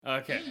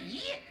Okay.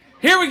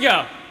 Here we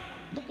go.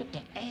 Look at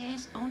the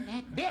ass on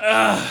that bitch.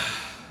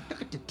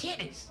 Look at the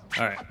titties.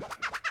 All right.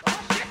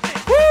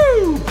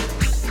 Woo!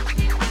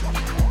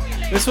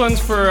 This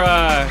one's for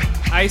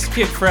Ice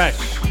Kid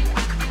Fresh.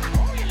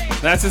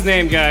 That's his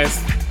name, guys.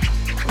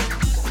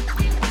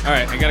 All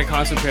right, I gotta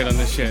concentrate on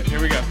this shit.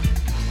 Here we go.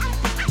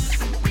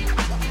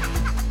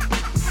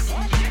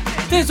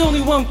 There's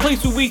only one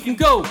place where we can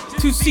go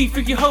to see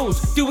freaky hoes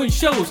doing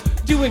shows,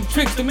 doing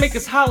tricks to make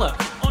us holler.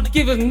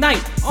 Give a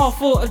night, all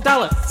for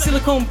 $1.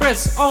 Silicone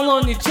breasts, all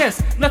on your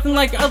chest. Nothing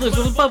like others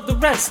or above the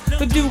rest.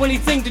 But do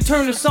anything to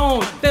turn us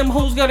on. Them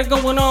hoes got it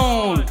going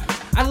on.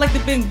 I like the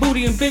big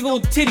booty and big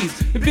old titties.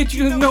 The bitch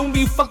you know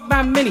me, fucked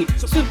by many.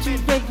 Switch you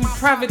back to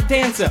private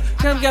dancer.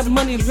 Tell me got the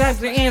money to have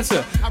the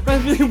answer. I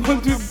really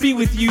want to be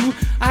with you.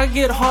 I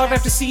get hard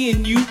after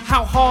seeing you.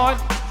 How hard?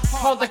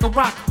 Hard like a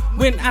rock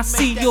when I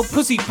see your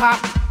pussy pop.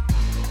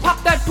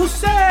 Pop that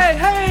pussy,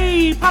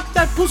 hey, pop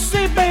that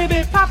pussy,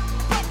 baby, pop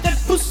that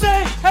pussy,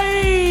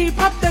 hey,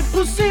 pop that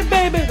pussy,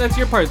 baby. That's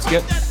your part,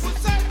 Skip.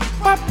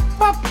 Pop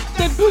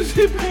that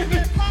pussy,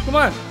 baby. Come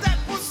on.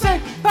 Say,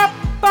 pop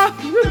that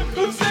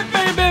pussy,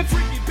 baby.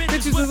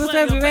 Bitches with the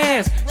type of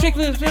ass, shake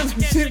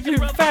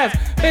the fast.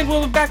 Bend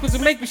over backwards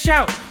and make me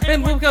shout.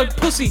 Bend over got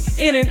pussy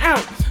in and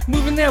out.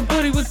 Moving their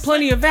booty with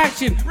plenty of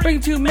action. Bring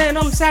two men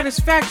on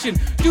satisfaction.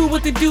 Do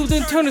what they do,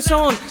 then turn us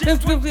on. Then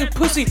flip their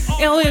pussy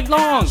all night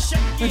long.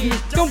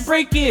 Don't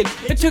break it.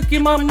 It took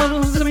your mama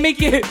to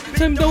make it.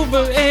 Send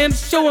over and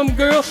show 'em,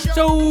 girl.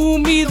 Show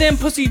me them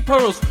pussy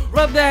pearls.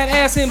 Rub that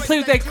ass and play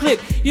with that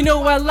clit. You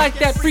know I like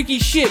that freaky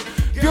shit.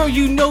 Girl,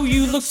 you know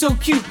you look so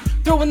cute.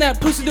 Throwing that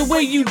pussy the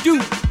way you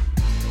do.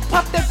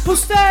 Pop that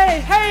pussy,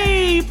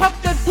 hey, pop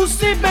that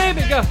pussy,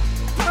 baby. Go.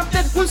 Pop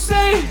that pussy,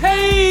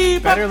 hey,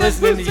 pop Better that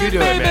listening pussy, to you do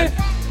it, baby. man.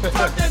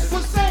 Pop that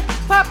pussy,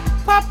 pop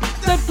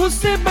that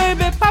pussy,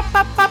 baby.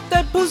 Pop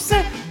that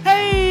pussy,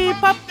 hey,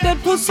 pop that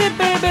pussy,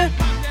 baby.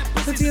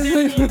 That's the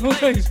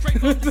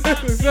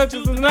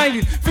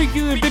 90s. Freak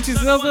you and bitches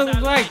and all the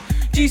like.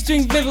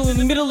 G-string middle in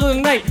the middle of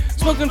the night.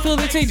 Smoking fill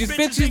the cages,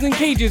 bitches in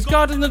cages.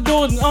 Guard in the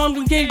door and armed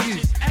in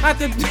cages. At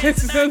the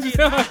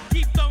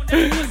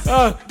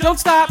don't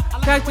stop.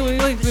 Back to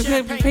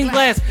the paint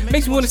glass.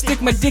 Makes me want to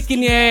stick my dick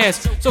in your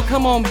ass. So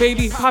come on,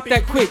 baby, pop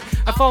that quick.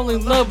 I fall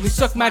in love with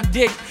suck my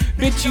dick.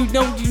 Bitch, you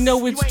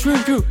know it's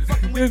true.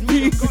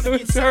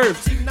 It's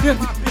herbs.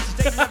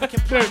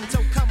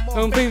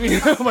 Oh, baby.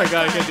 Oh my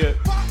god, I can't do it.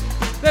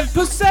 That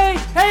pussy,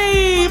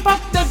 hey, pop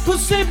that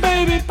pussy,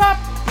 baby, pop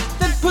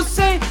that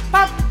pussy,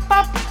 pop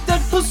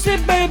that pussy,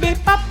 baby,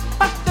 pop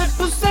that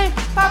pussy,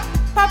 pop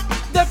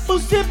that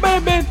pussy,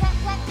 baby.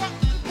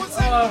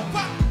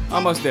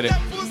 Almost did it.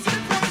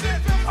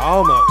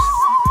 Almost.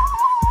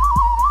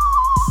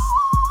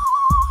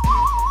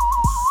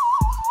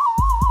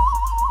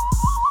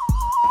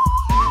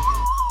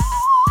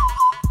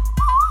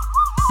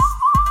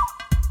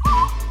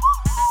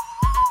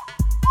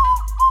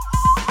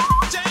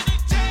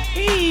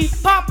 Hey,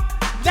 pop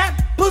that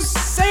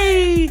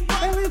pussy,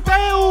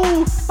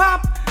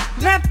 pop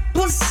that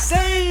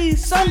pussy,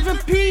 Sandra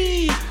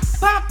P,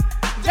 pop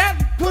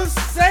that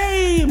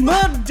pussy,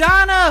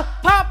 Madonna,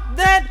 pop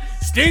that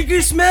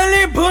stinky,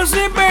 smelly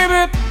pussy,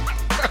 baby.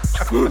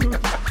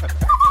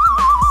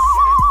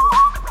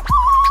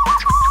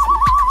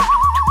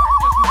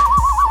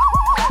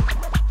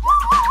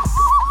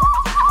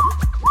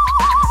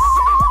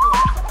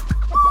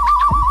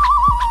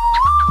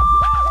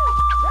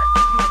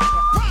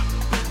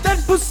 That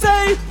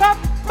pussy, pop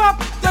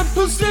that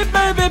pussy,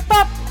 baby,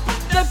 pop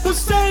that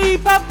pussy,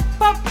 pop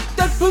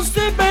that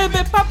pussy,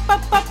 baby, pop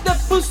that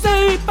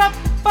pussy, pop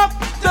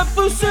that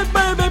pussy,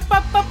 baby,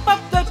 pop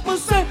that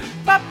pussy,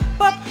 pop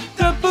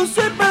that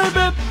pussy,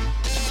 baby.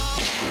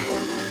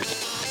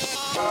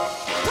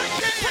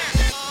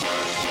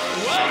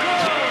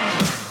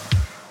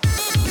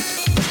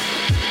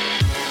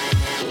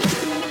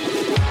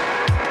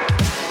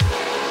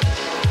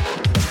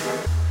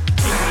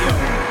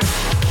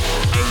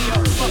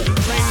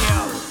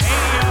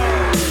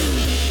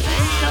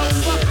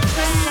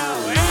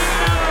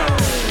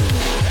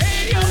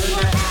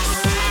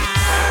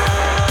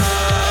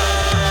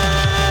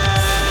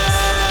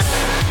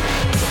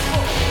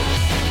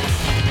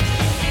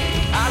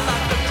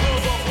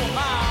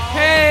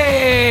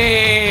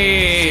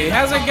 Hey,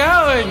 how's it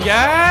going,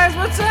 guys?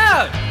 What's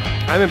up?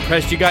 I'm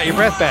impressed you got your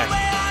breath back.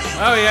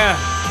 Oh yeah.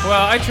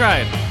 Well, I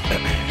tried.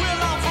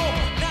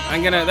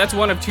 That's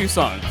one of two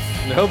songs.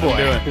 Oh boy.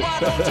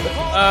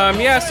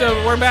 Yeah, so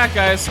we're back,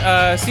 guys.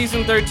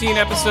 Season 13,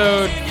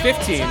 episode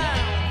 15.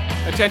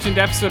 Attention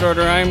to episode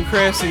order. I'm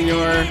Chris, and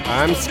you're...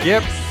 I'm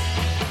Skip.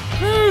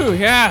 Whew,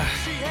 yeah.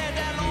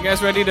 You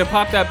guys ready to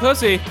pop that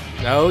pussy?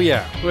 Oh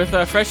yeah. With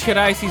Fresh Kid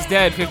Ice, he's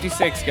dead.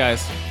 56,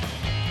 guys.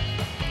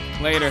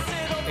 Later.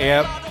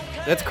 Yep.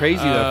 That's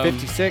crazy though.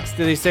 56.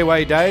 Did they say why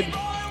he died?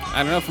 I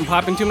don't know, from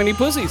popping too many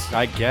pussies.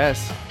 I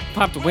guess.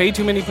 Popped way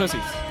too many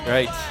pussies.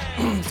 Right.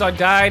 So I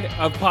died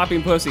of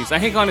popping pussies. I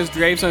think on his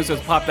gravestone it says,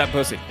 pop that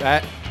pussy.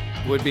 That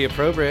would be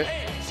appropriate.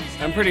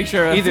 I'm pretty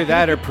sure. Either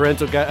that or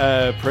parental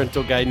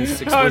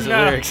guidance explicit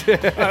no. lyrics.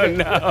 Oh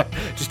no.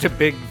 Just a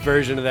big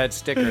version of that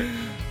sticker.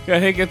 I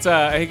think it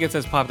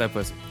says "Pop that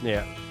pussy."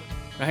 Yeah.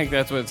 I think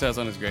that's what it says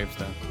on his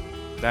gravestone.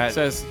 That It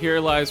says, "Here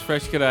lies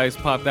Fresh Kid Ice.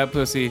 Pop that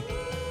pussy."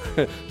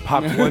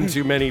 popped one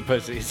too many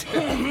pussies.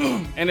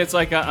 And it's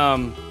like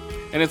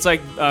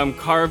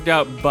carved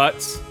out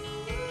butts.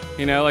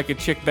 You know, like a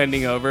chick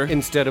bending over.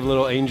 Instead of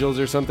little angels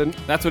or something.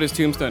 That's what his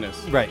tombstone is.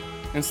 Right.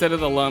 Instead of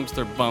the lumps,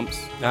 they're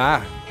bumps.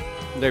 Ah.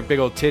 They're big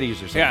old titties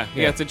or something.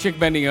 Yeah, it's a chick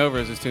bending over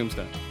as his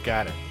tombstone.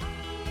 Got it.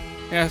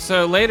 Yeah,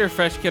 so later,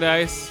 Fresh Kid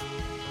Ice.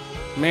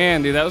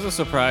 Man, dude, that was a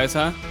surprise,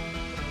 huh?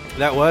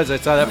 That was. I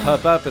saw that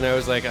pop up and I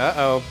was like,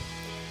 uh-oh.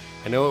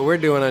 I know what we're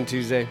doing on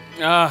Tuesday.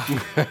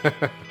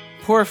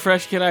 Poor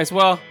Fresh Kid Ice.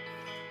 Well,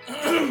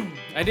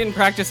 I didn't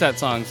practice that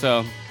song,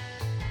 so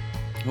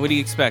what do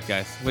you expect,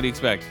 guys? What do you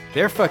expect?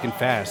 They're fucking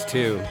fast,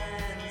 too.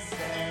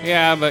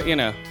 Yeah, but, you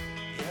know,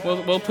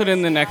 we'll put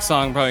in the next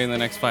song probably in the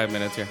next 5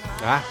 minutes here.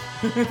 Ah.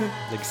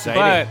 Exciting.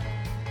 But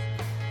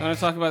I want to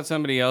talk about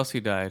somebody else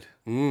who died.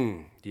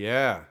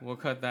 Yeah. We'll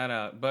cut that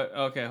out. But,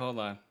 okay, hold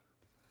on.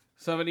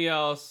 Somebody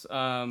else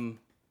who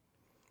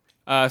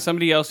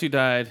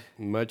died.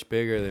 Much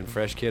bigger than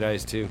Fresh Kid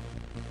Ice, too.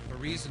 For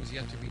reasons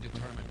yet to be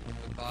determined.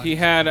 He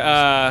had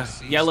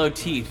yellow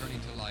teeth,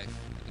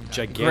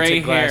 Gigantic gray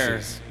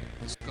glasses. hair,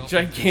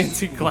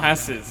 gigantic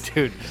glasses.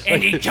 Dude.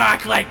 And he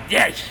talked like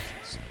this.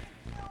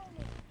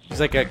 He's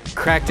like a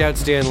cracked out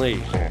Stan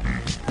Lee.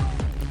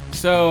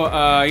 So,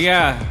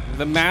 yeah,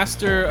 the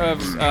master of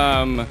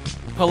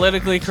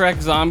politically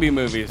correct zombie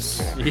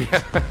movies.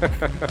 Yeah.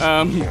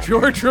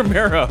 George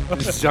Romero.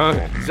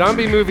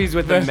 Zombie movies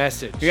with a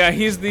message. Yeah,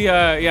 he's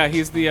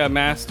the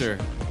master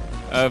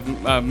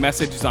of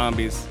message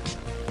zombies.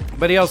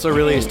 But he also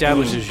really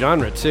established his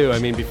genre, too. I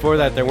mean, before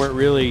that, there weren't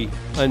really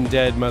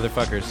undead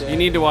motherfuckers. You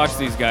need to watch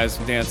these guys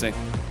dancing.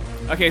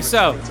 Okay,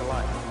 so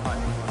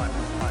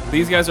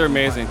these guys are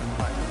amazing.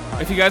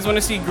 If you guys want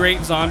to see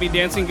great zombie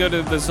dancing, go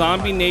to the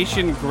Zombie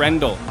Nation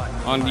Grendel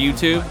on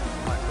YouTube,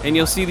 and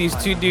you'll see these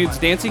two dudes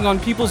dancing on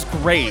people's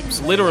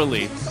graves,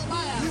 literally.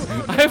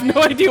 I have no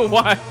idea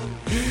why.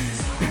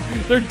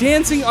 They're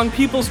dancing on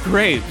people's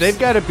graves. They've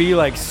got to be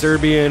like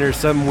Serbian or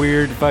some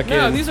weird fucking...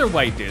 No, these are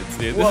white dudes,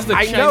 dude. Well, This is the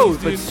I Chinese know,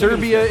 but dude.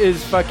 Serbia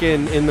is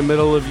fucking in the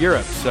middle of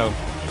Europe, so...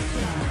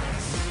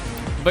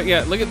 But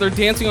yeah, look at they're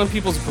dancing on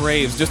people's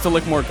graves just to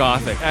look more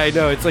gothic. I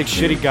know, it's like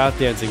shitty goth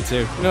dancing,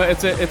 too. No,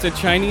 it's a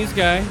Chinese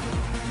guy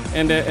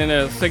and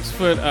a 6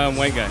 foot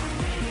white guy,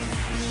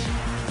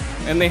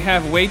 and they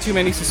have way too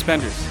many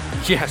suspenders.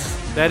 Yes,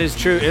 that is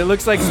true. It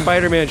looks like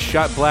Spider-Man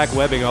shot black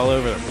webbing all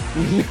over them.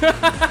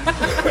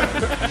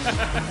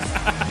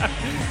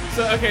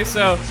 So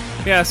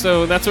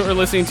that's what we're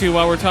listening to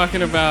while we're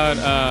talking about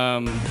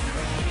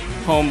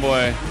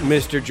Homeboy.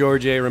 Mr.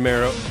 George A.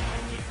 Romero.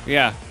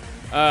 Yeah,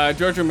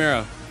 George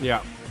Romero.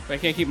 Yeah. I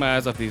can't keep my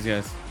eyes off these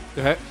guys.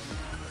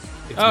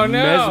 It's Oh,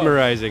 no.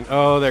 mesmerizing.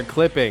 Oh, they're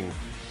clipping.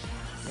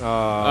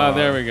 Oh,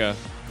 there we go.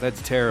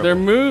 That's terrible. Their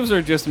moves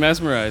are just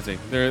mesmerizing.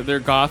 They're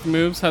goth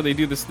moves. How they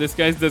do this. This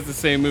guy does the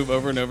same move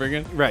over and over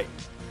again. Right.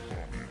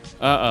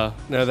 No,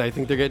 I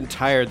think they're getting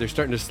tired. They're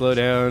starting to slow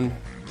down.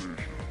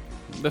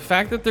 the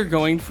fact that they're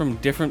going from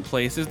different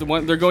places.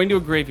 They're going to a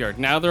graveyard.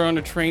 Now they're on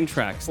a train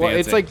tracks. Well,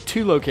 it's dancing. like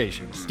 2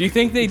 locations. Do you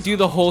think they do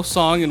the whole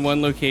song in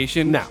one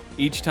location? No.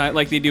 Each time,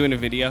 like they do in a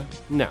video?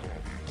 No.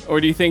 Or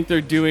do you think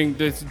they're doing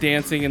this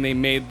dancing and they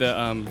made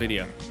the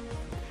video?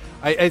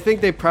 I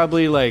think they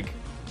probably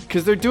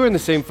because they're doing the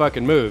same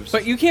fucking moves.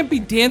 But you can't be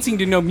dancing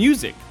to no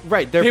music.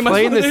 Right, they're They must-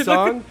 playing they're this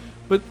song,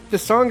 but the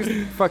song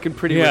is fucking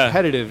pretty Yeah.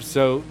 repetitive.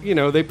 So,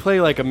 they play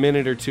like a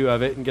minute or 2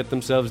 of it and get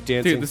themselves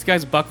dancing. Dude, this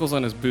guy's buckles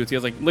on his boots. He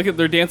has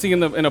they're dancing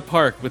in a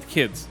park with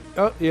kids.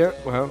 Oh, yeah,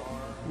 well,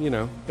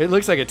 it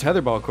looks like a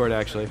tetherball court,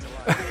 actually.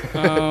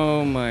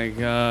 Oh my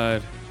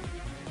god.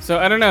 So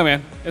I don't know,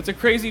 man. It's a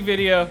crazy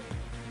video.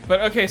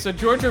 But okay, so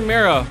George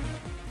Romero.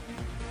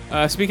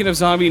 Speaking of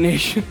Zombie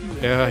Nation,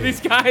 Yeah. these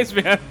guys,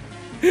 man.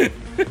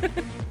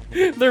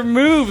 Their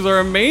moves are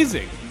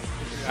amazing.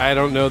 I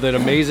don't know that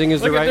amazing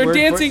is the Look at right they're word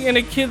dancing for it. in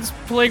a kid's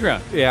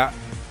playground. Yeah,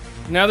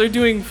 Now they're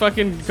doing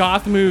fucking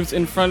goth moves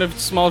in front of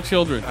small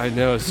children. I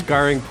know,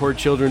 scarring poor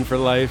children for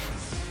life.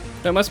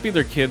 That must be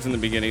their kids in the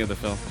beginning of the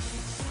film.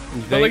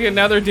 But look at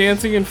now they're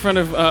dancing in front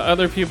of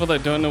other people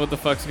that don't know what the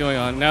fuck's going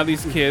on. Now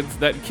these kids,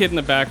 that kid in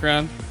the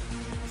background.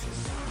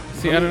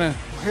 See, I don't know.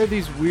 Why are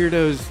these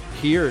weirdos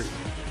here?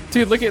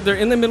 Dude, look at they're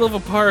in the middle of a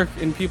park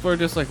and people are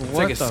just like, what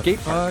like a the skate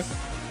fuck? park.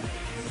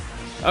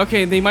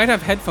 Okay, they might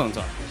have headphones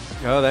on.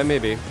 Oh, that may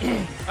be.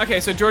 Okay,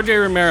 so George A.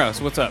 Romero,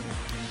 so what's up?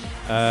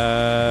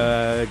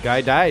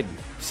 Guy died.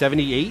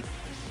 78?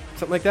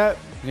 Something like that?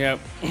 Yep.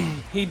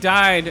 He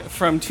died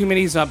from too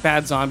many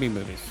bad zombie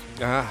movies.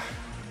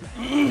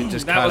 It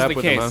just That caught was up the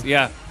with case, him, huh?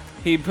 yeah.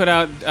 He put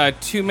out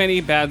too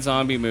many bad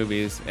zombie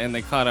movies, and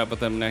they caught up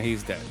with him, now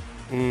he's dead.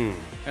 And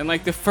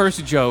the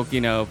first joke,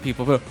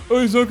 people go,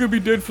 oh, he's not going to be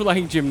dead for,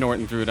 Jim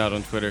Norton threw it out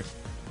on Twitter.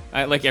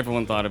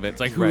 Everyone thought of it.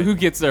 It's like, who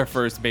gets there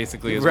first,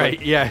 basically. Is Right,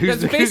 what- yeah. Who's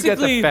That's got the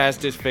basically-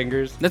 fastest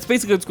fingers? That's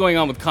basically what's going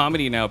on with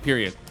comedy now,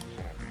 period.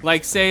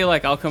 Like, say,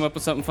 like, I'll come up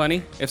with something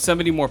funny. If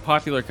somebody more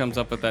popular comes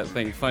up with that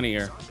thing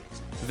funnier,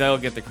 they'll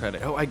get the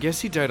credit. Oh, I guess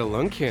he died of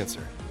lung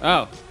cancer.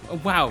 Oh,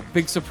 wow.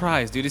 Big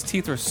surprise, dude. His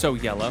teeth were so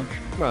yellow.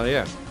 Well,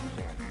 yeah,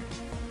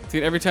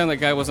 Dude, every time that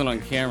guy wasn't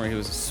on camera, he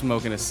was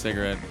smoking a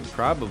cigarette.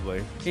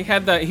 probably. He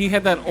had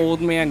that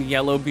old man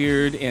yellow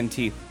beard and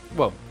teeth.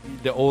 Well,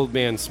 the old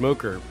man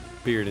smoker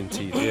beard and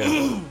teeth,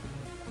 yeah.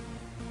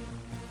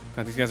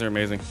 God, these guys are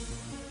amazing.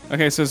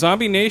 Okay, so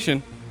Zombie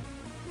Nation.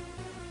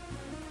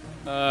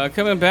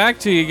 Coming back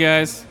to you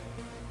guys.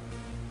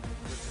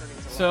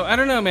 So, I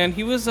don't know, man.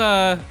 He was,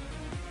 I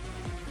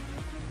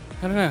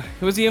don't know.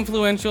 Was he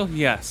influential?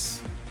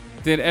 Yes.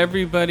 Did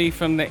everybody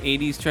from the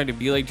 80s try to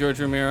be like George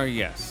Romero?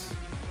 Yes.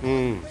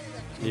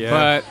 Yeah.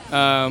 But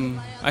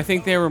I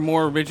think they were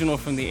more original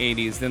from the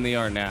 80s than they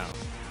are now.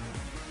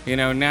 You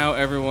know, now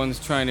everyone's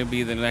trying to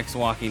be the next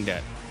Walking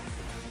Dead.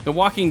 The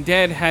Walking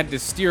Dead had to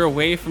steer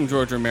away from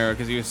George Romero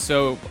because he was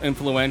so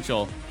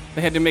influential.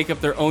 They had to make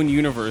up their own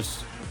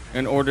universe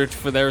in order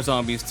for their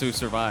zombies to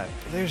survive.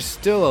 There's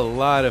still a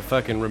lot of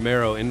fucking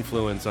Romero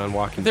influence on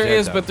Walking There Dead.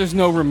 is, though. but there's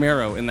no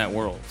Romero in that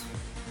world.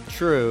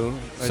 True,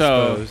 I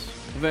So,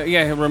 suppose.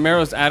 yeah,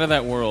 Romero's out of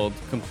that world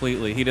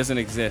completely. He doesn't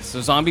exist.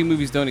 So zombie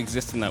movies don't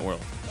exist in that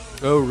world.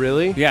 Oh,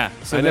 really? Yeah.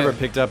 So I never that-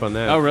 picked up on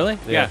that. Oh, really?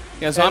 Yeah.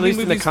 At Zombie least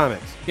movies, in the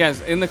comics.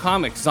 Yes, in the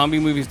comics, zombie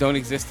movies don't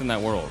exist in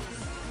that world.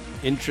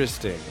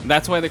 Interesting.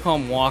 That's why they call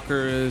them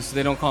walkers.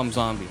 They don't call them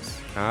zombies.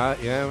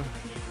 Yeah.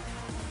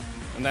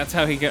 And that's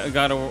how he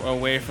got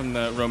away from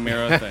the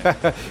Romero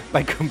thing.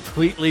 By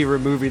completely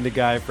removing the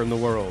guy from the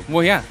world.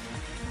 Well, yeah.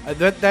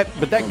 But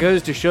that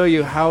goes to show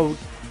you how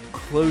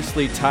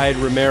closely tied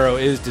Romero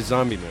is to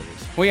zombie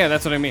movies. Well, yeah,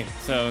 that's what I mean.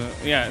 So,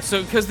 yeah.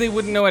 So, because they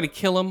wouldn't know how to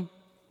kill him.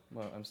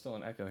 Well, I'm still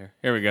in echo here.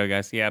 Here we go,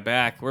 guys. Yeah,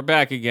 back. We're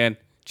back again.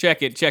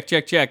 Check it.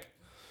 Check.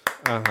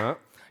 Uh-huh.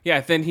 Yeah,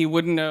 then he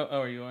wouldn't know.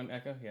 Oh, are you on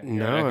echo? Yeah.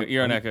 No,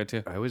 You're on echo,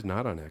 too. I was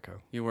not on Echo.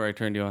 You were. I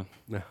turned you on.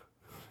 No.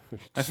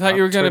 I thought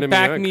you were going to turning me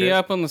back on, me Chris.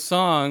 up on the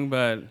song,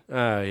 but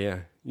Yeah.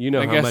 You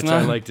know I how guess much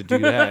not. I like to do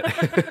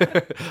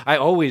that. I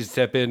always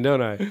step in,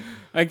 don't I?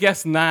 I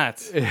guess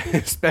not.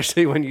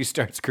 Especially when you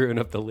start screwing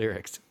up the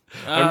lyrics.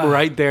 I'm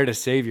right there to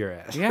save your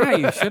ass. Yeah,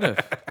 you should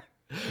have.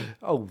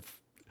 Oh.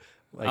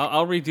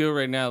 I'll redo it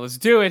right now. Let's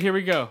do it. Here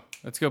we go.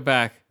 Let's go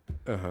back.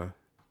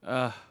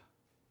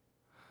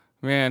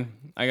 Man,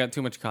 I got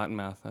too much cotton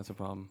mouth. That's a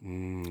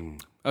problem.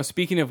 Oh,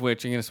 speaking of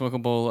which, I'm going to smoke a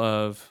bowl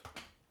of...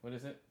 What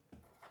is it?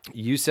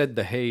 You said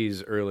the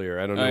haze earlier.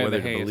 I don't know yeah, whether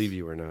the to haze. believe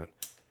you or not.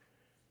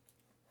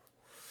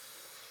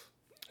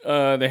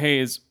 The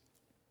haze.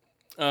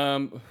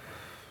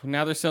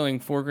 Now they're selling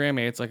 4-gram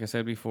 8s, like I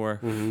said before,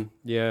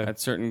 Yeah. at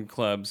certain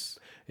clubs.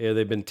 Yeah,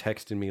 they've been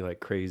texting me like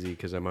crazy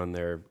because I'm on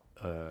their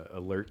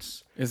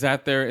alerts. Is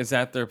that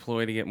their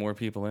ploy to get more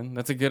people in?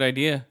 That's a good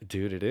idea.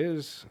 Dude, it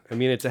is. I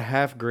mean, it's a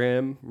half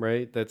gram,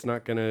 right? That's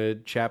not going to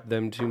chap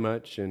them too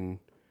much. And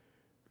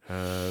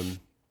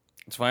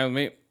It's fine with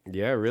me.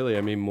 yeah, really.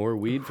 I mean, more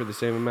weed for the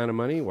same amount of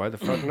money? Why the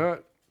fuck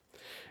not?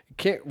 You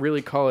can't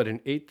really call it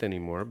an eighth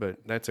anymore, but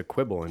that's a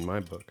quibble in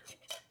my book.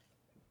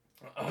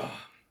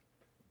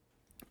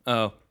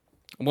 Oh,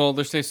 well,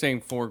 they're still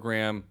saying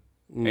 4-gram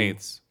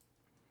 8s.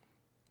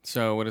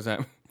 So what is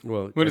that?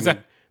 Well, What is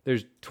that?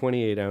 There's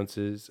 28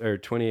 ounces or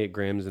 28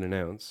 grams in an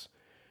ounce.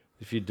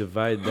 If you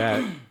divide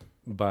that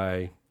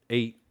by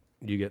 8,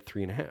 you get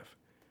 3.5.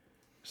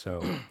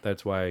 So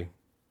that's why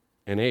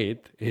an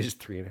eighth is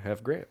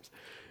 3.5 grams.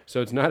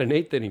 So it's not an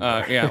eighth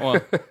anymore. Yeah,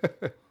 well,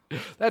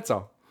 That's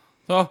all.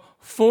 so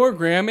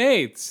 4-gram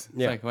 8s. It's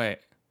Yeah. like, wait,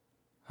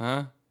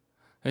 huh?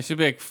 It should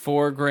be like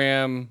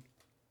 4-gram,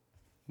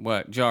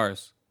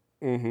 jars.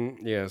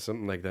 Yeah,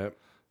 something like that.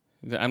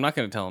 I'm not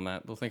going to tell them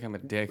that. They'll think I'm a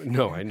dick.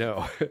 No, I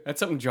know. That's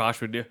something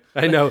Josh would do.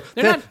 I know.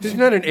 There's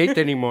not an eighth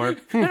anymore.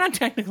 They're not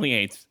technically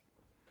 8s.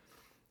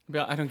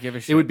 But I don't give a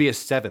shit. It would be a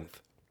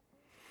seventh,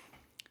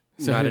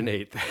 not an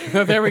eighth.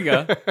 Oh, there we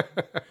go.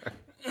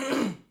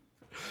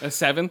 A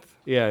 7th?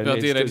 Yeah, and Bill,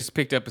 it's dude, I just- just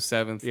picked up a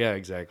 7th. Yeah,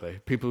 exactly.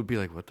 People would be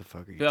like, "What the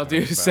fuck are you?" Bill,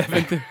 talking dude, about?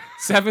 7th.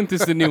 7th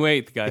is the new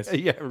 8th, guys.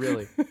 Yeah,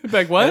 really.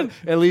 Like, what?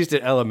 At least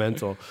at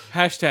Elemental.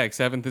 Hashtag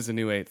 7th is the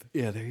new 8th.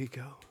 Yeah, there you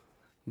go.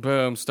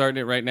 Boom. Starting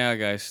it right now,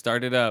 guys.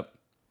 Start it up.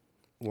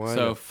 Why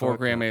So the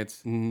 4-gram fuck 8s.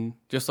 Mm-hmm.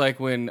 Just like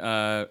when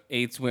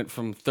 8s went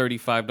from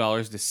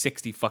 $35 to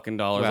 $60 fucking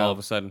dollars Wow. all of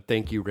a sudden.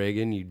 Thank you,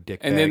 Reagan. You dickbag.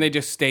 And then they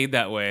just stayed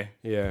that way.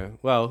 Yeah.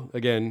 Well,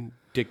 again,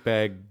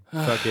 dickbag,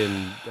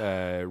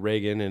 fucking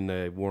Reagan and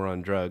the war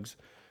on drugs.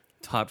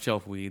 Top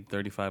shelf weed,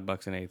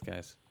 $35 an eighth,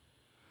 guys.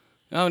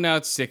 Oh, now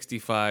it's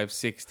 65,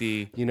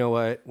 60. You know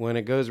what? When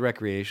it goes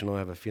recreational, I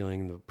have a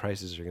feeling the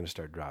prices are going to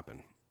start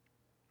dropping.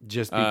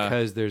 Just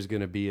because there's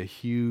going to be a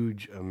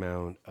huge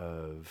amount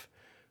of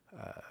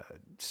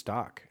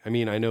stock. I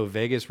mean, I know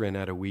Vegas ran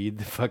out of weed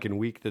the fucking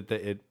week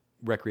that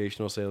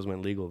recreational sales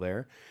went legal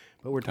there,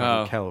 but we're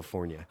talking Oh.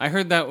 California. I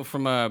heard that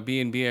from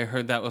B&B. I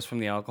heard that was from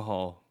the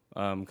alcohol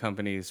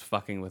companies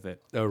fucking with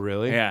it. Oh,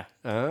 really? Yeah.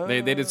 Oh.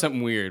 They did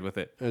something weird with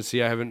it.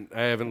 See, I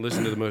haven't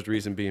listened to the most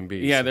recent B&B.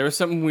 Yeah, there was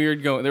something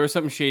weird going. There was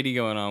something shady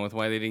going on with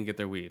why they didn't get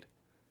their weed.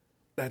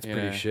 That's You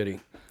pretty know? shitty.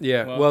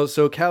 Yeah. Well,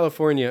 so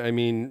California, I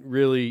mean,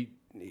 really,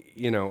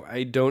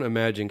 I don't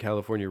imagine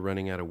California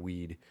running out of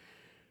weed.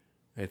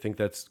 I think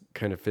that's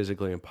kind of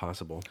physically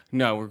impossible.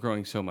 No, we're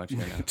growing so much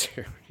here now.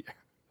 Dude, yeah.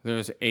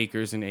 There's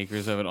acres and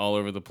acres of it all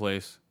over the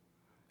place.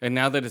 And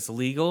now that it's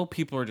legal,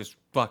 people are just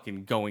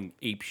fucking going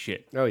ape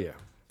shit. Oh, yeah.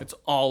 It's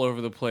all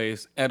over the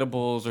place.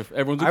 Edibles, or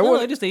everyone's like,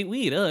 I just ate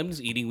weed. Oh, I'm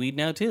just eating weed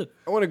now too.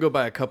 I want to go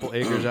buy a couple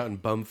acres out in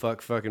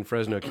bumfuck fucking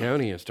Fresno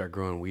County and start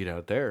growing weed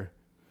out there.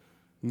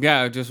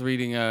 Yeah, just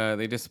reading.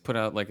 They just put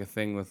out like a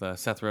thing with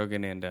Seth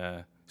Rogen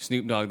and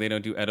Snoop Dogg. They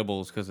don't do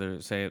edibles because they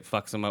say it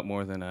fucks them up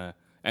more than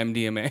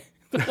MDMA.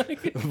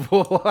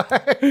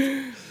 What?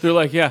 They're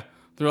like, yeah.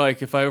 They're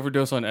like, if I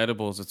overdose on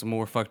edibles, it's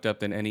more fucked up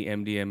than any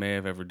MDMA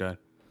I've ever done.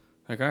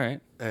 Like, all right.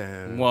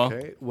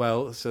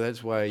 Well, so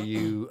that's why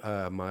you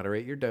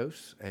moderate your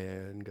dose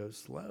and go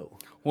slow.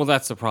 Well,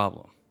 that's the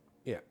problem.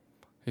 Yeah.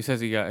 He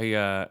says he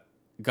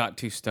got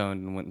too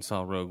stoned and went and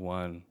saw Rogue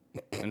One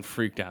and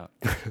freaked out.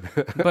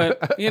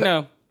 But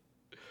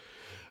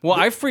well,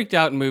 I freaked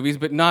out in movies,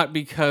 but not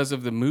because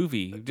of the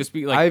movie. Just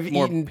be like I've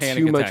more eaten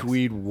panic too attacks. much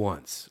weed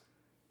once.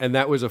 And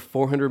that was a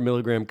 400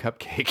 milligram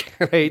cupcake.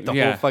 I ate the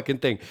whole fucking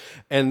thing.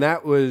 And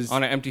that was...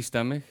 On an empty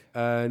stomach?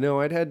 No,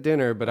 I'd had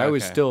dinner, but I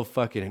was Okay. still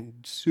fucking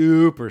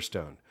super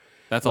stoned.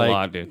 That's a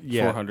lot, dude.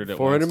 Yeah, 400 at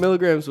 400 once.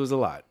 milligrams was a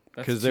lot.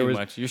 That's there too was,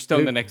 much. You're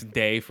stoned the next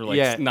day for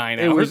like 9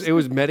 hours. It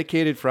was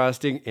medicated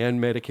frosting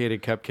and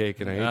medicated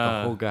cupcake, and I ate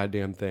the whole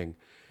goddamn thing.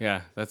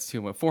 Yeah, that's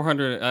too much.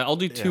 400. I'll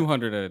do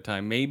 200 at a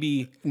time.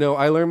 Maybe. No,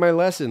 I learned my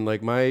lesson.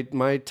 Like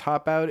my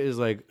top out is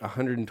like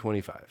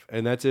 125,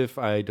 and that's if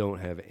I don't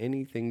have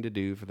anything to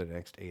do for the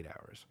next 8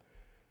 hours.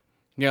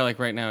 Yeah, like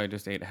right now, I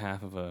just ate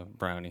half of a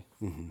brownie,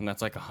 and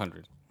that's like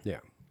 100. Yeah.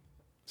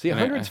 See,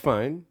 100's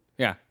fine.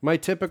 Yeah. My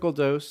typical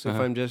dose, if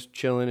I'm just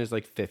chilling, is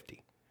like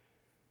 50.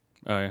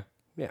 Oh yeah.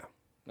 Yeah.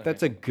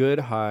 That's a good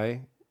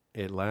high.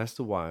 It lasts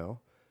a while,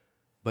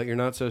 but you're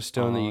not so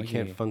stoned that you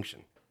can't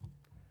function.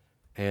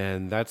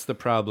 And that's the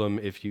problem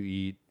if you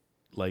eat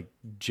like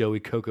Joey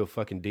Coco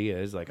fucking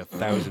Diaz, like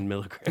 1,000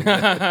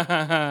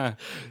 milligrams.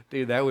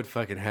 Dude, that would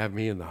fucking have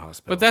me in the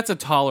hospital. But that's a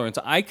tolerance.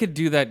 I could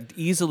do that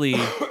easily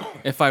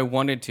if I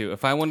wanted to.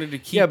 If I wanted to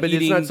keep but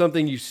eating... it's not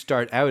something you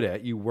start out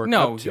at. You work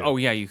No. up to. Oh,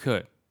 yeah, you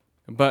could.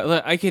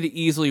 But I could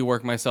easily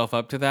work myself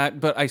up to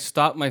that. But I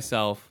stopped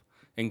myself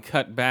and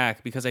cut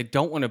back because I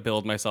don't want to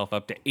build myself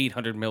up to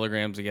 800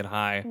 milligrams to get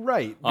high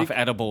Right. off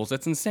edibles.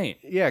 That's insane.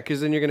 Yeah,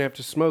 because then you're going to have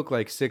to smoke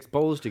like 6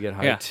 bowls to get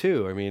high Yeah.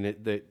 too. I mean,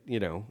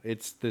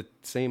 it's the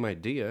same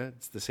idea.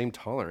 It's the same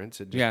tolerance.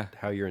 It's just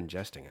how you're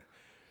ingesting it.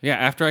 Yeah,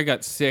 after I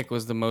got sick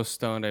was the most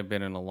stoned I've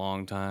been in a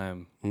long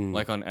time.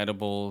 Like on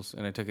edibles,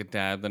 and I took a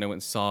dab. Then I went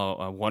and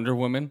saw Wonder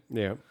Woman.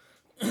 Yeah.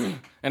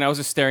 And I was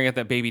just staring at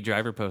that Baby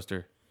Driver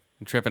poster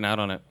and tripping out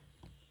on it.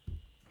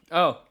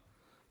 Oh,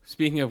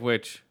 speaking of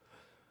which,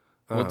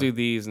 we'll do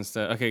these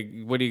instead.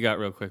 Okay, what do you got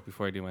real quick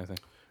before I do my thing?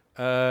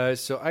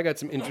 So I got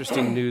some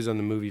interesting news on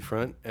the movie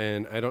front,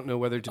 and I don't know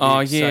whether to be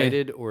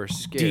excited or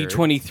scared.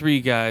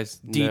 D23,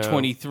 guys.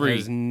 D23. No,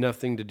 has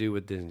nothing to do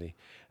with Disney.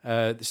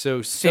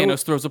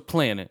 Thanos throws a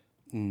planet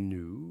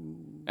No.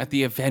 at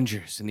the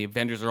Avengers, and the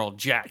Avengers are all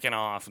jacking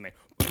off, and they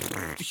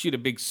shoot a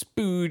big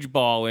spooge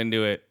ball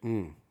into it.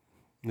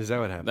 Is that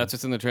what happened? That's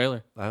what's in the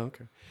trailer. Oh,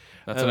 okay.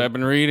 That's what I've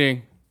been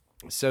reading.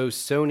 So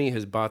Sony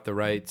has bought the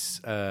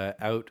rights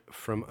out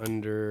from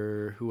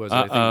under, who was it?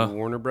 I think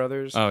Warner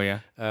Brothers. Oh, yeah.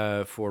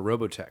 For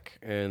Robotech.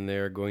 And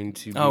they're going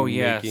to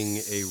be making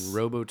a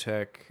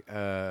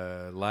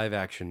Robotech live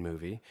action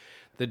movie.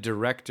 The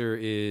director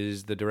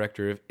is the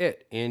director of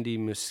It, Andy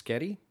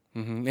Muschietti.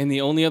 Mm-hmm. And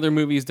the only other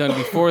movie he's done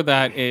before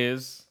that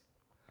is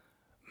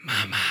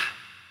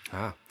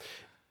Mama.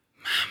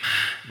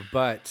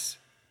 But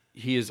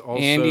he is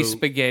also Andy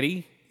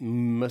Spaghetti.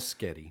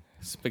 Muschietti.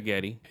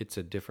 Spaghetti. It's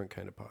a different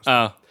kind of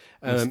pasta.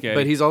 Muschietti.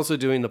 But he's also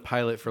doing the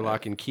pilot for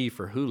Lock and Key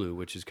for Hulu,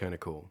 which is kind of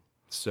cool.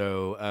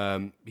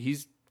 So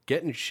he's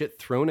getting shit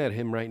thrown at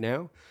him right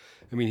now.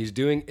 I mean, he's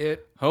doing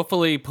It.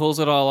 Hopefully he pulls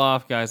it all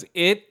off, guys.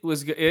 If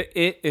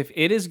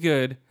it is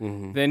good,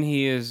 then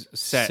he is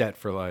set. Set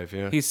for life,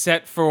 yeah. He's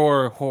set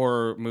for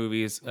horror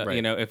movies.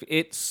 Right. If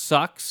it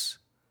sucks,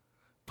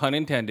 pun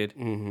intended,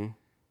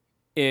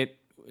 it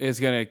is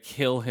gonna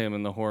kill him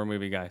in the horror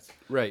movie, guys.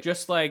 Right.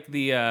 Just like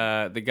the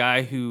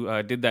guy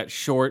who did that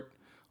short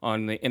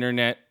on the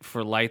internet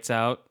for Lights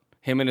Out.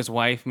 Him and his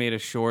wife made a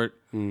short,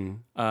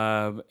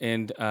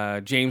 and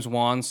James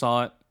Wan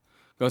saw it.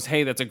 Goes,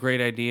 hey, that's a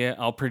great idea.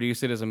 I'll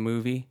produce it as a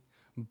movie.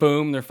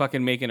 Boom, they're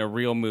fucking making a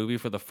real movie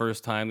for the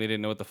first time. They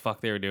didn't know what the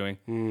fuck they were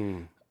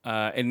doing.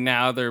 And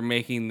now they're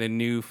making the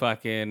new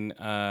fucking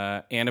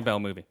Annabelle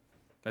movie.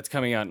 That's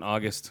coming out in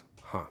August.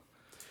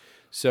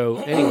 So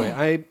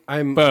anyway,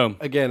 I'm Boom.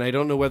 Again, I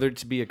don't know whether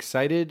to be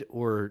excited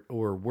or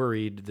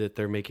worried that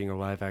they're making a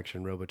live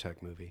action Robotech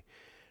movie.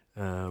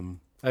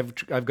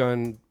 I've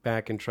gone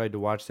back and tried to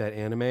watch that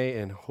anime,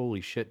 and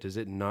holy shit, does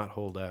it not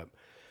hold up?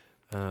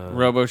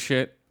 Robo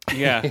shit.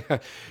 Yeah.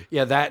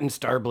 Yeah, that and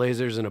Star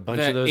Blazers and a bunch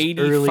The of those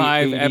 85 early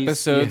 80s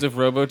episodes of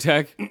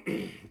Robotech.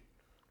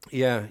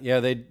 Yeah,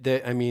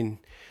 they I mean,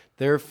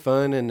 they're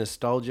fun and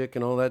nostalgic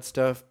and all that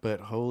stuff, but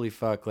holy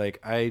fuck,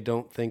 like I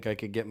don't think I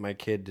could get my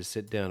kid to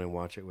sit down and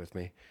watch it with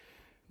me.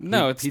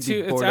 No, He'd be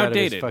it's bored out of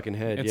his outdated. fucking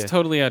head, It's yeah.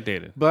 totally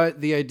outdated. But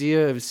the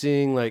idea of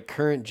seeing like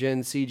current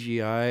gen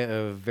CGI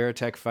of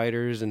Veritech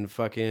fighters and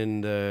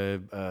fucking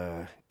the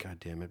god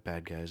damn it,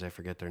 bad guys, I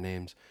forget their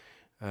names.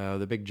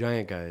 The big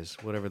giant guys,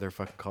 whatever they're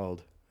fucking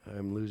called.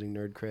 I'm losing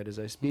nerd cred as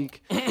I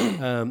speak.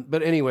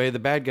 But anyway, the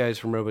bad guys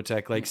from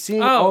Robotech, like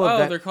seeing all of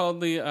that. They're called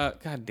the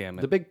god damn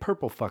it. The big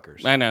purple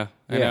fuckers. I know.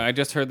 Yeah. I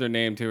just heard their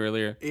name too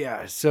earlier.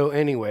 Yeah. So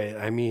anyway,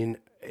 I mean,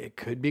 it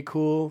could be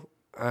cool.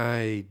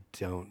 I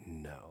don't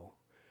know.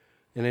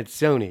 And it's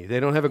Sony. They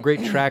don't have a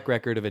great track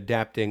record of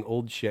adapting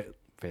old shit.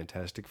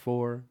 Fantastic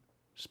Four,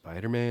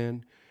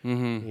 Spider-Man.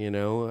 Mm-hmm. You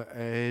know,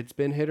 it's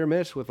been hit or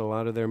miss with a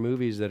lot of their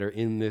movies that are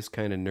in this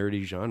kind of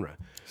nerdy genre.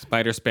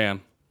 Spider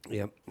Spam.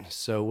 Yep.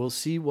 So we'll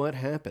see what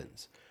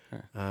happens.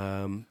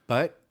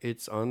 But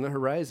it's on the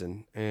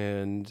horizon,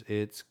 and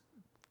it's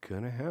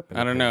gonna happen.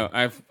 I don't know.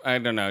 I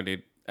don't know,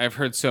 dude. I've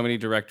heard so many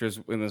directors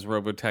in this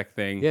Robotech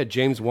thing. Yeah,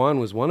 James Wan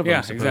was one of them.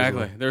 Yeah, supposedly.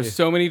 exactly. There's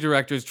so many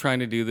directors trying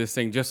to do this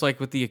thing, just like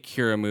with the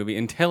Akira movie.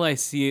 Until I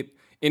see it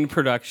in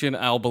production,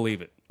 I'll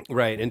believe it.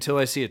 Right. Until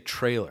I see a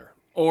trailer.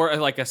 Or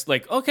like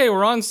okay,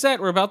 we're on set,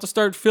 we're about to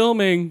start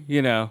filming.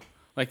 You know,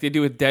 like they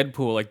do with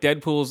Deadpool. Like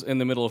Deadpool's in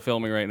the middle of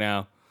filming right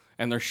now,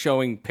 and they're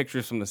showing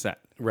pictures from the set.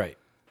 Right.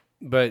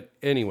 But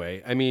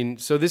anyway, I mean,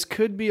 so this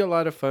could be a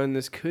lot of fun.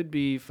 This could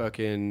be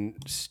fucking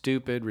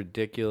stupid,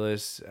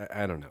 ridiculous.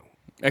 I don't know.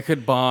 It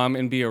could bomb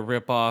and be a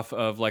ripoff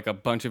of like a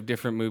bunch of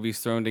different movies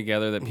thrown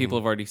together that people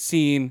have already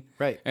seen.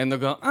 Right. And they'll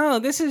go, oh,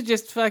 this is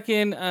just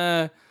fucking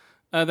that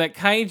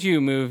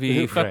kaiju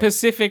movie, Right.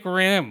 Pacific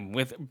Rim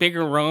with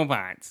bigger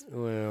robots.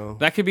 Well,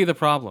 That could be the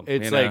problem.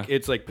 it's you know?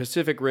 it's like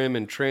Pacific Rim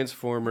and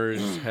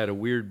Transformers had a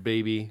weird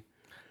baby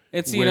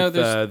it's with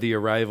there's The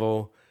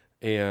Arrival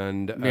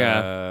and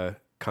Yeah.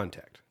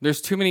 Contact.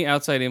 there's too many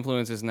outside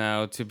influences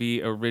now to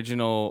be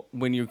original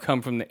when you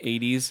come from the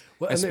 80s,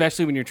 Well, and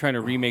especially when you're trying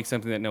to remake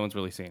something that no one's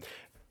really seen.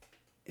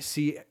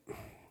 See,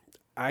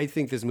 I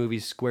think this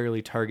movie's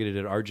squarely targeted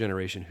at our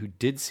generation who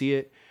did see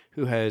it,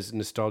 who has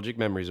nostalgic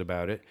memories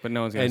about it. But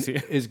no one's gonna and see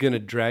it. is going to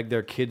drag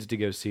their kids to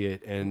go see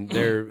it. And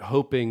they're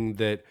hoping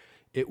that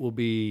it will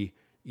be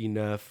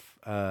enough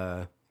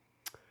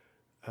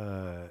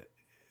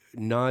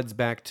nods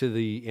back to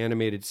the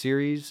animated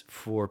series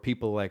for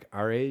people like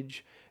our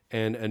age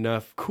and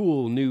enough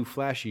cool, new,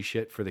 flashy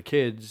shit for the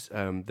kids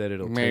that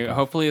it'll take off.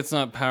 Hopefully it's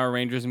not Power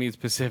Rangers meets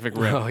Pacific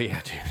Rim. Oh, yeah,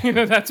 dude. You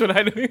know, that's what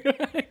I do.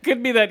 It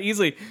could be that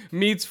easily.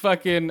 Meets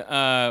fucking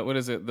what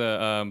is it?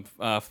 The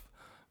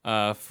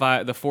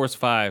the Force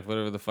 5,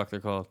 whatever the fuck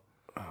they're called.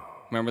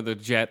 Remember the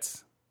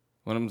jets?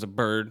 One of them's a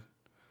bird.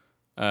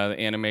 The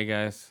anime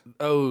guys,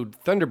 Oh,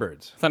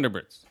 Thunderbirds.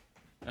 Thunderbirds.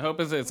 I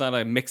hope it's not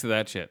a mix of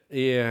that shit.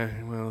 Yeah,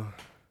 well,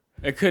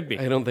 It could be.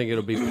 I don't think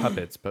it'll be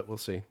puppets, but we'll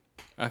see.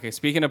 Okay,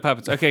 speaking of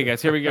puppets. Okay,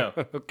 guys, here we go.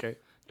 Okay.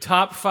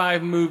 Top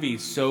 5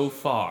 movies so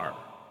far.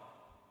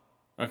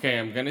 Okay,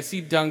 I'm going to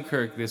see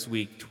Dunkirk this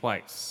week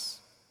twice.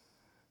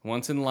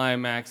 Once in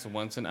Limax,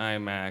 once in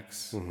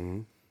IMAX.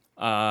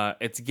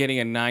 Mm-hmm. It's getting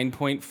a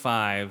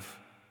 9.5.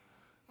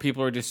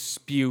 People are just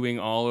spewing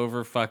all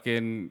over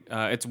fucking...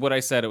 it's what I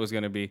said it was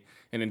going to be.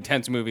 An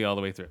intense movie all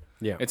the way through.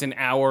 Yeah. It's an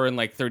hour and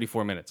like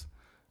 34 minutes.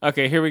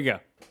 Okay, here we go.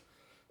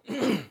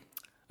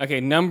 Okay,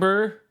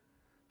 number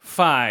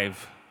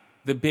 5.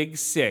 The Big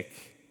Sick,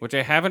 which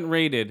I haven't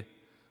rated,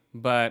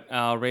 but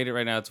I'll rate it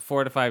right now. It's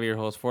 4 to 5 ear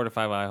holes, 4 to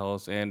 5 eye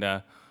holes,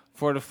 and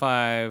 4 to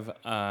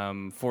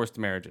 5 forced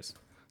marriages.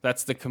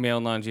 That's the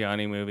Kumail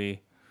Nanjiani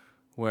movie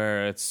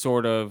where it's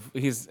sort of...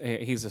 He's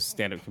a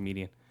stand-up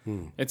comedian.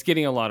 It's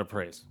getting a lot of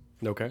praise.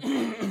 Okay.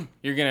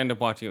 You're going to end up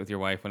watching it with your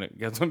wife when it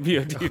gets on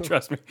VOD,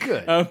 trust me.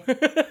 Good.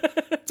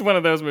 It's one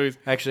of those movies.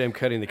 Actually, I'm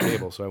cutting the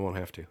cable, so I won't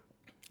have to.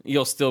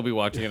 You'll still be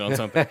watching it on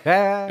something.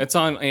 It's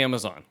on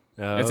Amazon.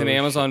 It's an Oh,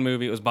 Amazon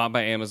movie. It was bought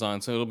by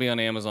Amazon, so it'll be on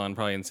Amazon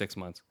probably in 6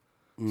 months.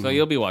 So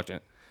you'll be watching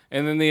it.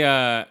 And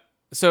then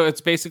so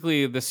it's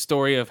basically the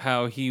story of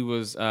how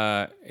he's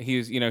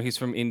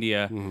from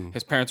India.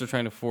 His parents are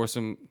trying to force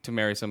him to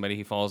marry somebody.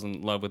 He falls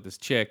in love with this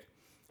chick,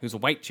 who's a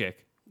white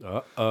chick.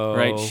 Uh-oh.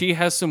 Right? She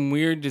has some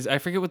weird I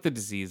forget what the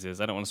disease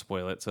is. I don't want to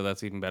spoil it, so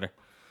that's even better.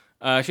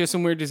 She has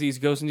some weird disease,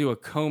 goes into a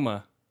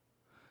coma.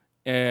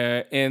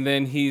 And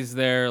then he's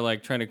there,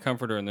 like, trying to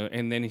comfort her,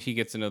 and then he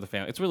gets to know the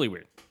family. It's really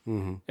weird.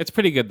 Mm-hmm. It's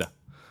pretty good, though.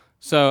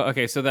 So,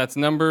 okay, so that's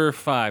number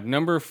 5.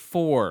 Number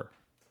 4,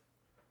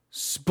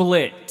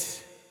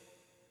 Split.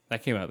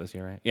 That came out this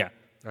year, right? Yeah.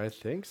 I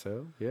think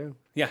so, yeah.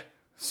 Yeah,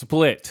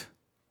 Split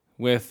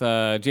with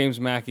James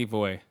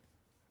McAvoy.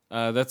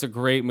 That's a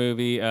great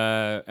movie.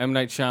 M.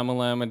 Night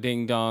Shyamalan,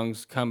 Ding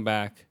Dong's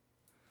comeback.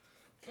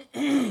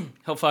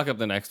 He'll fuck up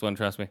the next one,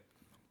 trust me.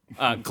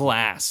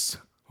 Glass.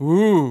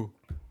 Ooh.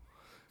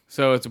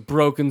 So it's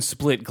Broken,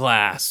 Split,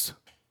 Glass.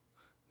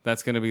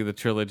 That's going to be the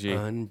trilogy.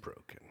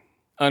 Unbroken.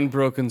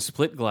 Unbroken,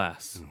 Split,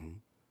 Glass. Mm-hmm.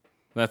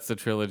 That's the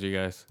trilogy,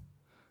 guys.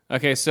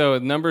 Okay, so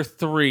number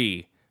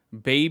 3,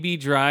 Baby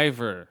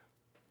Driver.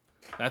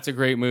 That's a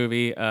great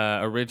movie.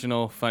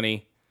 Original,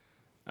 funny.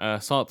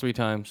 Saw it 3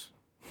 times.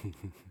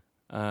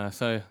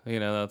 So,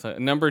 that's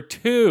number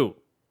 2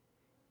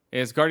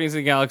 is Guardians of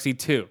the Galaxy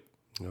 2.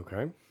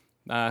 Okay.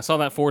 Saw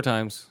that 4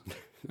 times.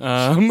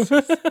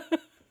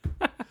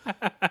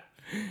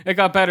 It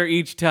got better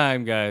each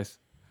time, guys.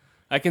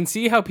 I can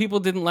see how people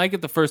didn't like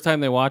it the first time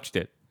they watched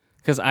it.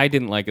 Because I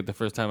didn't like it the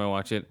first time I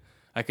watched it.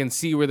 I can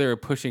see where they were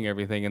pushing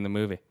everything in the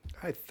movie.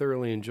 I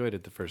thoroughly enjoyed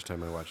it the first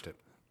time I watched it.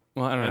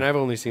 Well, I don't know. And I've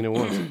only seen it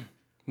once.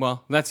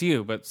 Well, that's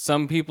you, but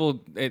some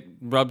people, it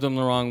rubbed them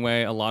the wrong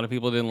way. A lot of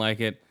people didn't like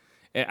it.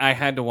 I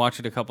had to watch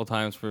it a couple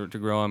times for it to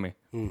grow on me.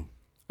 And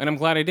I'm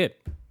glad I did.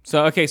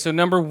 So, okay, so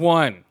number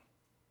 1.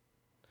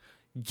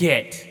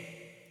 Get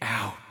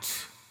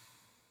out.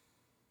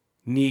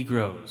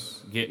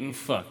 Negroes getting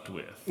fucked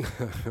with.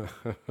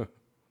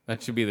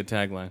 That should be the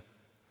tagline.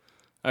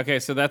 Okay,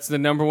 so that's the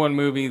number 1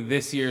 movie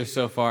this year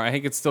so far. I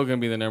think it's still going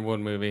to be the number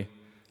 1 movie.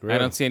 Really? I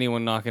don't see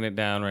anyone knocking it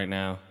down right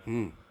now.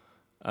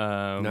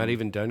 Not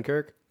even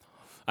Dunkirk?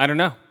 I don't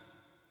know.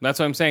 That's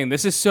what I'm saying.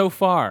 This is so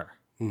far.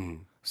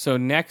 So the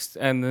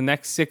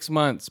next 6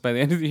 months, by the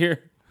end of the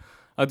year,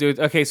 I'll do it.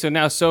 Okay, so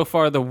now so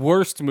far the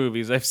worst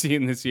movies I've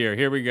seen this year.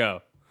 Here we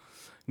go.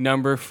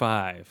 Number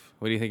 5.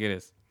 What do you think it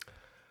is?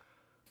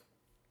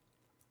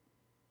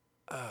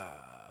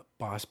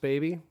 Boss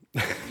Baby?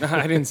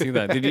 I didn't see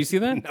that. Did you see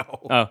that? No.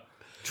 Oh,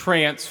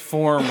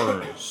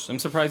 Transformers. I'm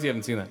surprised you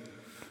haven't seen that.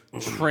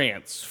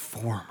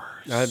 Transformers.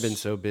 I've been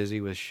so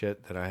busy with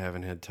shit that I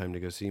haven't had time to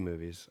go see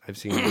movies. I've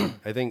seen,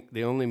 I think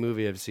the only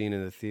movie I've seen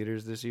in the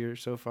theaters this year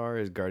so far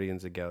is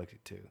Guardians of the Galaxy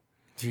 2.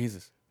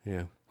 Jesus.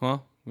 Yeah.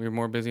 Well, you're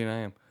more busy than I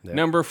am. Yeah.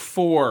 Number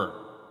 4,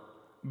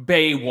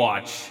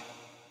 Baywatch.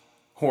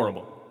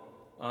 Horrible.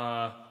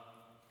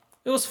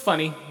 It was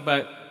funny,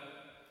 but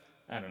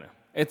I don't know.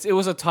 It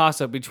was a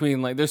toss-up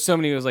between, like, there's so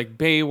many, it was like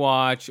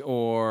Baywatch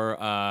or,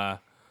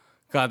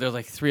 God, there's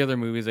like 3 other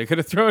movies I could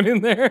have thrown in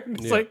there.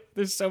 It's like,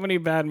 there's so many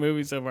bad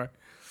movies so far.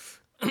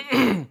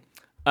 Okay,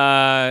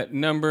 that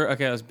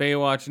was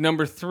Baywatch.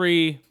 Number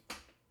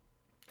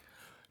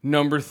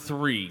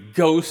 3,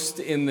 Ghost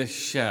in the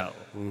Shell.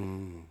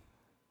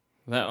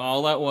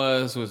 All that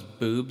was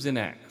boobs and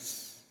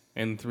ass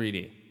in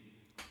 3D.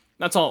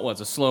 That's all it was.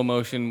 A slow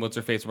motion, what's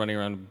her face running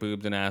around with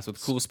boobs and ass with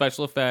cool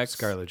special effects.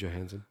 Scarlett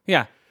Johansson.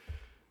 Yeah.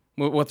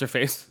 What's her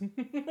face?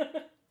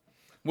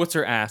 What's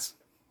her ass?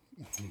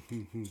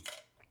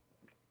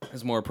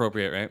 Is more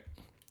appropriate, right?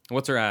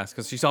 What's her ass?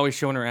 Because she's always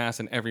showing her ass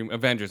in every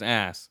Avengers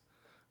ass.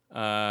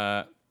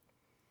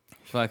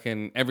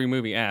 Fucking every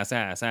movie ass,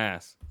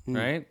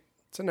 right?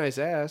 It's a nice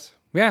ass.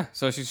 Yeah,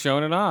 so she's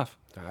showing it off.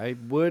 I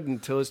would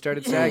until it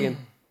started sagging.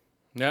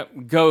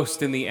 Yep,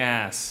 Ghost in the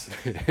ass.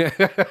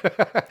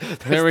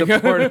 That's there we the go.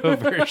 porno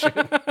version.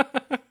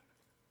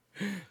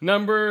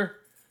 Number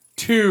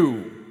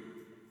 2,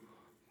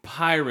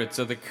 Pirates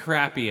of the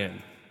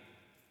Caribbean.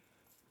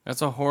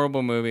 That's a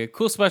horrible movie.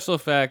 Cool special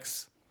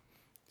effects,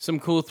 some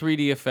cool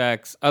 3D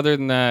effects. Other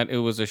than that, it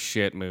was a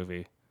shit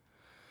movie.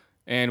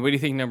 And what do you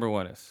think number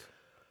 1 is?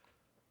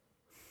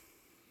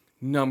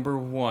 Number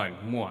 1.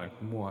 I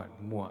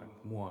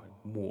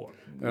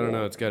don't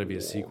know. It's got to be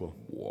a sequel.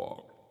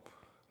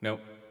 Nope.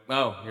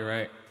 Oh, you're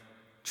right.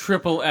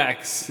 Triple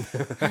X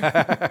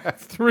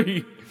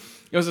 3.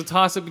 It was a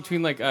toss-up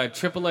between like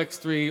Triple X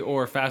 3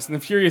 or Fast and the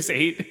Furious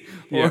 8.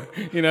 Or,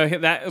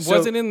 that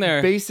wasn't in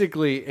there.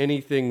 Basically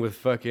anything with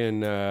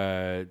fucking,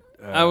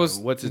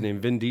 what's his name?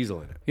 Vin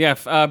Diesel in it. Yeah,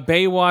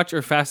 Baywatch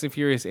or Fast and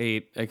Furious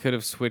 8. I could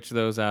have switched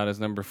those out as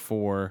number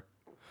 4.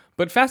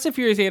 But Fast and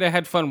Furious 8, I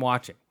had fun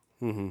watching.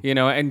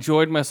 I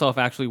enjoyed myself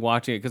actually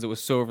watching it because it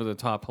was so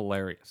over-the-top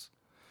hilarious.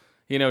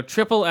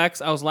 Triple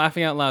X, I was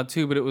laughing out loud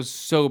too, but it was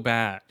so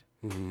bad.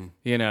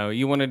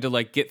 You wanted to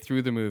like get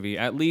through the movie.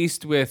 At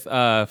least with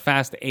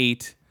Fast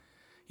 8,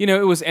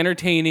 it was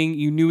entertaining.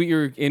 You knew what you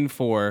were in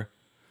for,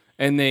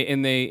 and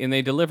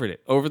they delivered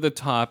it. Over the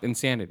top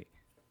insanity.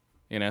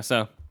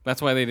 So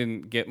that's why they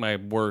didn't get my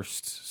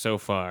worst so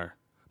far.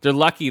 They're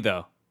lucky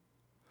though.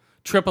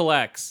 Triple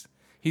X,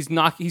 he's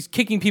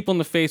kicking people in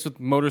the face with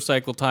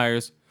motorcycle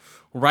tires,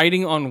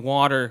 riding on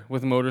water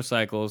with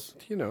motorcycles.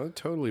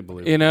 Totally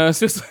believable. It's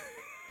just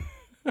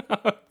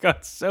oh,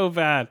 God, so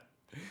bad.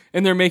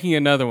 And they're making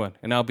another one,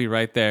 and I'll be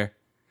right there.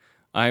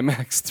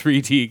 IMAX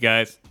 3D,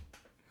 guys.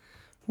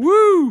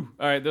 Woo!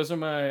 All right, those are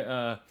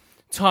my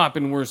top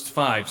and worst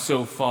 5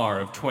 so far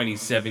of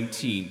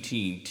 2017.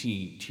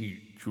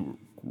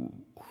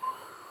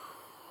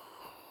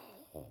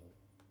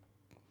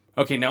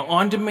 Okay, now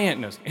on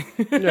demand.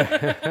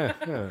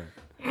 No.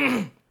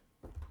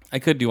 I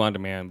could do on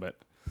demand, but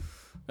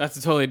that's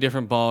a totally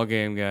different ball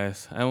game,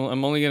 guys.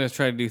 I'm only going to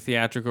try to do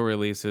theatrical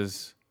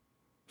releases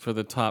for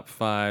the top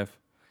 5.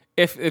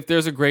 If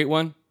there's a great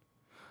one,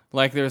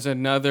 like there's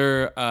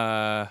another,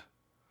 God,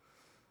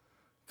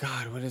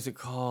 what is it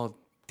called?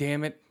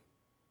 Damn it.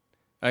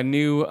 A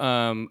new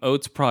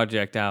Oates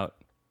project out.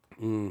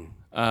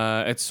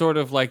 It's sort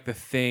of like The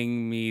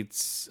Thing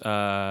meets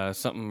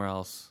something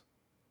else.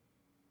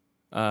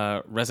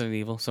 Resident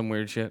Evil, some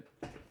weird shit.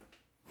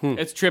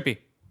 It's trippy.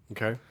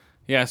 Okay.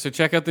 Yeah, so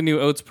check out the new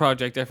Oates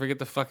project. I forget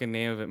the fucking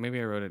name of it. Maybe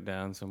I wrote it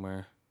down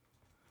somewhere.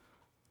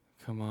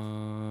 Come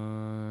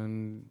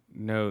on.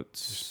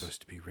 Notes. You're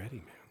supposed to be ready,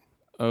 man.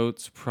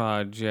 Oats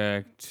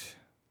Project.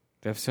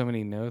 They have so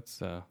many notes,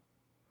 though.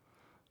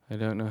 I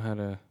don't know how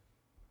to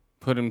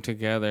put them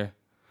together.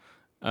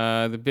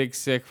 The Big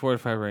Sick 4 to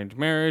 5 Arranged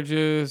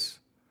Marriages.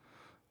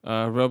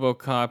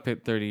 RoboCop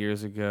hit 30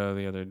 years ago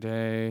the other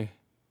day.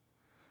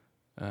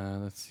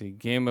 Let's see.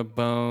 Game of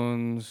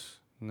Bones.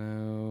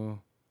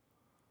 No.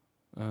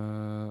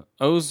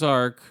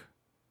 Ozark.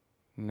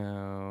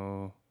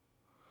 No.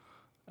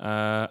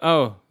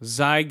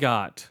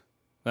 Zygote.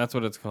 That's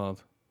what it's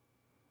called.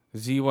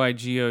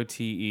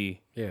 Zygote.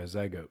 Yeah,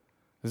 Zygote.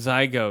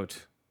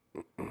 Zygote.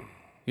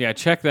 Yeah,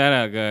 check that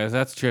out, guys.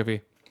 That's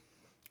trippy.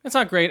 It's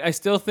not great. I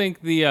still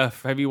think the...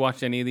 have you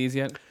watched any of these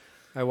yet?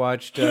 I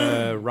watched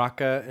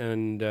Raqqa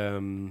and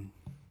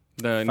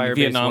The Firebase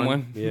Vietnam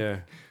one? Yeah.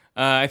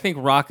 I think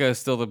Raqqa is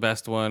still the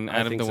best one I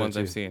out of think the so ones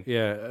too. I've seen.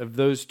 Yeah, of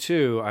those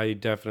two, I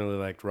definitely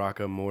liked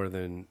Raqqa more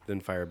than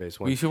Firebase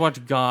one. You should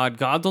watch God.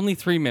 God's only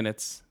 3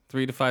 minutes.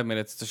 3 to 5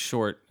 minutes. It's a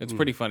short. It's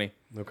pretty funny.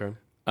 Okay.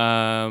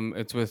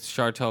 It's with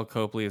Chartel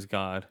Copley as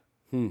God.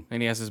 And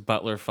he has his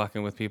butler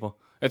fucking with people.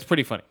 It's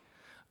pretty funny.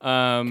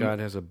 God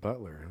has a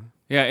butler, huh?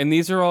 Yeah, and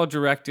these are all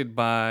directed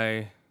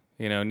by,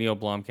 Neil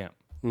Blomkamp.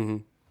 Mm-hmm.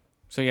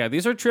 So yeah,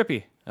 these are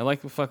trippy. I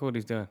like the fuck what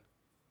he's doing.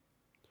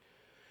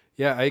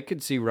 Yeah, I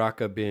could see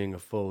Raqqa being a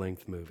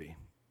full-length movie.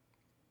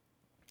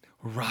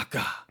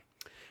 Raqqa.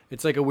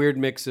 It's like a weird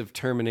mix of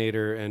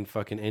Terminator and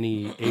fucking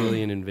any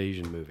alien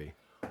invasion movie.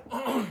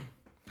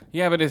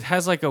 Yeah, but it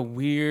has like a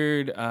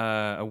weird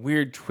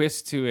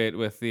twist to it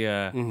with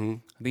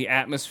the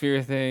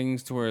atmosphere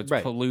things, to where it's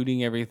Right.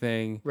 polluting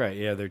everything. Right,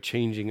 yeah, they're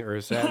changing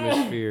Earth's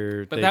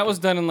atmosphere. But that was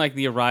done in like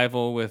The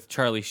Arrival with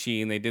Charlie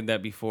Sheen. They did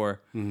that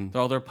before.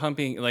 They're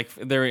pumping, like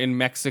they're in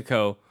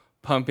Mexico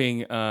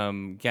pumping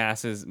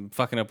gases,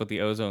 fucking up with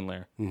the ozone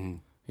layer.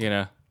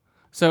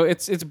 So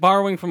it's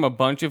borrowing from a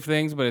bunch of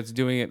things, but it's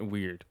doing it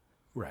weird.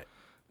 Right.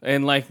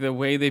 And like the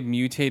way they've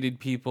mutated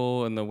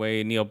people, and the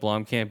way Neil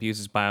Blomkamp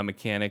uses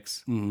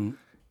biomechanics,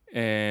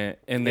 and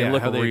they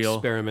look how they real.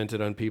 experimented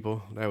on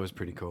people. That was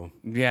pretty cool.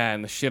 Yeah,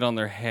 and the shit on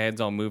their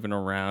heads all moving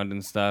around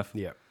and stuff.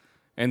 Yeah.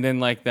 And then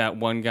like that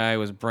one guy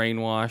was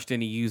brainwashed,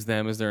 and he used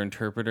them as their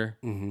interpreter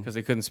because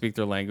they couldn't speak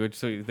their language,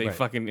 so they Right.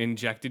 fucking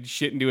injected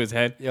shit into his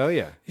head. Oh,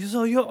 yeah. He's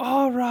like, "You're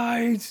all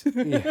right.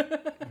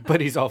 But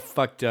he's all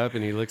fucked up,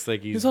 and he looks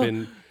like he's He's been...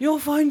 like, you'll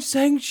find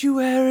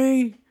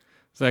sanctuary."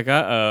 It's like,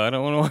 I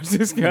don't want to watch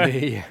this guy.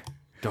 Yeah.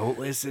 Don't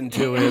listen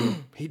to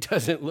him. He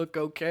doesn't look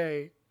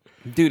okay.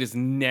 Dude, his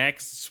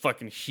neck's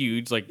fucking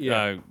huge, like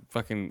Yeah.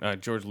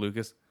 George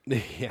Lucas.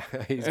 Yeah,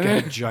 he's got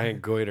a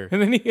giant goiter.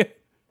 And then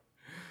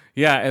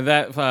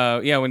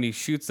when he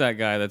shoots that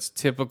guy, that's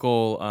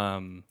typical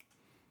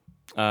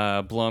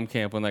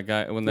Blomkamp. When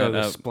that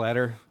The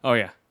splatter. oh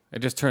yeah, it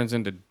just turns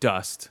into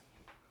dust.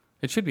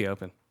 It should be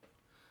open.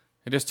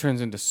 It just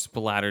turns into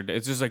splattered.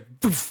 It's just like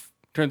poof,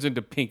 turns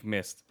into pink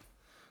mist.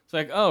 It's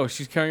like, oh,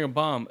 she's carrying a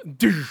bomb.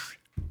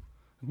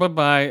 Bye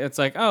bye. It's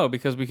like, oh,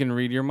 because we can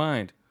read your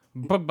mind.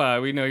 Bye bye.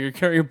 We know you're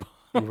carrying a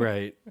bomb.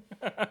 Right.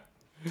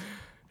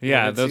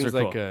 Yeah, That those are seems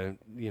cool. like a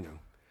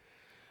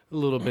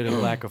little bit of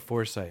lack of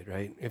foresight,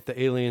 right? If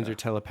the aliens are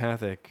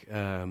telepathic,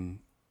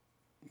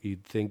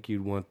 you'd think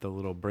you'd want the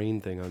little brain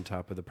thing on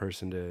top of the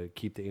person to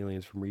keep the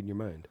aliens from reading your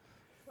mind.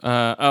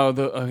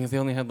 They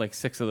only had like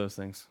 6 of those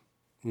things.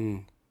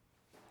 Mm.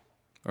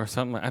 Or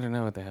something. I don't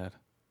know what they had.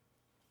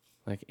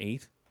 Like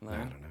 8? 9? I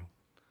don't know.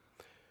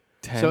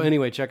 10? So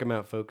anyway, check them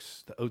out,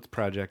 folks. The Oats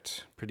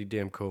Project, pretty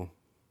damn cool.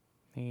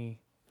 Hey.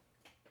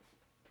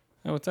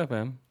 Oh, what's up,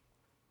 Em?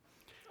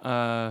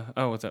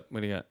 What's up?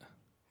 What do you got?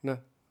 No.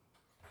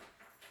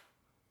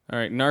 All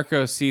right,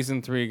 Narcos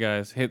Season 3,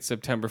 guys. Hit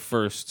September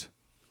 1st.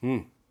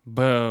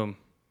 Boom.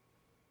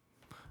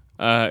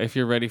 If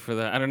you're ready for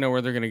that. I don't know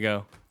where they're going to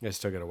go. I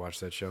still got to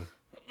watch that show.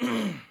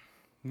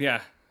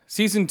 Yeah.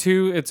 Season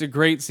 2, it's a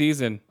great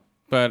season.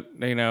 But,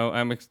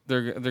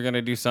 they're going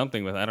to do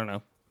something with it. I don't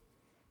know.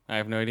 I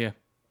have no idea.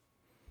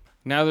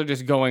 Now they're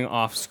just going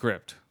off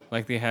script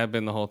like they have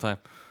been the whole time.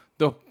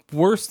 The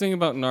worst thing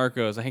about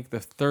Narcos, I think the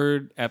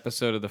 3rd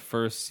episode of the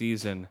first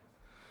season,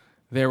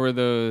 there were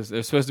they're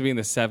supposed to be in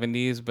the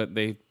 70s, but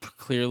they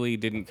clearly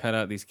didn't cut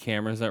out these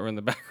cameras that were in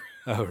the background.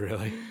 Oh,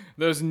 really?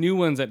 Those new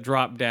ones that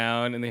drop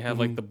down and they have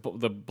like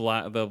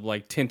the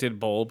like tinted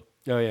bulb.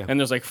 Oh, yeah. And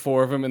there's like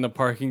 4 of them in the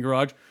parking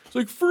garage. It's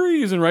like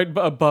freeze, and right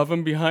above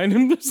him, behind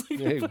him, there's like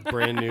Yeah,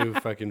 brand new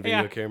fucking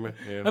video Yeah. camera.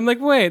 Yeah. I'm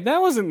like, wait,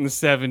 that wasn't in the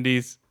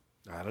 70s.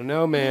 I don't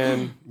know,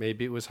 man.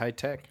 Maybe it was high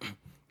tech.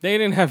 They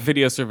didn't have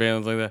video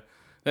surveillance like that.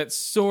 That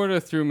sort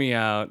of threw me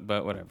out,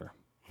 but whatever.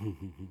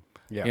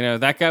 Yeah.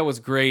 That guy was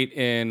great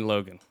in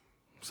Logan.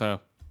 So,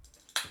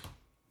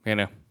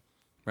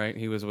 right?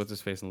 He was what's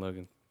his face in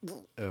Logan.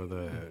 Oh,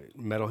 the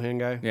metal hand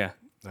guy? Yeah.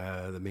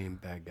 The main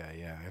bad guy.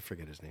 Yeah, I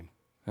forget his name.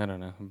 I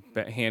don't know.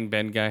 Hand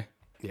bend guy.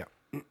 Yeah.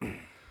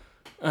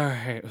 All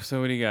right.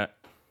 So what do you got?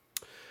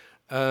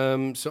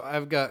 So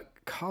I've got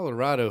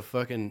Colorado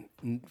fucking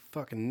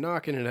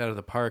knocking it out of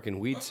the park in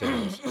weed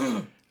sales.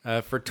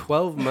 For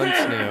 12 months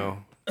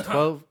now,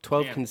 12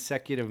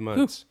 consecutive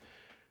months,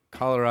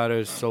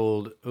 Colorado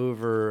sold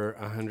over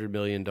 $100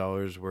 million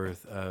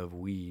worth of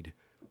weed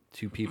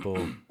to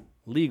people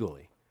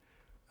legally.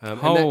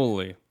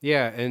 Holy.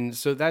 And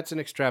so that's an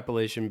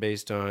extrapolation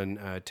based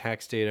on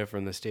tax data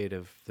from the state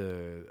of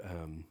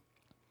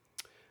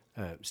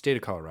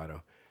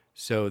Colorado.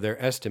 So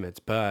they're estimates,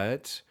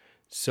 but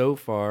so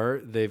far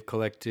they've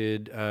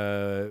collected,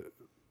 so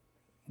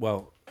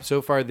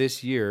far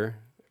this year,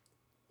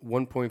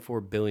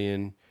 $1.4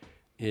 billion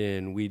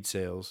in weed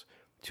sales,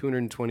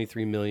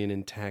 $223 million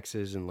in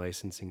taxes and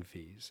licensing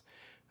fees.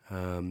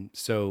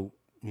 So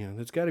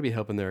that's got to be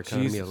helping their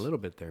economy a little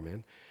bit there,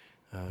 man.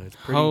 It's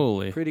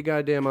pretty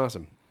goddamn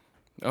awesome.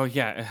 Oh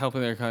yeah,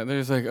 helping their economy.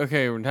 There's like,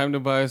 okay, time to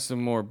buy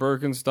some more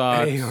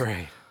Birkenstocks. Hey, all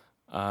right.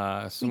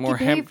 Some more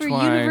hemp for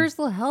twine.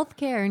 universal health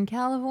care in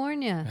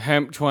California.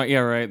 Hemp twine. Yeah,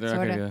 right. They're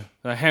not gonna do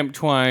that. Hemp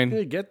twine.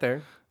 You get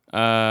there.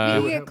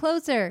 You get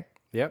closer.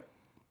 Yep.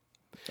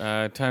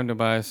 Time to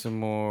buy some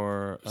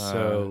more.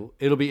 So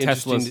it'll be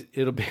Teslas.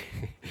 interesting.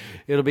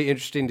 It'll be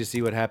interesting to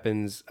see what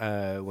happens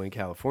when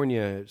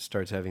California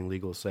starts having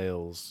legal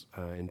sales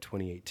in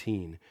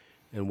 2018,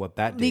 and what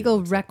that data Legal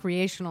looks like.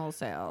 recreational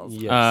sales.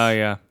 Yes.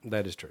 Yeah.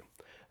 That is true.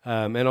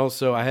 And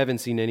also, I haven't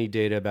seen any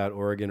data about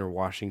Oregon or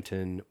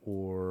Washington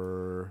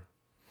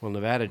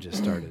Nevada just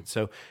started.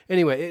 So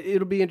anyway,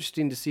 it'll be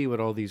interesting to see what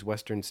all these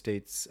Western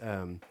states'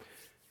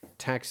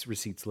 tax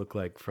receipts look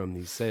like from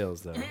these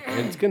sales, though.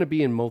 And it's going to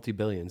be in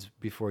multi-billions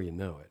before you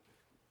know it.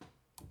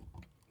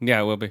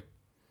 Yeah, it will be.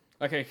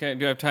 Okay,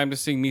 do I have time to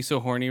sing Me So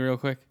Horny real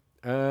quick?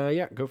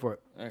 Yeah, go for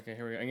it. Okay,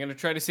 here we go. I'm going to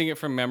try to sing it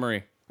from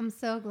memory. I'm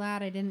so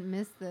glad I didn't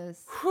miss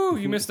this. Whew,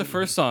 you missed the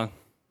first song.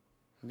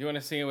 Do you want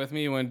to sing it with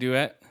me? You want to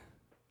duet?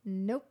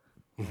 Nope.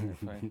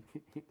 Fine.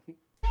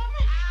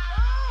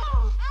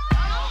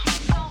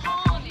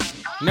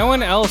 No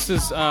one else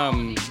is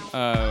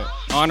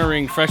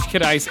honoring Fresh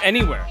Kid Ice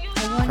anywhere.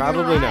 I wonder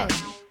Probably why. not.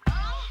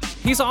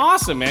 He's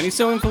awesome, man. He's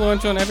so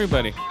influential on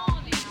everybody.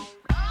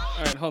 All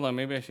right, hold on.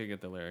 Maybe I should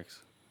get the lyrics.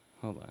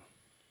 Hold on.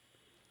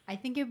 I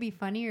think it'd be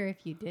funnier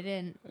if you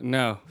didn't.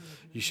 No.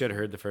 You should have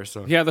heard the first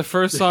song. Yeah, the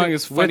first song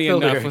is funny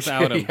With the enough lyrics.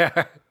 without him.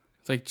 Yeah.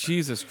 It's like,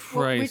 Jesus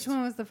Well, Christ. which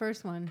one was the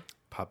first one?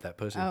 Pop that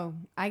pussy. Oh,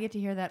 I get to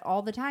hear that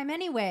all the time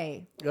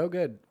anyway. Oh,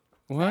 good.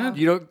 What?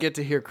 You don't get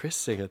to hear Chris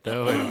sing it,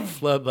 though, and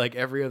flub like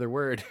every other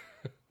word.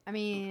 I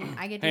mean,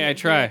 I get to Hey, I hear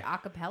try. it a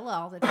cappella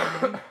all the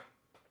time.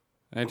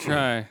 I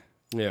try.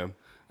 Yeah.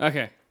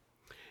 Okay.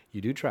 You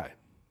do try.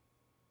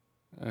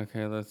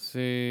 Okay, let's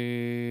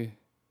see.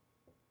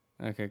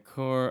 Okay,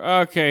 core.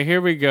 Okay, here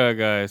we go,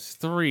 guys.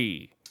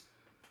 3,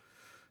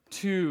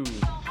 2.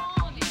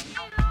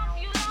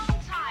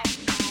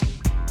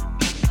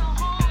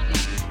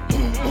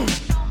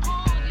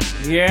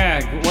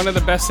 Yeah, one of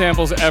the best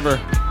samples ever.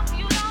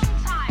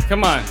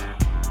 Come on.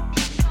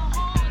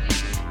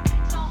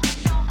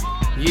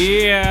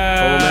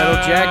 Yeah. Full Metal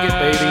Jacket,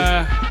 baby.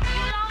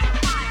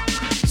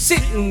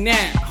 Sitting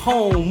at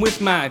home with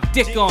my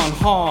dick on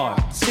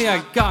hard. Say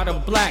I got a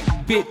black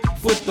bitch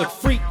with a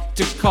freak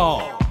to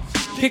call.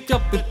 Pick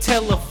up the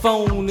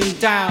telephone and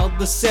dial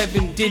the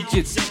 7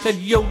 digits. Said,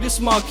 yo, this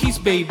Marquise,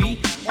 baby.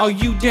 Are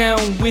you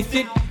down with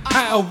it?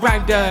 I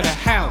arrived at a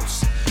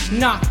house.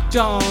 Knocked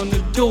on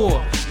the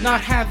door, not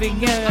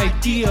having an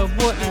idea of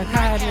what I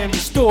had in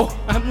store.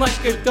 I'm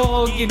like a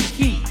dog in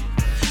heat,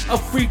 a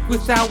freak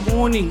without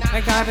warning.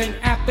 I got an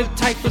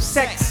appetite for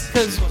sex,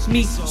 cause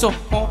me so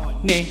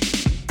horny.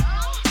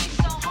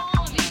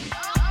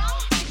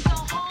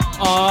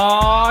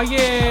 Oh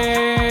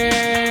yeah.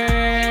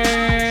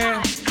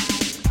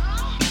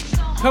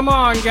 Come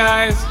on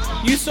guys,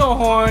 you so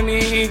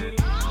horny.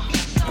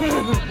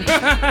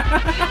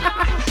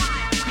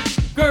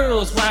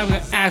 Girls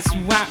wanna ask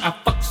me why I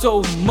fuck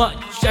so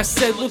much. I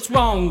said, what's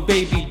wrong,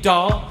 baby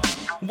doll?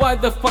 Why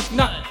the fuck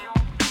not?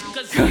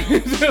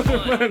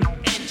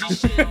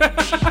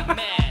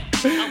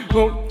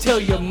 Won't tell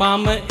your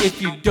mama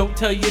if you don't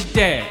tell your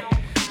dad.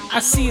 I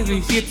see that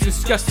he gets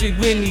disgusted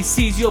when he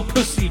sees your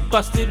pussy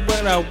busted.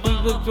 When I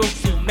was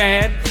so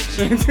mad,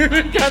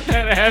 got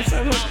that ass.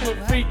 I look for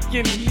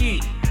freaking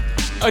heat.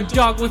 A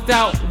dog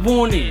without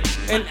warning,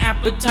 an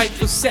appetite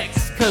for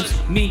sex, cause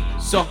me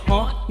so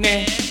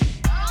horny.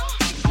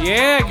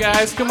 Yeah,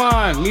 guys, come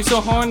on. Me so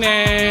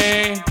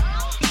horny. Why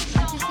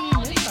don't you sing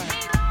this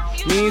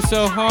part? Me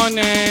so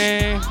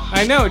horny.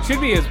 I know, it should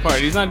be his part.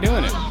 He's not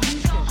doing it.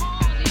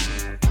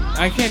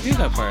 I can't do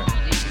that part.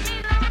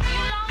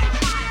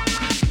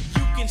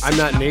 I'm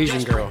not an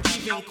Asian girl.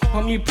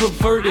 Call me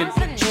perverted.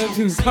 I'm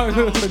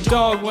a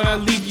dog when I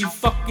leave you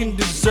fucking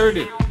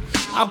deserted.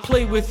 I'll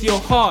play with your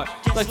heart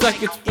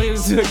like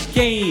it's a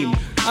game.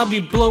 I'll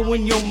be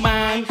blowing your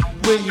mind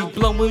when you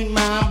blowing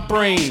my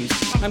brains.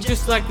 I'm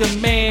just like the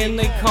man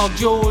they call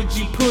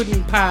Georgie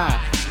Pudding Pie.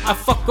 I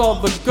fuck all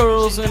the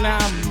girls and I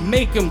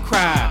make them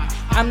cry.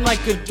 I'm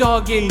like a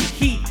dog in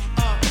heat,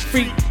 a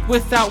freak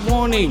without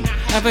warning.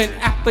 Have an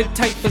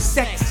appetite for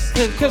sex,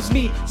 cause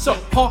me so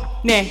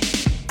horny.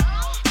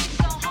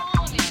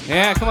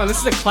 Yeah, come on, this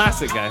is a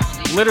classic, guys.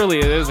 Literally,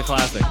 it is a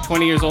classic.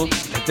 20 years old.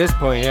 At this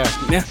point, yeah.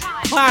 Yeah,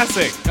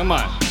 classic. Come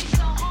on.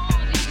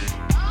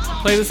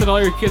 Play this at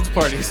all your kids'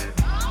 parties.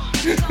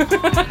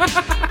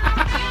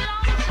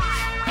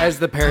 As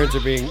the parents are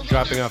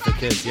dropping off their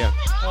kids, yeah.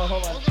 Oh,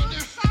 hold on.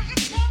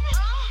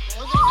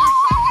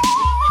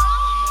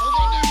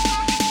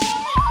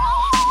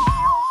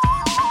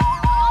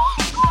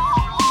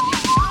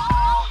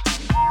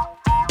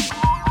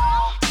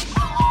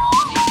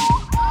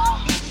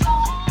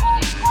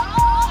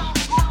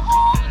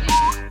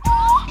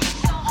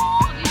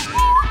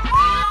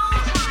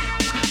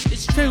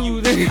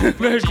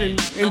 Version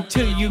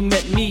until you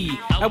met me.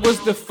 I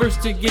was the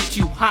first to get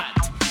you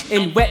hot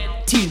and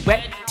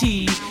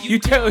wetty. You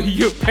tell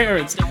your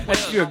parents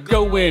that you're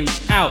going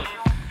out.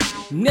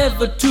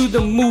 Never to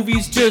the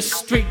movies, just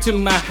straight to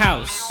my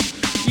house.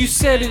 You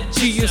said it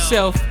to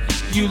yourself,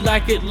 you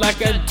like it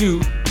like I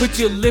do. Put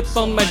your lip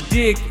on my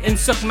dick and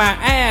suck my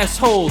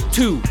asshole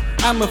too.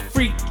 I'm a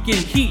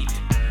freaking heat,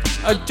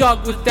 a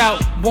dog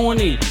without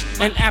warning,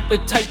 an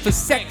appetite for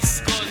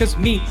sex, cause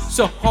me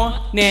so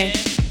horny.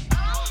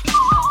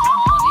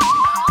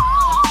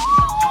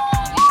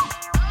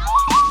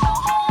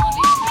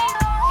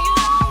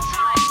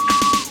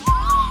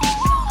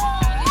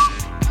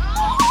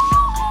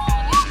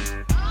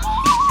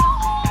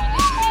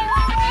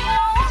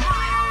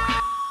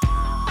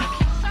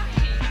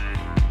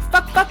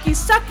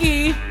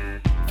 Sucky,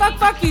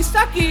 fucky,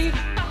 sucky.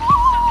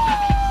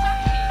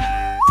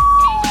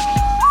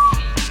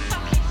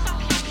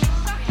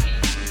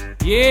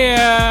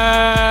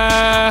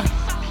 Yeah,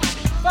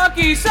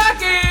 fucky,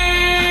 sucky.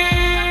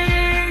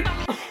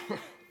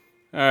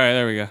 All right,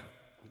 there we go.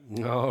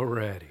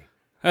 Alrighty.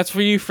 That's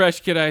for you,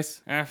 Fresh Kid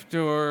Ice.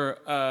 After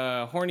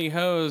horny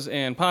hoes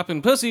and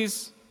poppin'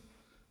 pussies,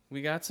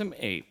 we got some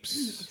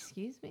apes.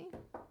 Excuse me?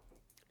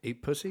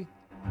 Ape pussy?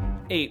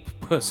 Ape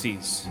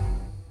pussies.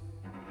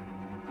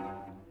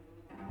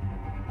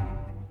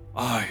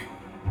 I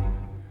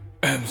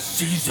am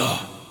Caesar,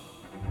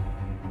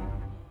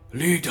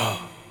 leader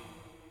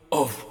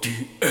of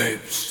the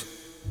apes.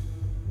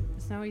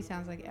 That's not what he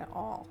sounds like at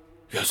all.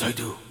 Yes, I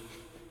do.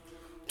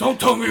 Don't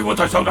tell me what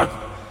I sound like.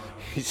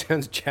 He sounds I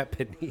was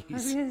Japanese.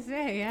 gonna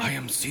say, yeah. I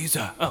am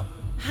Caesar. Oh,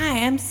 Hi,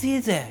 I'm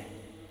Caesar.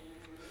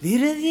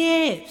 Leader of the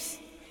apes.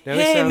 Now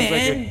Hey, he sounds man.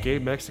 like a gay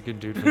Mexican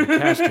dude from the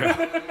Castro.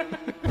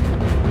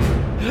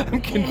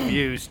 I'm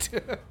confused.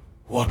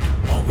 What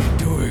are we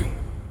doing?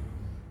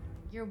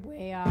 You're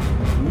way off.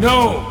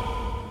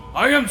 No!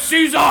 I am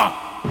Caesar!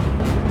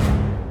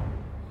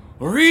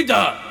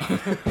 Leader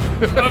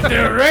of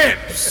the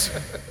apes!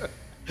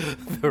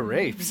 The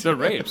rapes. the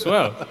rapes.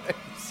 Wow.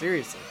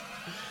 Seriously.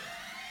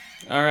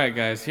 All right,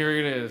 guys, here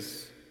it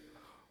is.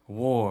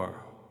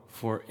 War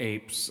for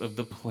apes of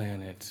the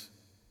planet.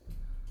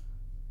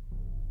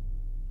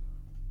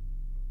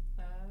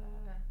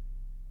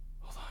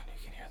 Hold on, you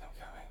can hear them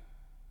coming.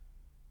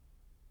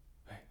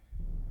 Wait.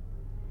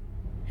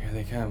 Here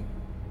they come.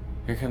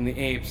 Here come the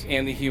apes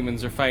and the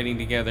humans are fighting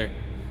together.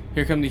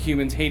 Here come the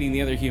humans hating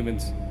the other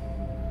humans.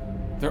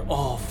 They're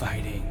all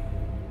fighting.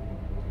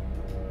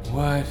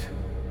 What?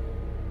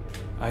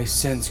 I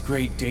sense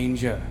great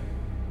danger.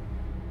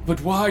 But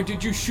why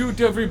did you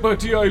shoot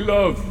everybody I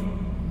love?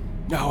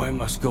 Now I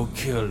must go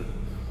kill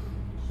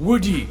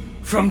Woody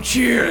from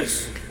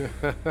Cheers.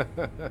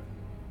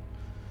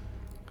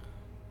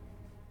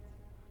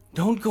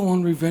 Don't go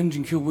on revenge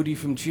and kill Woody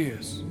from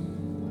Cheers.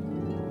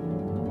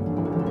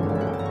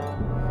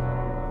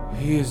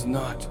 He is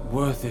not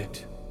worth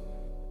it.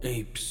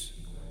 Apes,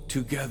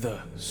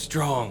 together,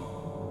 strong.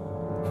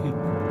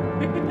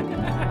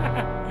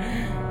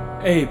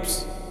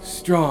 Apes,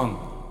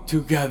 strong,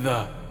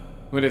 together.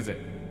 What is it?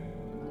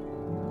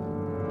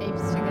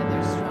 Apes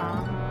together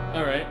strong.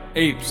 All right.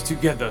 Apes,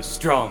 together,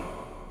 strong.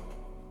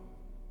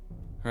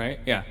 Right?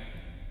 Yeah.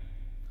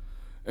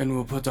 And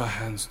we'll put our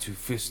hands to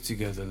fists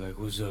together like,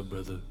 what's up,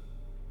 brother?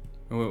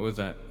 Or what was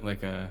that?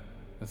 Like, that's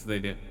what they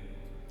did.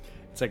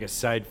 It's like a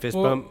side fist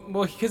Well,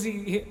 bump. because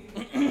he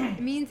It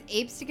means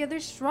apes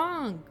together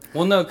strong.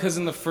 well, no, because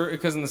in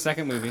the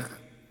second movie,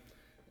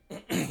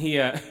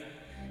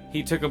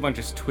 he took a bunch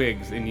of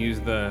twigs and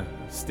used the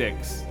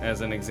sticks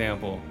as an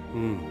example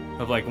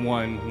of like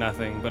one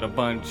nothing, but a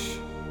bunch,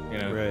 you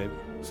know. Right.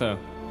 So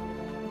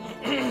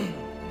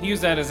he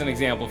used that as an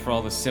example for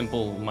all the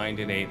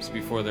simple-minded apes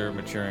before they're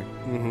maturing.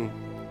 Mm-hmm.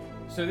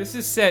 So this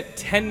is set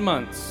 10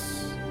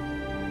 months.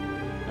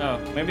 Oh,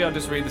 maybe I'll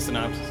just read the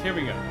synopsis. Here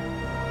we go.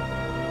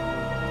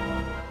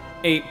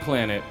 Ape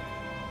Planet.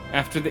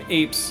 After the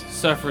apes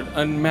suffered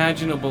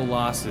unimaginable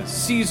losses,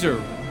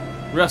 Caesar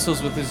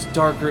wrestles with his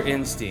darker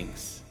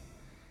instincts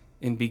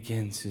and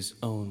begins his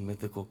own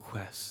mythical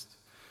quest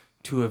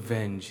to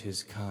avenge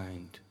his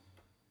kind.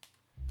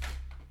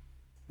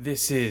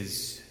 This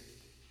is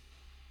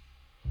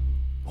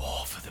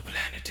War for the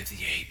Planet of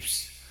the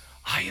Apes.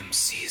 I am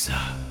Caesar.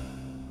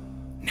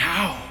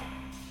 Now,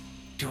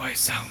 do I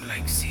sound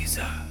like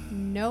Caesar?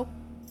 Nope.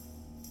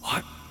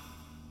 What?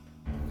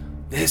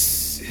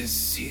 This is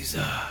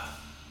Caesar.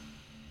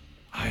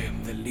 I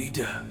am the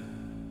leader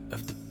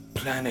of the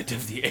planet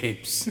of the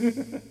apes.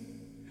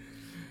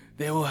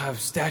 They will have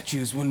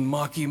statues when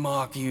Marky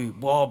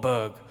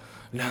Wahlberg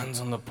lands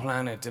on the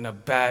planet in a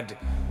bad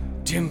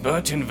Tim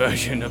Burton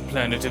version of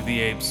Planet of the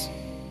Apes.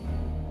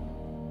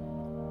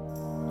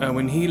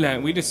 When he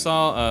landed, we just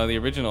saw the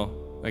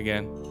original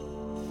again.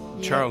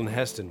 Charlton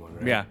Heston one,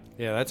 right? Yeah.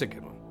 Yeah, that's a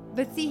good one.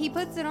 But see, he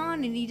puts it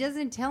on and he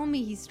doesn't tell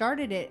me he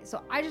started it.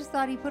 So I just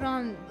thought he put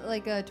on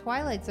like a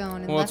Twilight Zone.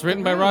 And Well, left it's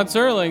written the by room. Rod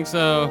Serling,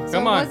 so So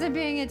come I on. wasn't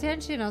paying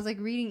attention. I was like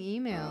reading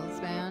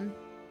emails, man.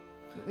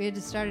 We had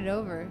to start it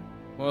over.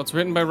 Well, it's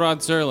written by Rod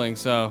Serling,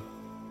 so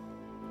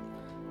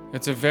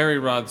it's a very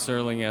Rod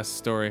Serling-esque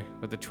story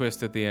with a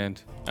twist at the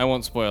end. I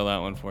won't spoil that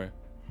one for you.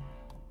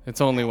 It's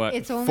only, what,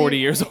 It's only 40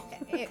 years old?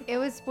 It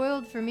was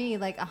spoiled for me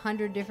like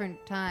 100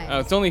 different times. Oh,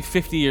 it's only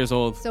 50 years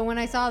old. So when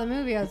I saw the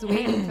movie, I was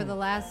waiting for the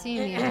last scene,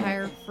 the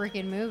entire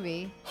freaking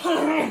movie.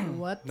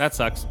 What? That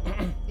sucks.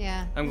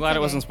 Yeah. I'm it's glad it okay.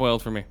 wasn't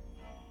spoiled for me.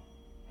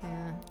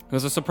 Yeah. It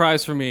was a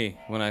surprise for me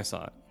when I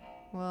saw it.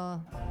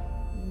 Well,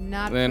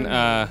 not Then,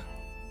 for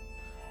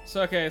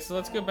me. so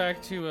let's go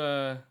back to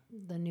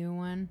The new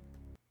one.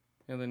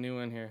 the new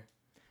one here.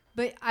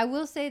 But I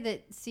will say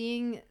that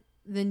seeing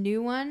the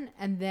new one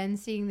and then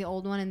seeing the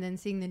old one and then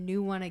seeing the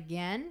new one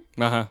again,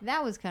 Uh-huh.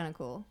 that was kind of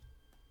cool.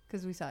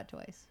 Because we saw it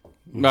twice.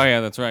 Oh,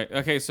 yeah, that's right.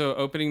 Okay, so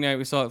opening night,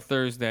 we saw it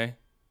Thursday.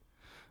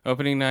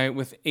 Opening night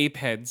with Ape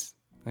Heads.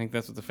 I think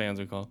that's what the fans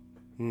are called.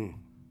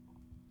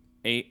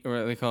 Ape, or what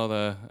are they called?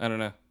 I don't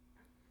know.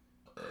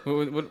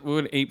 What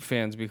would ape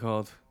fans be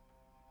called?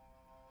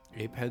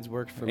 Ape Heads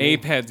worked for me.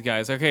 Ape Heads,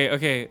 guys.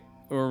 Okay.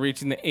 We're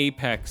reaching the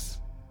apex.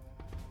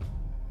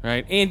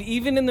 Right? And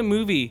even in the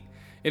movie,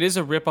 it is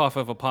a ripoff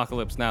of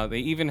Apocalypse Now. They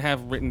even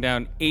have written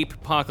down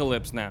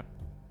Ape-pocalypse Now.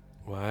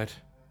 What?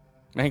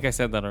 I think I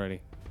said that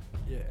already.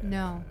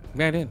 No.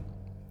 Yeah, I did.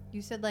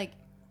 You said like,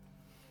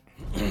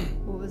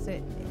 what was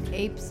it?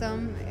 Ape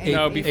some?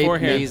 No,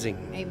 beforehand. Amazing.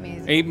 Ape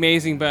amazing. Ape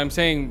Amazing, but I'm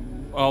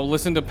saying I'll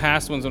listen to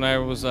past ones when I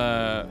was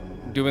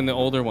doing the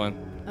older one.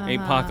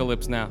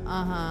 Apocalypse Now.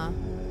 Uh-huh.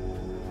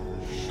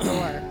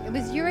 Sure. It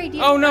was your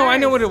idea. Oh, no, I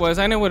know first.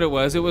 what it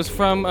was. It was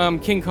from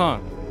King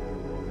Kong.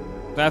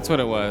 That's what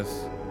it was.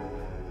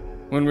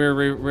 When we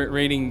were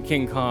rating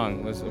King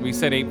Kong, we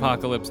said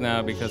Apocalypse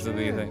Now because of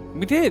the thing.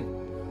 We did.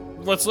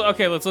 Let's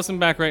listen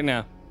back right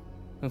now.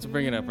 Let's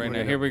bring it up right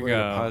now. Here we We're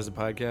gonna go. pause the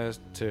podcast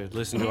to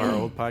listen to our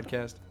old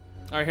podcast.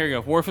 All right, here we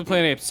go. War for the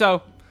Planet of the Apes.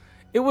 So,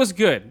 it was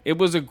good. It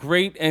was a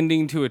great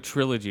ending to a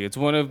trilogy. It's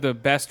one of the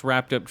best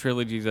wrapped up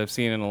trilogies I've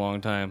seen in a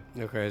long time.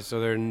 Okay, so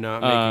they're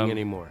not making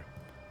any more.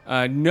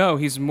 No,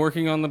 he's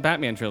working on the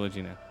Batman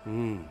trilogy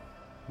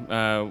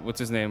now. What's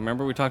his name?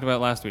 Remember we talked about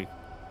it last week?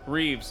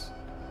 Reeves.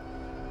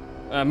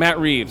 Matt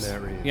Reeves.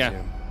 Matt Reeves, Yeah.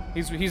 yeah.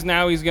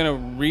 He's gonna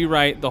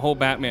rewrite the whole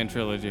Batman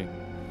trilogy.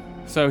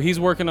 So he's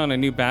working on a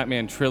new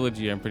Batman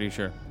trilogy, I'm pretty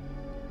sure.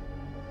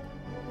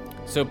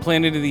 So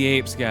Planet of the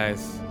Apes,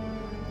 guys.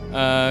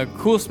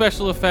 Cool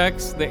special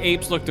effects. The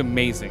apes looked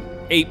amazing.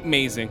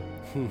 Ape-mazing.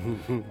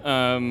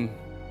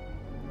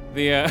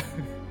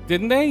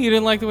 Didn't they? You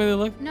didn't like the way they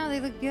looked? No, they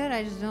look good.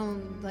 I just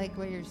don't like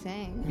what you're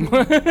saying.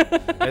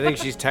 I think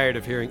she's tired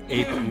of hearing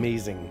Ape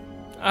Amazing.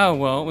 Oh,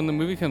 well, when the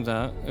movie comes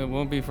out, it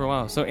won't be for a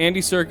while. So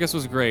Andy Serkis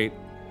was great.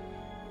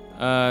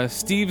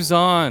 Steve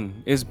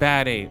Zahn is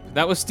Bad Ape.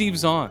 That was Steve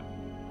Zahn.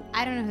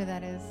 I don't know who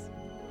that is.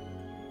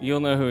 You'll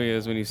know who he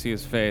is when you see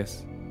his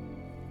face.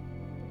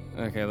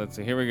 Okay, let's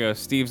see. Here we go.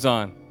 Steve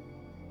Zahn.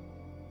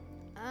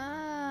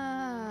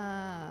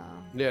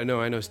 Oh. Yeah, no,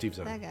 I know Steve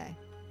Zahn. That guy.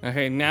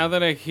 Okay, now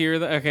that I hear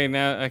that, okay,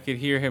 now I could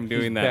hear him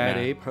doing that. Bad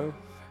now. Ape, huh?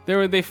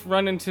 They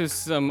run into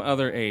some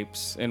other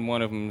apes, and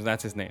one of them,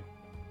 that's his name.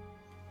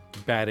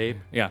 Bad Ape,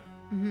 Yeah,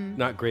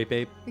 not Grape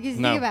Ape. Because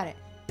No. think about it.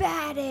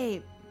 Bad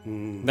ape.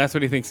 that's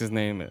what he thinks his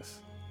name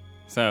is.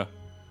 So,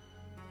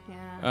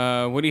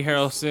 Yeah. Woody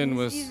Harrelson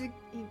was He's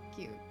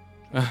cute.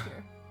 character.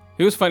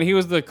 he was funny. He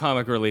was the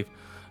comic relief.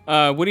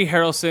 Woody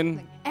Harrelson.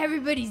 Like,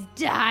 everybody's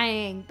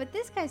dying. But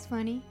this guy's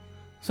funny.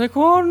 It's like,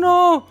 oh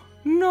no,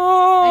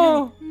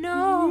 no,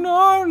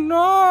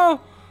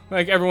 No.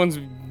 Like everyone's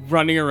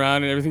running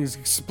around and everything's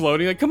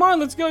exploding. Like, come on,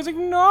 let's go. It's like,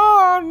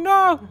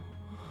 no.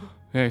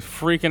 Yeah, he's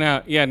freaking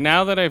out. Yeah,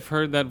 now that I've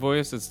heard that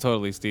voice, it's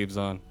totally Steve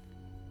Zahn.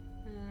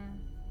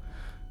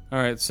 All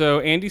right, so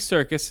Andy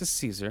Serkis is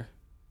Caesar,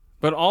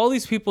 but all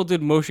these people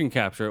did motion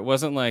capture. It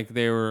wasn't like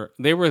they were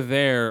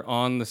there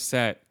on the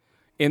set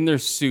in their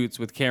suits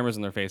with cameras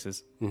in their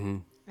faces.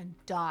 And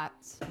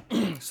dots.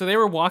 So they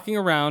were walking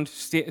around,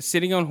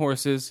 sitting on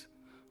horses,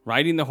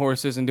 riding the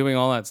horses, and doing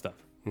all that stuff.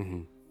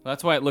 Mm-hmm.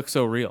 That's why it looks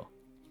so real.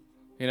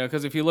 You know,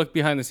 because if you look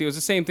behind the scenes, it was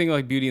the same thing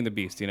like Beauty and the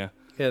Beast, you know?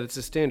 Yeah, that's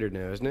a standard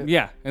now, isn't it?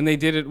 Yeah, and they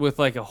did it with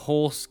like a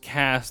whole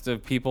cast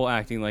of people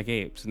acting like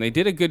apes. And they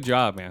did a good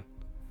job, man.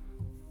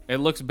 It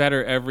looks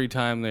better every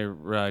time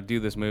they do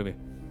this movie.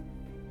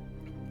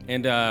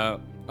 And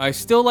I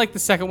still like the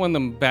second one the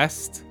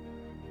best,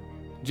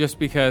 just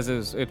because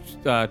it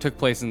took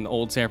place in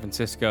old San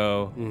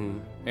Francisco.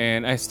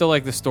 And I still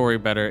like the story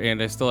better,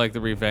 and I still like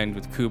the revenge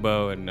with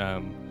Kubo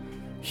and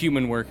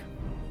human work.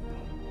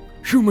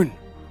 Human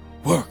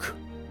work.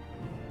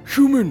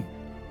 Human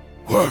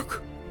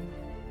work.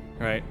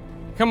 Right?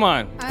 Come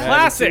on. I haven't seen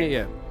Classic! it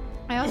yet.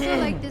 I also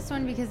like this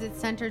one because it's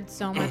centered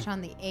so much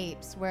on the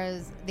apes,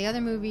 whereas the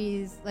other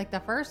movies, like the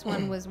first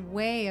one, was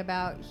way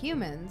about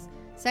humans.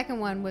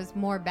 Second one was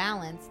more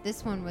balanced.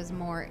 This one was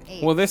more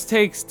apes. Well, this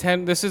takes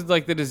 10. This is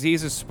like the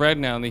disease is spread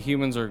now, and the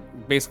humans are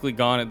basically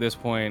gone at this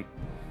point,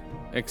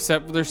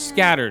 except they're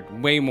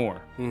scattered way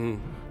more.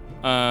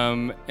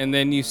 And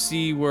then you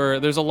see where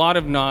there's a lot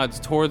of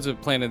nods towards the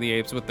Planet of the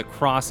Apes with the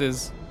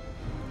crosses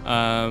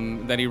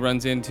that he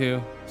runs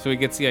into. So he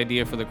gets the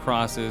idea for the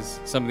crosses,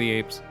 some of the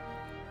apes.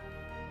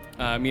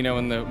 You know,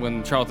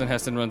 when Charlton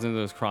Heston runs into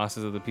those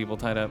crosses of the people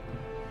tied up.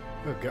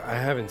 Oh, God, I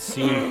haven't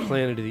seen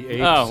Planet of the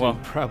Apes in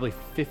probably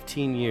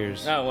 15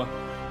 years. Oh, well.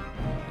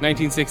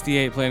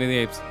 1968, Planet of the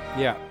Apes.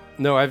 Yeah.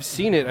 No, I've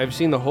seen it. I've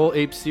seen the whole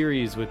Ape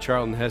series with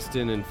Charlton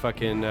Heston and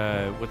fucking,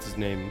 what's his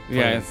name?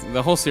 Yeah,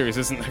 the whole series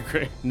isn't that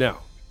great. No.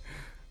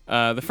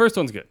 The first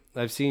one's good.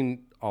 I've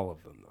seen all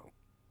of them, though.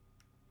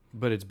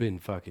 But it's been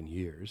fucking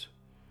years.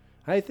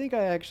 I think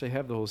I actually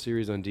have the whole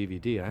series on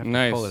DVD. I have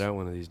to pull it out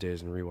one of these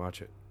days and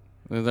rewatch it.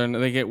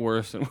 They get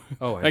worse.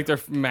 Oh, like their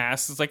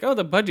masks. It's like, oh,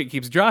 the budget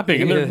keeps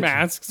dropping, and their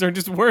masks are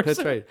just worse.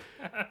 That's right.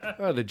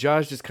 Oh, the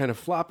jaw's just kind of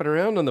flopping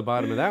around on the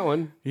bottom of that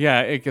one.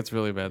 Yeah, it gets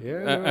really bad.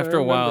 Yeah, after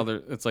a while,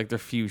 it's like they're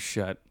fused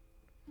shut.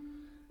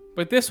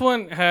 But this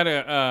one had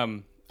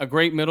a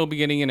great middle,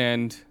 beginning, and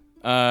end.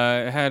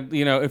 It had,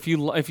 you know, if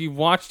you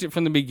watched it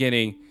from the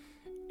beginning,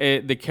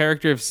 the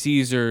character of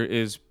Caesar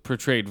is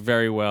portrayed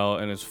very well,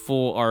 and his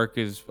full arc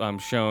is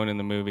shown in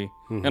the movie,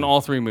 in all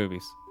three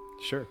movies.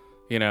 Sure.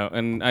 You know,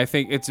 and I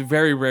think it's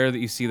very rare that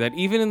you see that,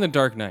 even in The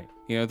Dark Knight.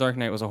 You know, Dark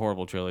Knight was a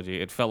horrible trilogy.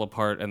 It fell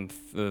apart in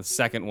the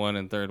second one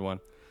and third one.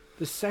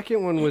 The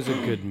second one was a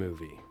good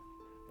movie.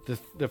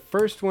 The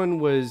first one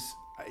was,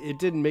 it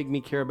didn't make me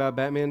care about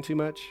Batman too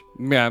much.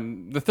 Yeah,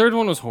 the third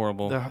one was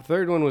horrible. The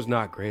third one was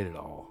not great at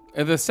all.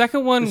 And the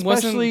second one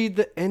especially wasn't...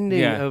 the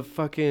ending of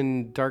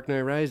fucking Dark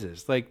Knight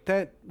Rises. Like,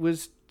 that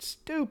was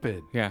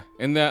stupid. Yeah,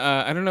 and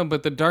I don't know,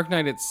 but The Dark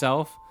Knight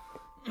itself...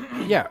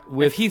 Yeah,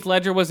 if Heath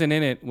Ledger wasn't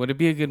in it, would it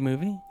be a good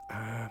movie?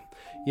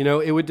 You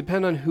know, it would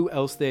depend on who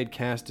else they had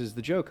cast as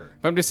the Joker.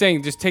 But I'm just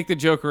saying, just take the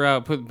Joker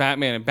out, put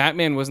Batman, and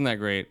Batman wasn't that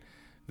great.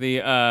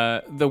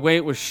 The way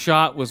it was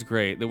shot was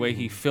great. The way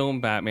he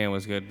filmed Batman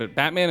was good, but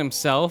Batman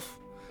himself,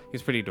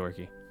 he's pretty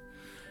dorky.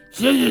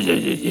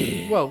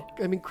 Well,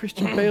 I mean,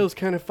 Christian Bale's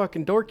kind of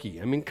fucking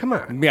dorky. I mean, come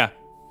on. Yeah,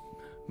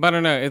 but I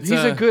don't know. He's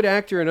a good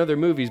actor in other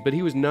movies, but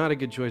he was not a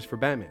good choice for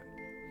Batman.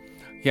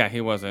 Yeah,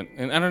 he wasn't,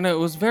 and I don't know.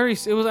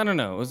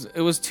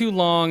 It was too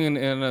long, and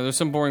there's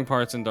some boring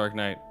parts in Dark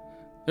Knight.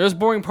 There's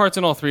boring parts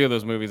in all three of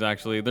those movies.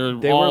 Actually, they were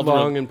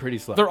long and pretty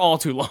slow. They're all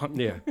too long.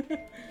 Yeah,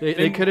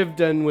 they could have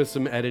done with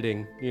some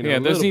editing. You know, yeah,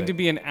 those need to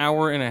be an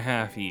hour and a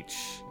half each,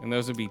 and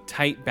those would be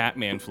tight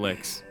Batman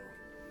flicks.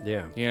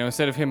 Yeah, you know,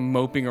 instead of him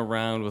moping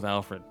around with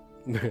Alfred.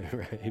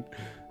 Right.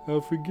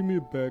 Alfred, give me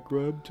a back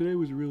rub. Today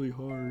was really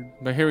hard.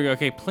 But here we go.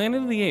 Okay,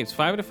 Planet of the Apes.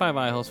 5 out of 5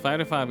 eye holes, 5 out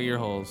of 5 ear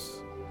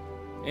holes.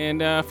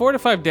 And 4 out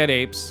of 5 dead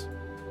apes.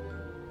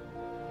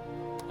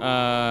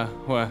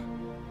 What?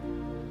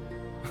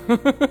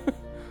 A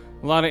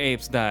lot of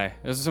apes die.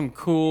 There's some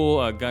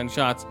cool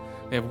gunshots.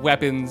 They have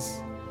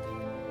weapons.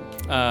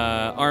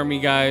 Army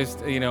guys,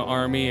 you know,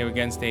 army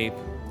against ape.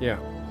 Yeah.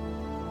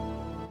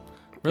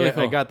 Really yeah,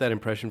 cool. I got that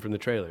impression from the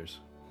trailers.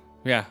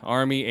 Yeah,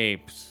 army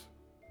apes.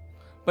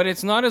 But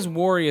it's not as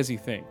war-y as you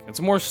think. It's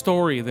more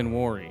story than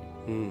war-y.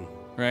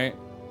 Right?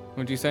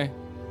 What'd you say?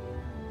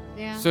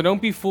 Yeah. So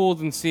don't be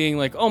fooled in seeing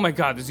like, oh my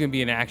god, this is going to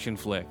be an action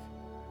flick.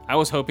 I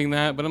was hoping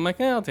that, but I'm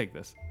like, I'll take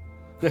this.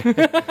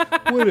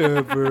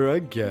 Whatever, I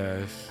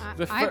guess.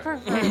 I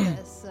prefer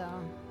this, so.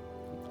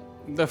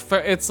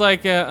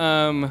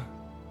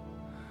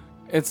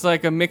 It's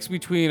like a mix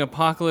between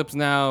Apocalypse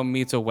Now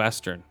meets a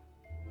Western.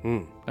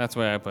 That's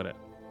the way I put it.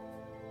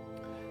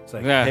 It's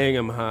like hang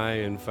 'em high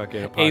and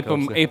fucking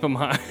Apocalypse Now. Ape 'em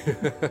high.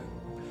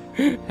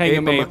 Hang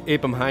 'em ape.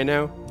 Ape 'em high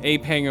now?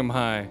 Ape hang 'em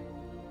high.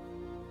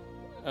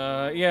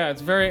 Yeah,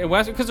 it's very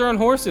Western because they're on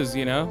horses,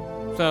 you know?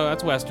 So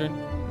that's Western.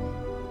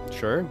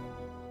 Sure.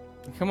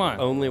 Come on.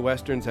 Only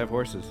Westerns have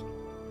horses.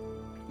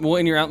 Well,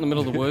 and you're out in the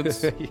middle of the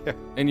woods, yeah.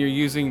 And you're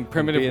using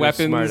primitive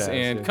weapons,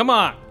 and come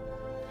on.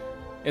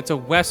 It's a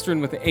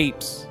Western with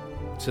apes.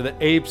 So the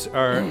apes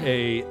are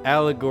a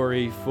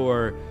allegory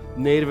for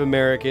Native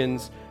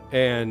Americans,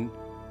 and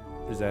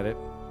is that it?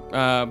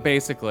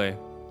 Basically.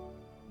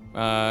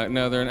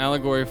 No, they're an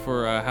allegory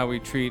for how we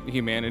treat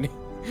humanity.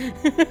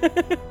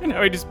 And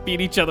how we just beat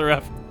each other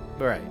up.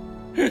 Right.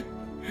 I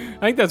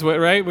think that's what,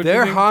 right?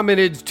 They're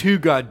hominids too,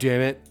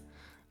 goddammit.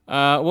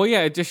 Well,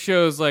 yeah, it just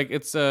shows like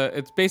it's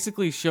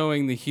basically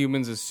showing the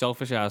humans as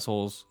selfish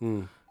assholes.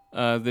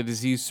 The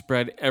disease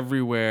spread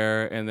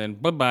everywhere, and then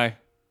bye-bye.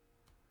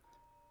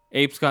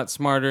 Apes got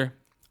smarter.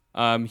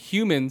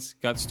 Humans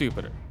got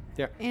stupider.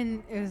 Yeah.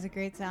 And it was a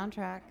great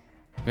soundtrack.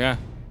 Yeah.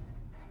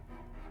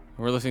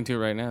 We're listening to it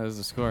right now. This is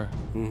the score.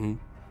 Mm-hmm.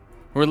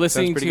 We're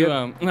listening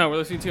to we're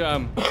listening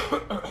to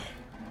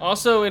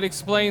also, it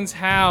explains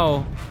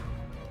how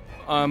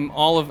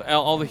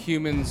all the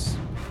humans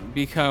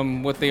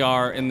become what they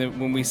are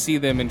when we see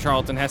them in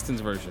Charlton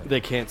Heston's version.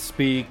 They can't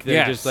speak. They're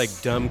Yes. just like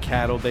dumb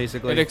cattle,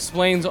 basically. It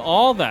explains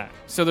all that.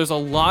 So there's a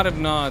lot of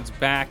nods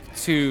back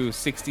to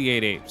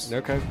 68 Apes.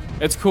 Okay.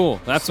 It's cool.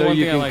 That's So the one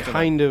you thing I can like about it.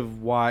 kind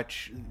of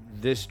watch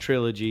this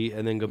trilogy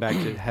and then go back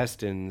to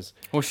Heston's.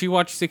 Well, she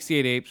watched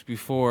 68 Apes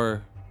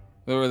before,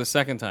 or the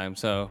second time,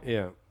 so...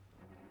 Yeah.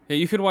 Yeah,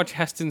 you could watch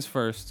Heston's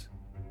first.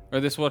 Or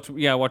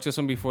watch this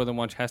one before, then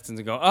watch Heston's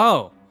and go,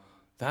 oh,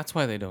 that's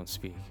why they don't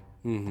speak.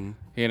 Mm-hmm.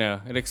 You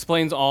know, it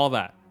explains all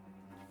that.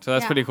 So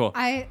that's pretty cool.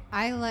 I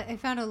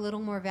found a little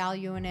more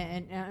value in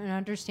it and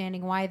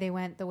understanding why they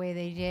went the way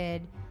they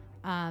did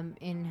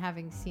in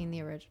having seen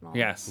the original.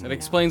 Yes, it You know?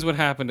 explains what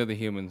happened to the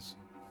humans.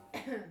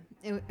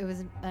 It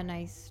was a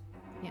nice,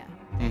 yeah.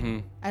 Mm-hmm.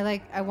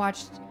 I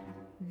watched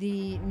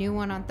the new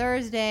one on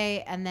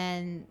Thursday and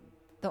then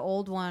the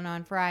old one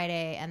on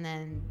Friday and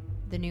then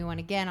the new one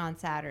again on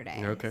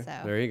Saturday. Okay. So.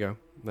 There you go.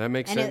 That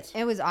makes And sense.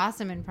 it was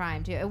awesome in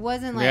Prime too. It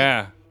wasn't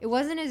like it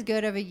wasn't as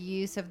good of a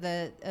use of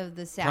the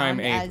sound Prime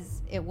 8.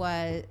 as it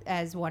was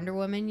as Wonder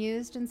Woman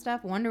used and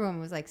stuff. Wonder Woman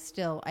was like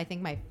still I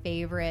think my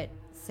favorite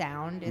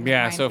sound in the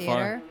Prime so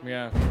theater. far.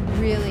 Yeah.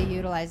 Really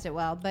utilized it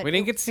well. But We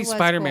didn't get to see it was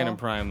Spider-Man cool. in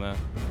Prime, though.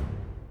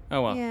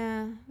 Oh, well.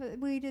 Yeah, but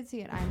we did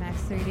see it IMAX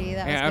 3D. That was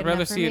Yeah, good I'd rather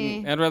enough for see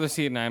me. I'd rather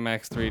see it in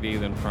IMAX 3D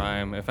than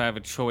Prime if I have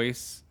a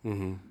choice.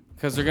 Mm-hmm.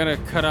 Because they're gonna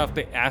cut off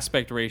the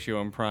aspect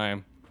ratio in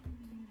Prime.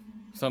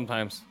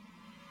 Sometimes.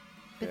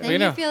 But you then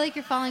know. you feel like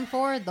you're falling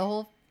forward the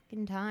whole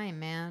fucking time,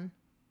 man.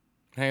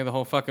 Hey, the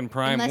whole fucking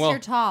Prime. Unless well, you're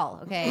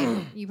tall,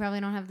 okay? You probably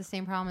don't have the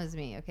same problem as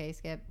me, okay,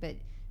 Skip? But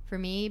for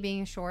me,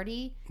 being a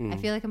shorty, I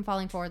feel like I'm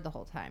falling forward the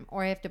whole time.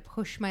 Or I have to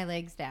push my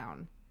legs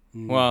down.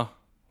 well,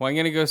 I'm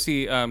gonna go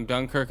see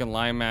Dunkirk and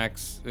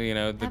Limax. You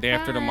know, the Have day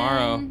after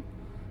tomorrow, fun.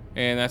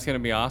 and that's gonna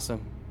be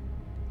awesome.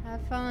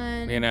 Have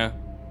fun. You know,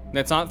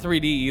 that's not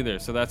 3D either,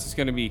 so that's just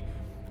gonna be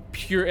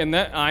pure. And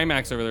that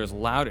IMAX over there is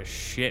loud as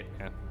shit,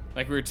 man.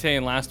 Like we were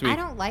saying last week. I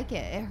don't like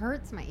it. It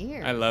hurts my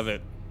ears. I love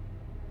it.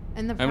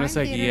 And the I'm Prime just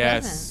like, Theater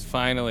yes, doesn't.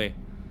 finally.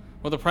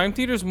 Well, the Prime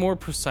Theater's more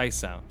precise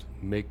sound.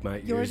 Make my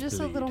ears You're just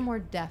a bleed. little more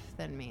deaf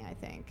than me, I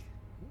think.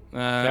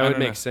 That would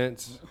make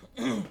sense.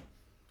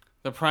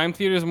 The Prime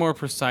Theater's more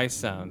precise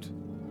sound.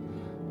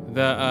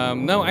 The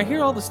no, I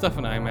hear all the stuff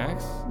in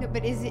IMAX. No,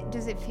 but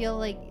does it feel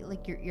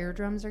like your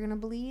eardrums are gonna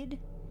bleed?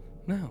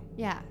 No,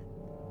 Yeah.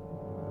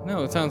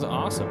 no, it sounds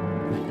awesome.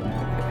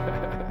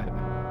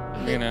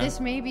 You know? This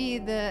may be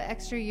the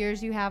extra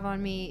years you have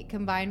on me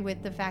combined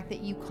with the fact that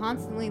you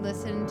constantly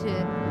listen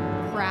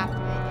to crap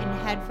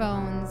in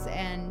headphones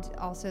and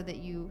also that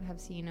you have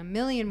seen a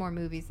million more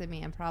movies than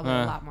me and probably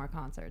a lot more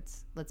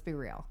concerts. Let's be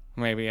real.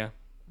 Maybe, yeah.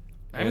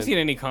 I haven't seen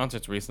any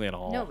concerts recently at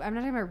all. No, I'm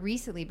not talking about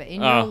recently, but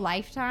in Oh. your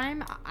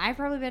lifetime, I've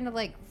probably been to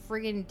like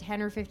friggin'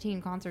 10 or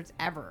 15 concerts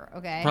ever,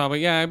 okay?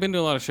 Probably, yeah. I've been to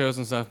a lot of shows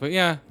and stuff, but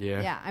yeah.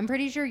 Yeah, I'm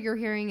pretty sure your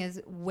hearing is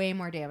way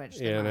more damaged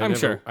than Yeah, and mine. I'm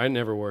sure. I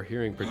never wore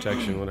hearing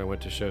protection when I went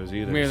to shows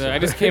either. Me either. so- I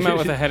just came out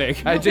with a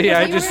headache. I because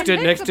you just were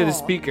stood next to the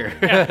invincible.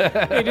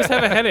 speaker. You just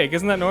have a headache.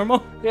 Isn't that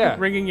normal? Yeah.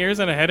 Ringing ears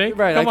and a headache?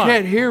 Right, Come I on.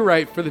 can't hear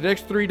right for the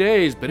next 3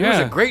 days, but it was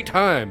Yeah. a great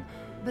time.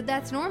 But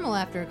that's normal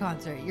after a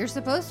concert. You're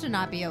supposed to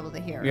not be able to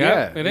hear. Yeah,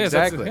 Yeah, it is.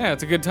 That's- exactly. yeah,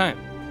 it's a good time.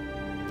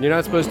 You're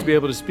not supposed to be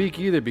able to speak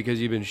either because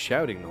you've been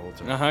shouting the whole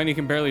time. And you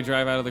can barely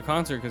drive out of the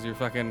concert because you're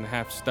fucking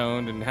half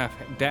stoned and half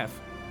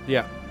deaf.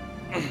 Yeah.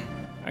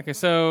 Okay,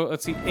 so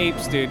let's see.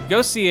 Apes, dude.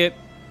 Go see it.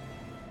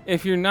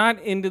 If you're not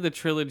into the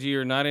trilogy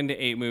or not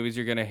into ape movies,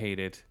 you're going to hate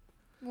it.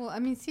 Well, I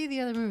mean, see the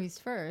other movies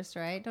first,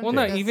 right? Don't Well,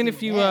 just no, go even see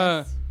if you,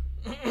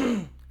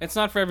 this. It's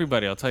not for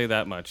everybody, I'll tell you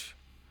that much.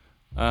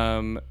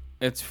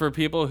 It's for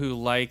people who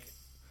like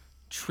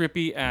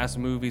trippy ass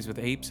movies with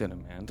apes in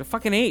them, man. They're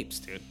fucking apes,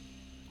 dude.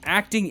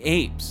 Acting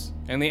apes.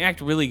 And they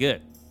act really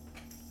good.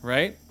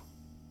 Right?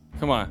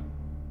 Come on.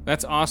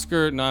 That's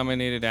Oscar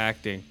nominated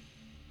acting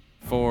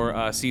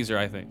for Caesar,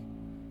 I think.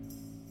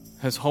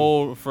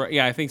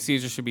 I think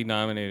Caesar should be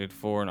nominated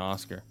for an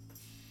Oscar.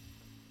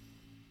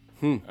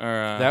 Or,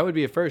 That would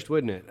be a first,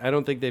 wouldn't it? I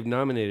don't think they've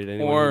nominated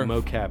anyone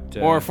who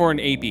mocapped. or for an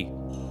apey.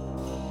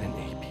 an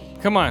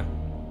AP. Come on.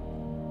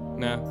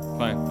 No,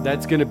 fine.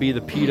 That's going to be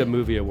the PETA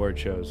Movie Award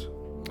shows.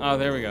 Oh,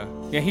 there we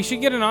go. Yeah, he should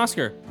get an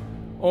Oscar.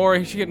 Or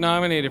he should get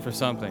nominated for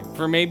something.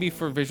 For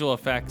visual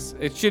effects.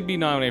 It should be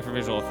nominated for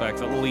visual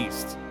effects, at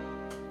least.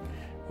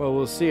 Well,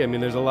 we'll see. I mean,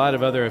 there's a lot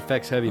of other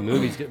effects-heavy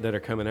movies that are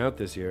coming out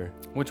this year.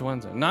 Which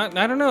one's it? I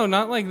don't know.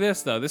 Not like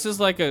this, though. This is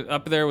like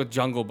up there with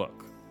Jungle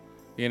Book.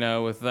 You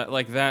know, with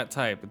that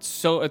type.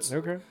 It's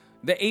Okay.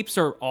 The apes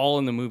are all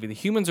in the movie. The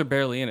humans are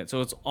barely in it,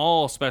 so it's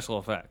all special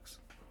effects.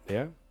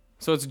 Yeah.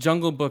 So it's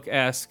Jungle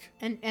Book-esque.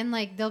 and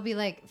like there'll be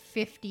like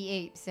 50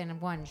 apes in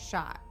one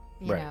shot,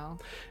 you Right. know.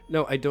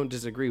 No, I don't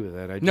disagree with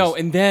that.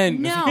 And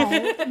then...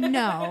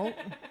 No.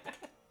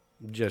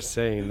 Just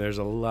saying, there's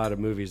a lot of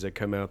movies that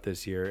come out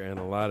this year, and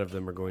a lot of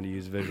them are going to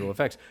use visual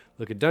effects.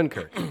 Look at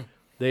Dunkirk.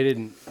 They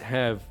didn't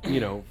have,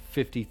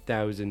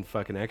 50,000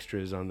 fucking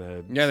extras on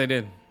the... Yeah, they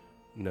did.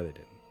 No, they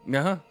didn't.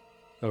 Uh-huh.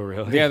 Oh,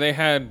 really? Yeah, they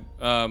had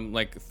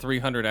like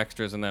 300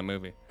 extras in that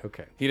movie.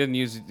 Okay. He doesn't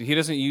use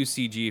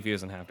CG if he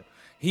doesn't have to.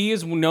 He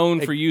is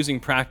known for using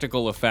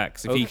practical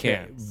effects if he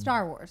can.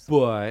 Star Wars.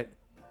 But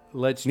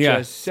let's Yeah.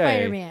 just say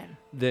Spider-Man.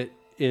 that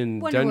in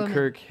Wonder Woman.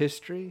 Dunkirk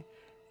history,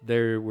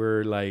 there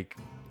were like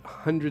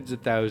hundreds of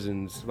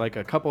thousands, like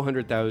a couple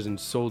 100,000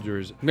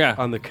 soldiers Yeah.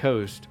 on the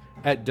coast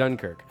at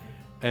Dunkirk.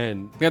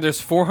 And Yeah, there's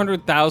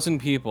 400,000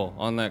 people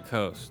on that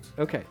coast.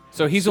 okay,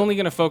 So he's only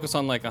going to focus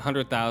on like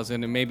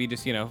 100,000 and maybe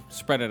just,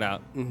 spread it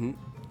out.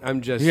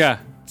 I'm just Yeah.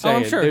 Oh,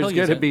 saying I'm sure he'll there's use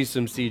going to it. be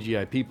some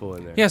CGI people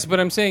in there. Yes, but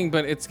I'm saying,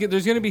 there's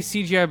going to be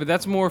CGI, but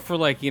that's more for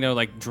like,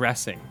 like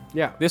dressing.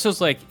 Yeah. This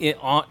was like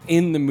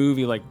in the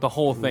movie, like the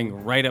whole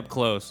thing right up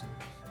close.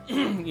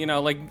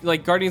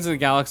 Like Guardians of the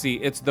Galaxy,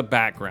 it's the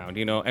background,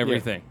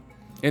 everything.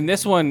 In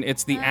this one,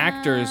 it's the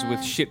actors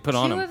with shit put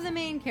on Two them. of the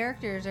main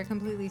characters are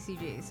completely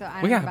CG, so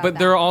I don't Well, know yeah, about but that.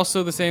 they're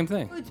also the same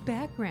thing. Oh, it's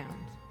background.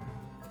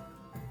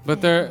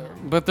 But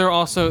they're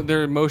also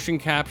motion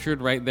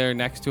captured right there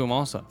next to him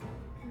also,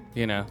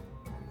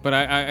 But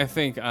I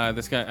think I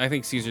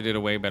think Caesar did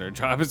a way better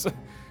job as, at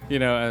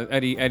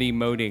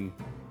emoting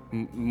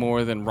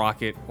more than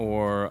Rocket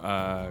or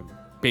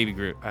Baby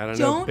Groot. I don't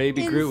know. Don't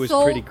Baby Groot was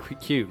insult pretty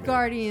cute, man.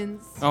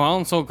 Guardians. Oh,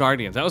 Alan Soul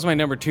Guardians. That was my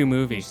number 2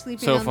 movie You're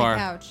sleeping so on far. the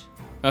couch.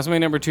 That's my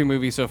number 2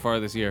 movie so far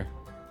this year.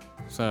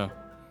 So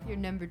Your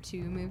number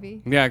 2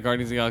 movie. yeah,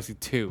 Guardians of the Galaxy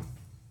 2.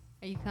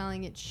 Are you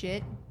calling it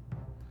shit?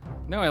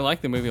 No, I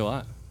like the movie a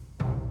lot.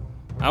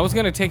 I was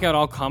gonna take out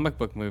all comic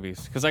book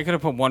movies because I could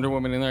have put Wonder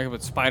Woman in there, I could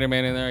put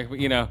Spider-Man in there, I could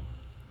put,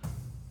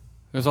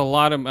 there's a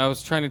lot of. I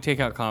was trying to take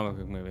out comic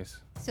book movies.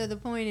 So the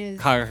point is,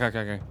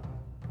 Okay.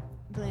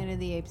 Planet of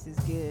the Apes is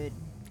good.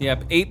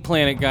 Yep, 8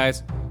 Planet,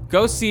 guys.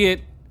 Go see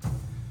it.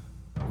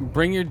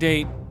 Bring your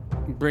date.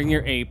 Bring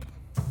your ape.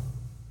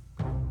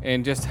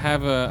 And just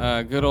have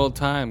a good old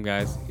time,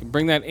 guys.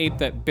 Bring that ape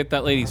that bit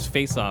that lady's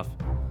face off.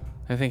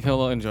 I think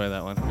he'll enjoy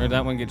that one. Or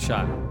that one gets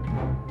shot.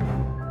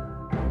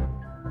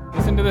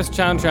 Listen to this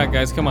soundtrack,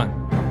 guys. Come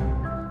on.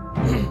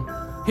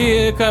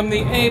 Here come the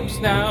apes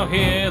now,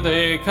 here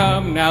they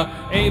come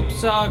now.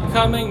 Apes are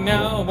coming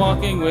now,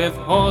 walking with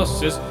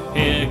horses.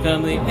 Here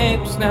come the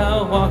apes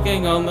now,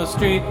 walking on the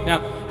street now.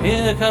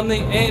 Here come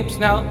the apes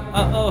now,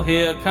 uh-oh,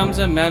 here comes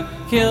a man.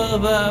 Kill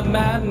the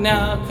man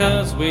now,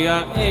 'cause we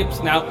are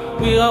apes now.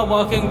 We are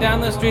walking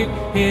down the street,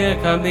 here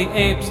come the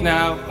apes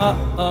now,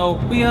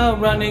 uh-oh. We are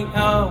running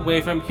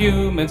away from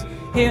humans.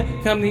 Here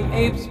come the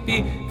apes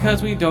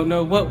because we don't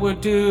know what we're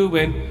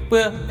doing.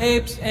 We're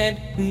apes and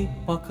we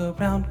walk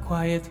around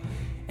quiet.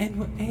 And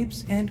we're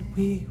apes and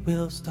we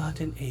will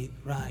start an ape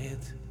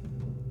riot.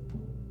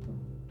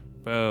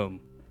 Boom.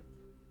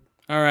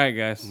 All right,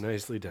 guys.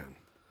 Nicely done.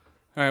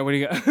 All right, what do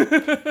you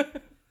got?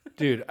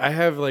 Dude, I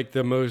have like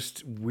the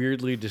most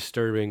weirdly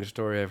disturbing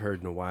story I've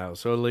heard in a while.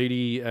 So a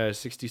lady,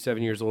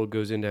 67 years old,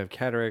 goes in to have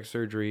cataract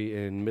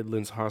surgery in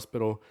Midlands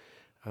Hospital,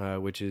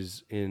 which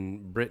is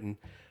in Britain.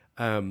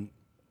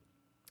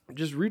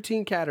 Just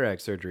routine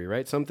cataract surgery,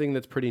 right? Something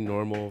that's pretty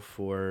normal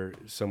for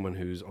someone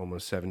who's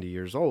almost 70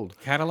 years old.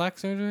 Cadillac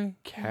surgery?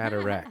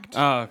 Cataract.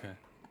 Oh, okay.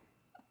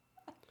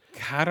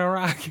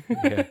 Cataract?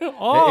 Yeah.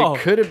 Oh. It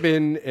could have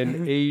been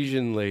an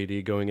Asian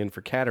lady going in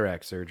for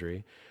cataract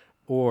surgery,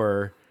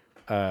 or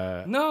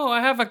No, I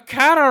have a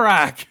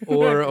cataract.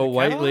 or a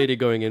white lady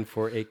going in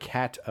for a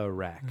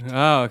cataract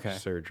Oh, okay.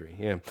 surgery.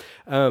 Yeah.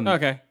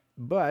 Okay.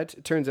 But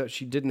it turns out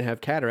she didn't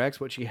have cataracts.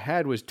 What she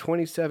had was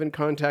 27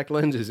 contact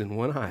lenses in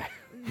one eye.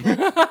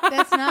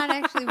 That's not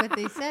actually what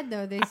they said,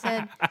 though. They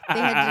said they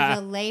had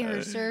to delay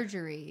her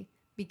surgery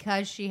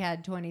because she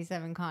had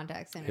 27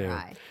 contacts in her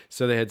eye.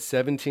 So they had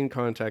 17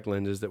 contact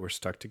lenses that were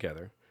stuck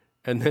together.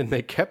 And then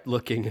they kept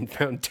looking and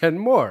found 10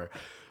 more.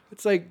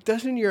 It's like,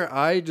 doesn't your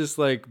eye just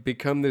like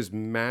become this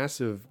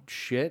massive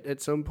shit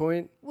at some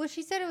point? Well,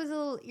 she said it was a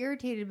little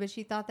irritated, but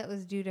she thought that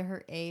was due to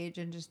her age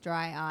and just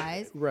dry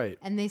eyes. Right.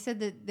 And they said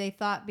that they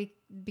thought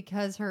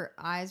because her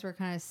eyes were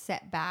kind of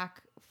set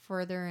back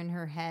further in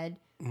her head,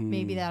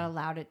 maybe that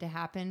allowed it to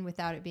happen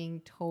without it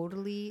being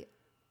totally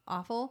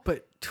awful.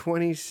 But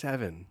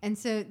 27. And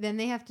so then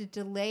they have to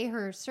delay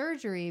her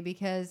surgery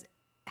because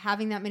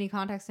having that many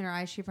contacts in her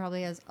eyes, she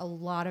probably has a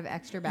lot of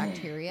extra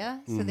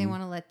bacteria. So they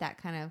want to let that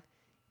kind of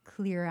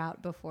clear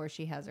out before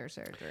she has her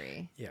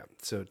surgery. Yeah.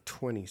 So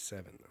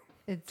 27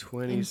 though. It's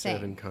 27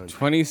 insane. contacts.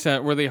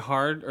 27. Were they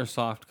hard or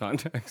soft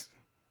contacts?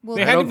 Well,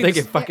 They I had to don't be think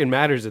the- it fucking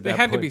matters at They that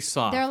had point. to be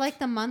soft. they're like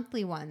the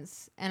monthly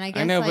ones, and I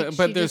guess I know, like,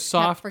 but she there's just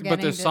kept soft, but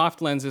forgetting there's to-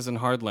 soft lenses and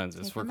hard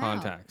lenses Take for them out.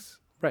 contacts.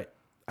 Right.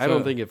 I So-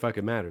 don't think it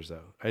fucking matters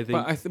though. I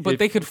think But if-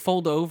 they could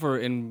fold over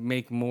and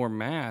make more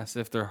mass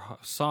if they're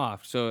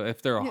soft. So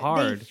if they're They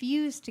hard,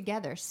 fused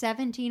together.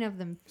 17 of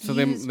them fused So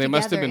they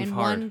must have together been in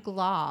hard. one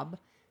glob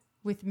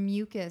with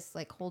mucus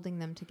like holding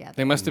them together.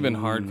 they must have been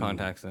hard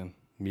contacts then.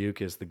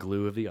 mucus, the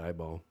glue of the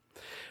eyeball.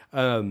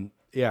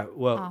 Yeah,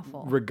 well,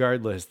 Awful.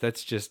 regardless,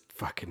 that's just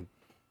fucking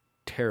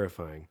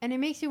terrifying. And it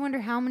makes you wonder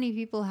how many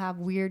people have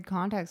weird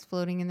contacts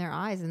floating in their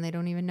eyes and they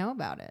don't even know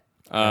about it.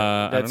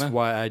 I don't That's know.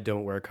 why I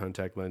don't wear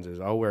contact lenses.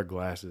 I'll wear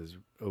glasses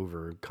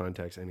over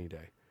contacts any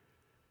day.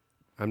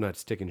 I'm not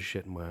sticking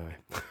shit in my eye.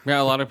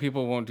 Yeah, a lot of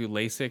people won't do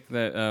LASIK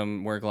that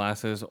wear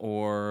glasses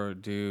or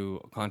do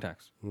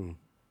contacts.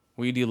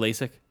 Will you do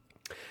LASIK?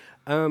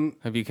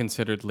 Have you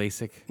considered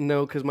LASIK?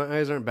 No, because my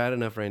eyes aren't bad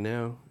enough right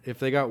now. If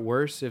they got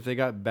worse, if they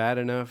got bad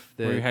enough,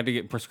 Where you that had to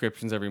get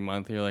prescriptions every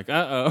month. You're like,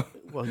 uh-oh.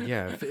 well,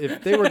 yeah.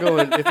 If they were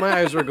going, if my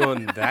eyes were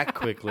going that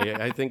quickly,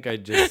 I think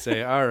I'd just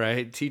say, all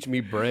right, teach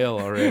me Braille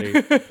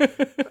already.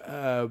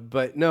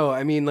 But no,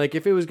 I mean, like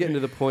if it was getting to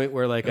the point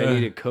where like I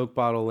needed Coke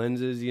bottle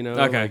lenses, you know,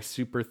 Okay. like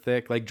super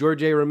thick, like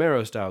George A.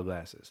 Romero style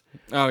glasses.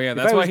 Oh, yeah, If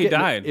that's I why was he getting-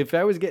 died. If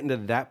I was getting to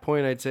that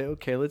point, I'd say,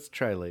 okay, let's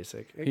try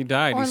LASIK. He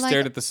died. Or He like-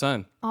 stared at the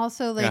sun.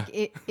 Also, like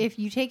if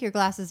you take your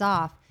glasses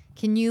off,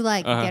 can you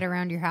like get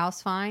around your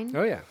house fine?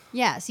 Oh yeah,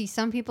 Yeah. See,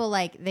 some people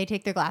like they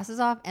take their glasses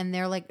off and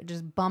they're like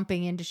just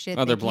bumping into shit.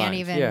 Oh, They they're can't blind.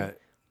 even Yeah.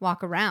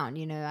 walk around.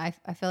 You know,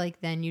 I feel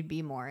like then you'd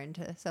be more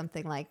into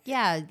something like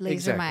laser my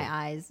Exactly.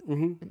 eyes,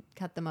 and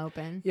cut them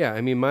open. yeah. I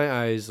mean, my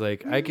eyes,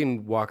 like I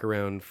can walk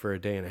around for a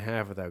day and a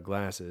half without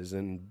glasses,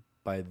 and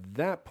by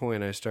that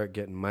point, I start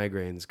getting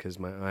migraines because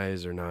my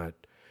eyes are not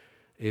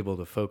able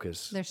to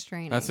focus. They're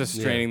straining. That's just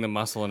straining the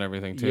muscle and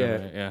everything, too. Yeah.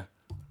 Right? Yeah.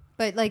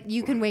 But like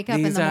you can wake up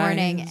in These the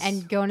morning eyes.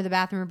 and go into the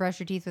bathroom and brush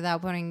your teeth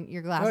without putting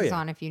your glasses yeah.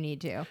 on if you need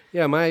to.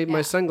 Yeah, my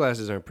Yeah.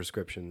 sunglasses aren't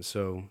prescriptions,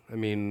 so I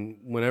mean,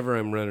 whenever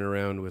I'm running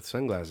around with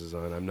sunglasses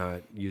on, I'm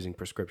not using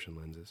prescription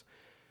lenses.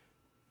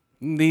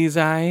 These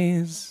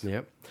eyes.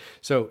 Yep.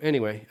 So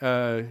anyway,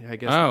 I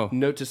guess Oh.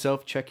 note to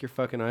self: check your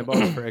fucking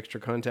eyeballs for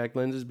extra contact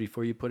lenses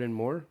before you put in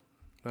more.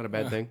 Not a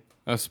bad thing.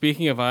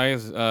 Speaking of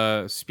eyes,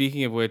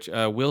 speaking of which,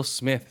 Will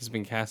Smith has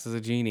been cast as a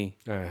genie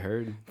I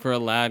heard for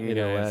Aladdin. in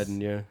guys.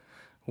 Aladdin. Yeah,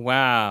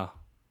 Wow.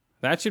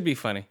 That should be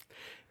funny.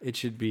 it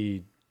should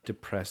be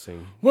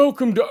depressing.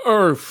 Welcome to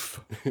Earth.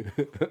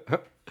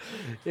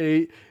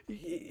 Hey,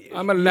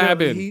 I'm you know,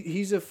 Aladdin.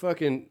 he's a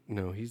fucking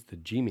no. He's the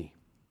genie.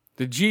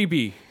 The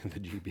GB. The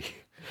GB.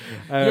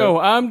 Yo,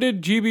 I'm the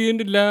GB in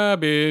the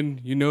Aladdin.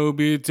 You know,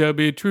 it's a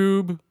bit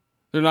true.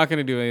 They're not going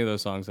to do any of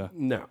those songs, though.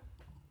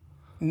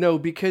 No,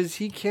 because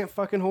he can't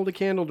fucking hold a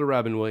candle to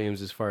Robin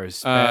Williams as far as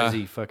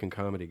spazzy fucking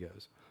comedy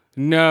goes.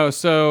 No,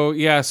 so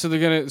they're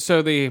gonna.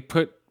 So they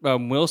put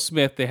Will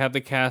Smith. They have the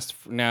cast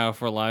now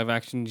for live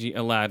action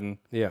Aladdin.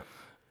 Yeah.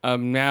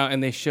 Now,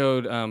 and they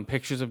showed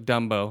pictures of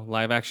Dumbo,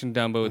 live action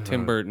Dumbo with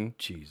Tim Burton.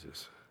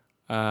 Jesus.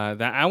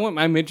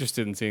 I'm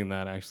interested in seeing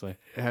that actually.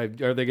 Are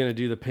they going to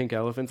do the pink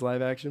elephants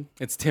live action?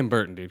 It's Tim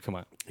Burton, dude. Come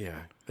on. Yeah.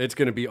 It's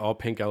going to be all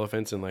pink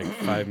elephants and like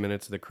 5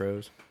 minutes of the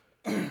crows.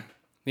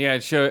 Yeah,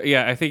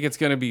 I think it's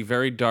gonna be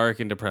very dark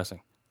and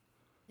depressing.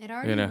 It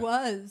already know.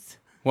 was.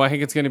 Well, I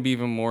think it's gonna be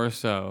even more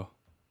so.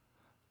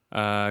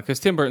 Because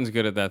Tim Burton's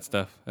good at that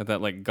stuff, at that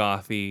like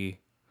gothy,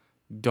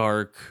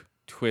 dark,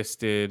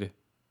 twisted,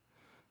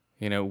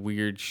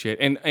 weird shit.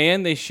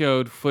 And they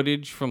showed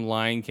footage from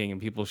Lion King, and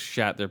people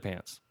shat their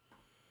pants.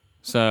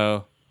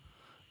 So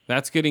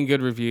that's getting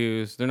good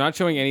reviews. They're not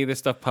showing any of this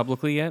stuff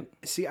publicly yet.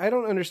 See, I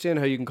don't understand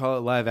how you can call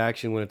it live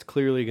action when it's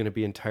clearly going to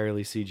be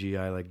entirely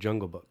CGI like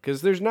Jungle Book.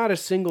 Because there's not a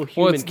single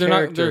human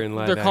character in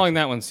live They're action. calling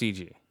that one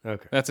CG.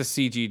 Okay. That's a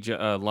CG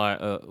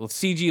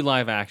CG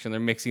live action. They're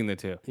mixing the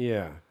two.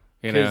 Yeah.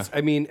 You know? Because,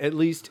 I mean, at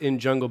least in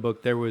Jungle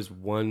Book, there was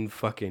one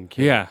fucking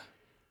kid. Yeah.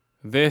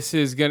 This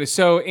is gonna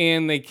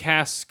and they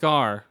cast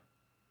Scar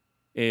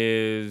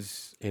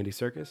is Andy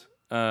Serkis?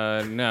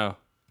 no.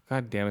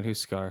 God damn it, who's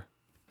Scar?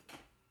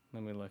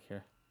 Let me look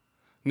here.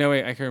 No,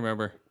 wait, I can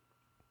remember.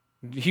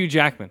 Hugh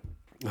Jackman.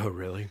 Oh,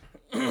 really?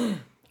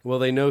 Well,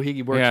 they know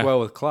he works Yeah. well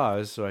with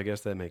claws, so I guess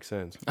that makes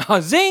sense.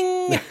 Oh,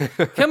 zing!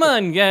 Come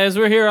on, guys,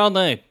 we're here all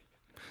night.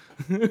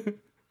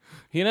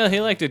 He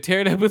liked to tear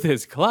it up with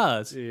his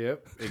claws.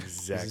 Yep,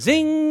 exactly.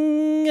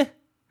 Zing!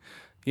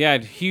 Yeah,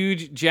 Hugh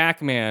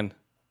Jackman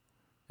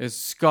is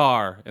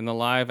Scar in the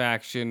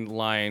live-action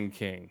Lion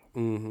King.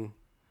 Mm-hmm.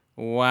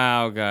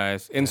 Wow,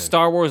 guys. And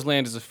Star Wars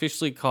Land is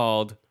officially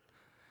called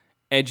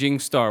Edging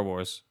Star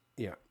Wars.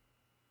 Yeah.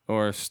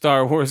 Or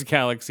Star Wars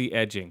Galaxy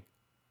Edging.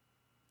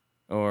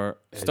 Or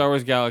Star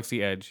Wars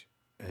Galaxy Edge.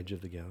 Edge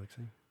of the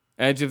Galaxy.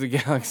 Edge of the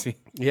Galaxy.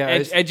 Yeah,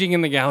 Edging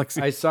in the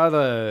Galaxy. I saw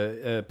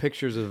the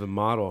pictures of the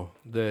model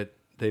that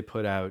they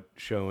put out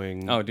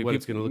showing what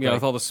it's going to look like.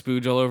 with all the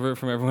spooge all over it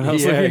from everyone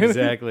else. Yeah, looking at it.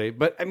 exactly.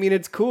 But I mean,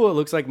 it's cool. It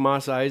looks like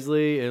Mos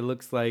Eisley. It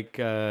looks like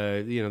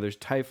there's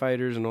TIE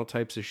fighters and all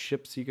types of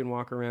ships you can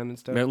walk around and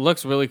stuff. It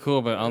looks really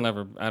cool, but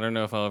I don't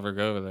know if I'll ever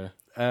go over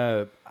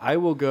there. I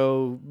will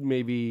go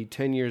maybe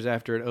 10 years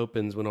after it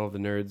opens when all the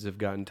nerds have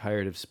gotten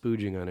tired of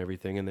spooging on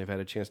everything and they've had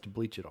a chance to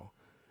bleach it all.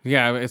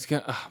 Yeah, it's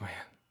gonna. Oh man,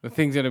 the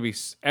thing's gonna be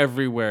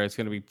everywhere. It's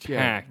gonna be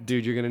packed.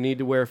 Dude, you're going to need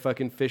to wear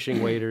fucking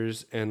fishing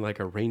waders and like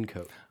a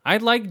raincoat. I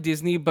like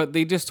Disney, but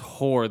they just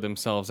whore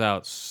themselves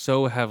out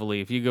so heavily.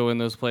 If you go in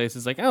those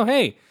places, like, oh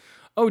hey,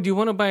 do you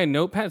want to buy a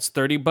notepad? It's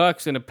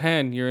 $30 and a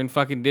pen. You're in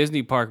fucking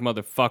Disney Park,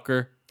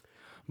 motherfucker.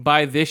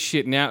 Buy this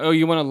shit now. Oh,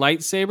 you want a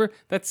lightsaber?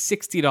 That's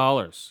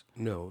 $60.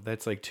 No,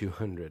 that's like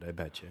 200, I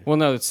bet you. Well,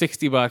 no, it's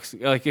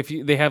 $60. Like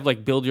they have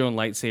like build your own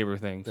lightsaber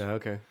things.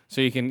 Okay. So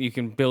you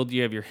can build.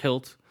 You have your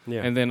hilt.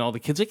 Yeah. And then all the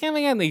kids are like, oh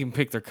my god, and they can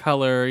pick their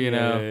color. You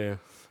know. Yeah.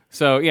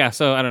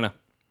 So I don't know.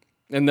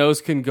 And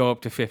those can go up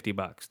to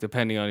 $50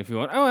 depending on if you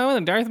want. Oh, I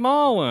want a Darth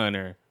Maul one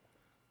or,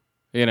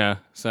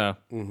 so.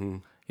 Mm-hmm.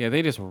 Yeah,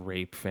 they just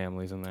rape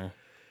families in there.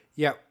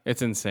 Yeah,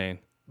 It's insane.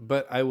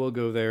 but I will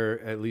go there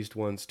at least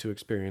once to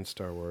experience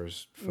Star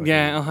Wars.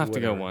 Yeah, I'll have to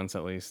whatever. go once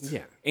at least.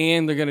 Yeah.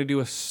 And they're going to do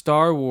a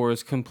Star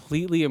Wars,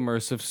 completely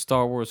immersive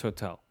Star Wars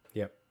hotel.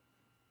 Yep,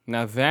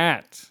 Now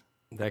that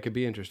that could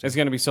be interesting. is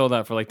going to be sold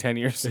out for like 10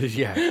 years.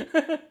 Yeah,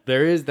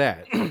 there is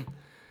that.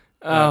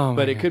 Oh,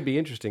 But it could be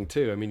interesting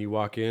too. I mean, you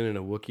walk in and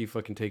a Wookiee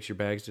fucking takes your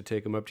bags to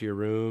take them up to your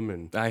room,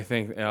 and I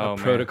think, a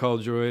protocol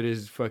droid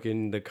is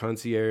fucking the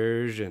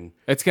concierge, and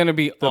it's going to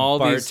be the all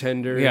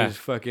bartender these. Yeah. is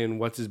fucking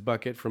what's his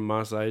bucket from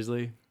Mos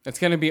Eisley. It's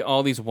going to be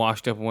all these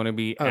washed up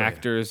wannabe Oh, yeah.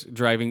 actors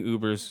driving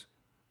Ubers.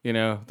 You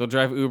know, they'll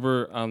drive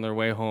Uber on their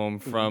way home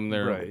from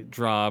their Right.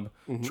 job,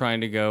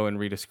 trying to go and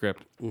read a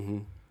script. Mm-hmm.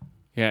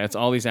 Yeah, it's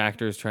all these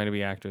actors trying to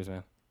be actors,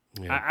 man.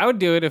 Yeah. I would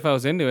do it if I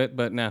was into it,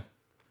 but no.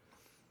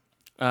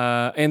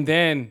 And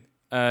then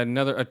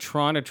a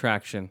Tron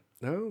attraction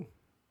Oh,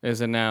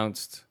 is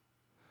announced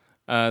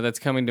that's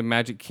coming to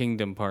Magic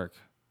Kingdom Park.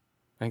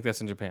 I think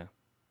that's in Japan.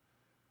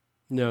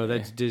 no,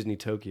 that's Disney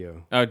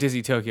Tokyo. Oh,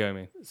 Disney Tokyo, I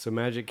mean. So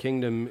Magic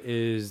Kingdom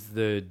is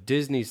the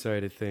Disney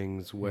side of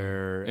things,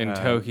 where In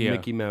Tokyo.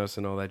 Mickey Mouse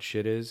and all that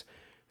shit is,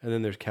 and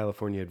then there's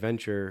California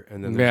Adventure,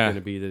 and then there's Yeah. going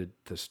to be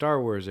the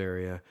Star Wars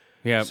area.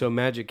 Yeah. So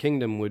Magic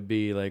Kingdom would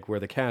be like where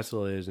the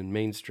castle is and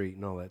Main Street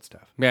and all that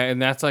stuff. Yeah,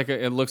 and that's like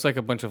it looks like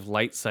a bunch of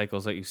light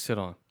cycles that you sit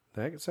on.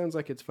 That sounds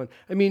like it's fun.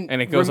 I mean, And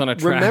it goes on a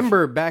track.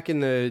 Remember back in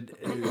the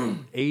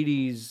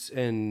 80s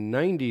and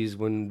 90s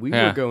when we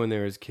Yeah. were going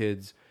there as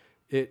kids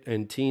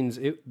and teens,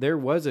 there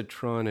was a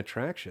Tron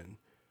attraction.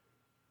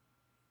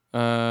 You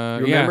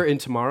remember in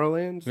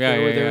Tomorrowland? Yeah,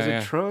 There was yeah.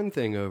 a Tron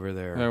thing over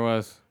there. There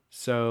was.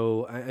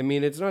 So, I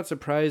mean, it's not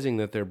surprising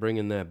that they're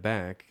bringing that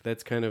back.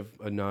 That's kind of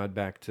a nod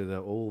back to the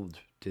old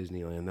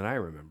Disneyland that I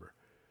remember.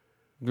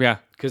 Yeah.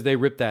 Because they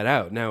ripped that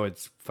out. Now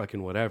it's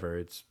fucking whatever.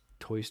 It's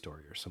Toy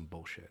Story or some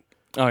bullshit.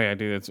 Oh yeah,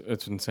 dude,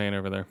 it's insane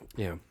over there.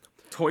 Yeah.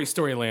 Toy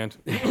Story Land.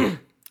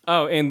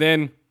 Oh, and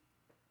then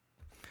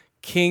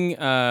King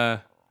or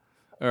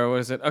what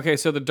is it? Okay,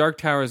 so the Dark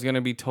Tower is going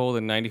to be told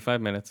in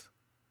 95 minutes.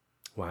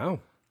 Wow.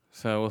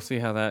 So we'll see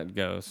how that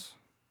goes.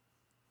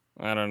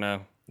 I don't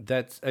know.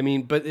 But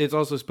it's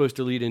also supposed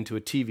to lead into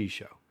a TV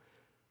show.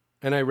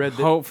 And I read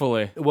that.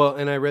 Hopefully. Well,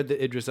 and I read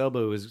that Idris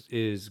Elba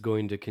is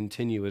going to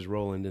continue as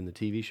Roland in the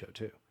TV show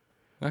too.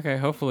 Okay,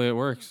 hopefully it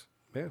works.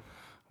 Yeah.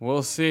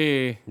 We'll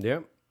see.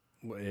 Yep.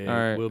 It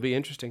right. will be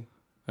interesting.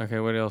 Okay,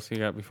 what else you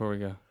got before we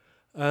go?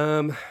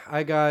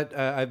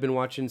 I've been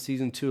watching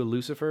season 2 of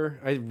Lucifer.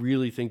 I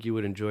really think you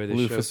would enjoy this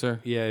show. Lucifer.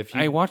 Yeah,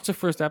 I watched the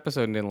first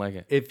episode and didn't like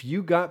it. if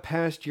you got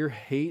past your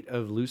hate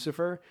of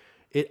Lucifer,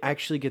 it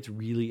actually gets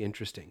really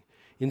interesting.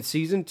 In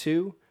season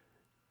 2,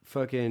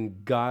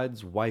 fucking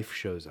God's wife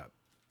shows up.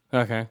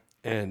 Okay.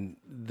 And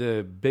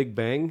the Big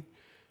Bang,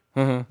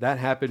 that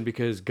happened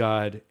because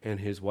God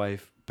and his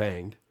wife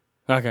banged.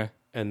 Okay.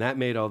 And that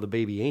made all the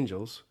baby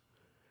angels.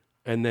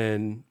 And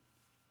then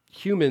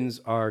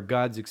humans are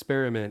God's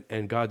experiment,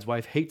 and God's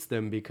wife hates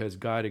them because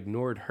God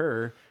ignored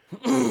her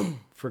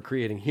for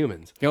creating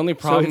humans. The only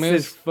problem so it's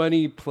is this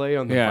funny play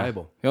on the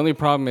Bible. The only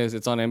problem is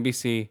it's on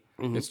NBC.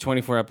 It's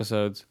 24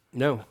 episodes.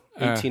 No,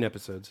 18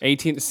 episodes.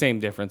 18, same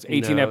difference.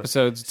 18 No.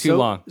 episodes, too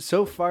long.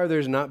 So far,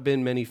 there's not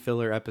been many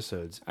filler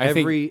episodes. I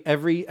think-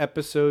 Every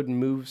episode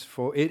moves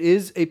for. It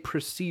is a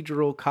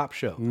procedural cop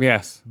show.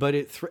 Yes. But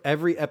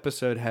every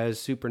episode has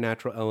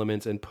supernatural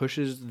elements and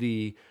pushes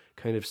the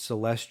kind of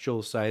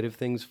celestial side of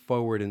things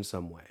forward in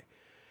some way.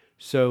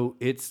 So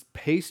it's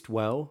paced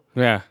well.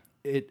 Yeah.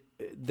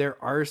 There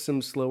are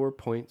some slower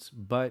points,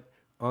 but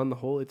on the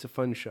whole, it's a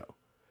fun show.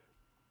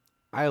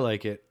 I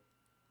like it.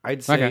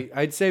 I'd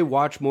say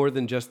watch more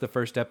than just the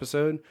first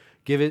episode.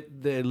 Give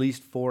it at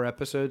least 4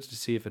 episodes to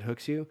see if it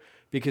hooks you.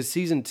 Because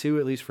season 2,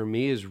 at least for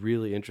me, is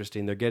really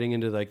interesting. They're getting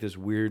into like this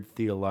weird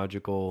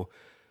theological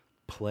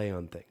play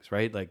on things,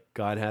 right? Like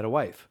God had a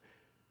wife.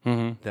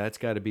 Mm-hmm. That's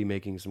got to be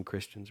making some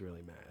Christians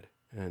really mad,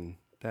 and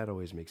that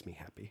always makes me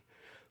happy.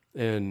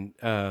 And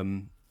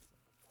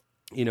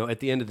at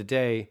the end of the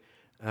day,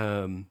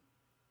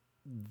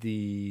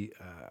 the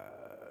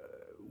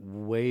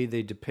way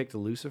they depict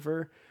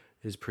Lucifer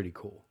is pretty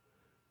cool.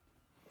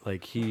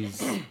 Like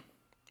he's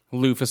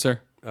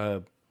Lucifer.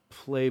 a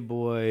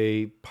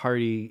playboy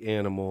party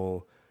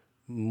animal,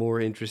 more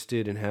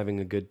interested in having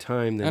a good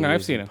time than I've he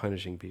is seen in him.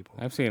 punishing people.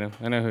 I've seen him.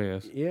 I know who he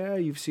is. Yeah,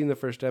 you've seen the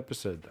first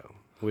episode though,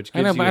 which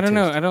I gives know, you but a I don't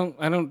know. taste.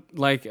 I don't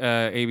like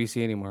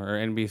ABC anymore, or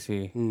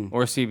NBC,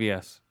 or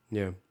CBS.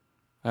 Yeah,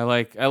 I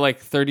like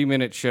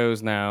 30-minute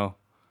shows now,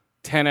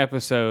 10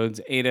 episodes,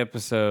 8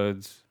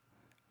 episodes,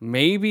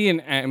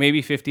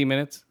 maybe 50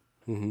 minutes,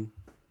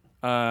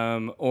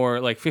 or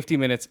like 50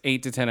 minutes,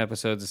 8 to 10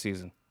 episodes a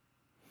season.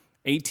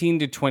 18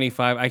 to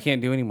 25, I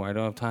can't do anymore. I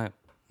don't have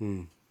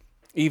time.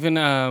 Even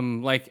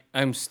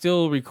I'm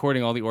still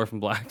recording all the Orphan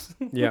Blacks,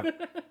 yeah.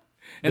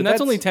 and that's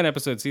only 10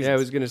 episode seasons. Yeah, I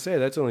was gonna say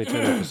that's only 10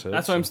 episodes.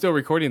 That's why I'm still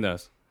recording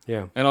those.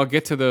 Yeah. And I'll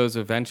get to those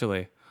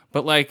eventually.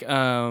 But like,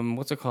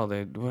 what's it called?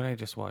 What did I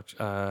just watch?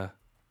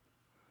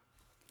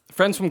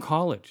 Friends from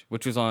College,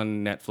 which was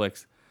on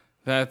Netflix.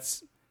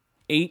 That's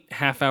 8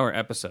 half-hour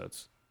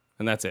episodes.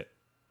 and that's it.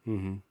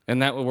 Mm-hmm.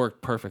 And that would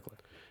work perfectly.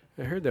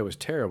 I heard that was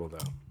terrible, though.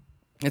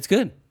 It's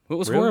good. What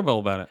was horrible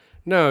about it?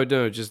 No,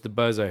 just the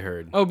buzz I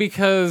heard. Oh,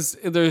 because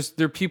there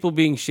are people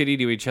being shitty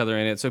to each other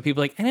in it. So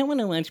people are like, I don't want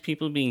to watch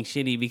people being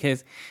shitty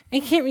because I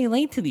can't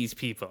relate to these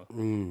people.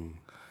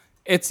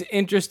 It's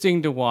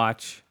interesting to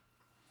watch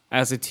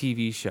as a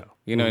TV show.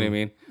 You know what I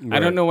mean? Right. I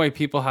don't know why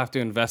people have to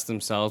invest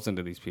themselves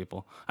into these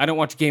people. I don't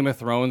watch Game of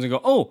Thrones and go,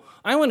 oh,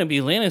 I want to be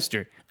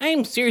Lannister. I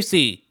am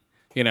Cersei.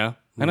 You know,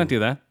 I don't do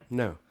that.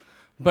 No.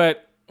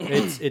 But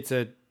it's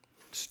a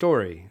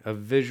story, a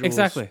visual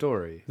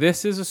story.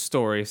 This is a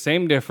story,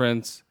 same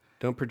difference.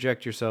 Don't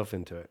project yourself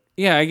into it.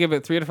 Yeah, I give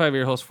it 3 to 5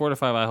 ear holes, 4 to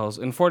 5 eye holes,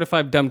 and 4 to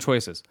 5 dumb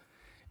choices.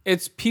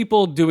 It's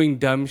people doing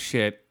dumb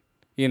shit,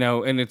 you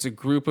know, and it's a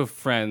group of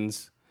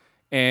friends,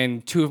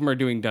 and 2 of them are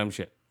doing dumb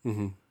shit.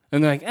 Mm-hmm.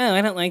 And they're like, oh,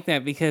 I don't like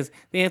that because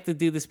they have to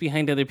do this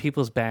behind other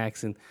people's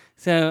backs, and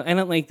so I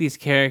don't like these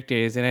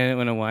characters, and I don't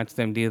want to watch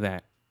them do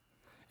that.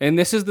 And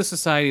this is the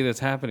society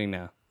that's happening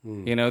now.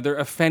 You know, they're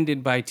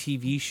offended by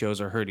TV shows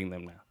are hurting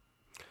them now.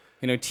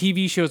 You know,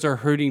 TV shows are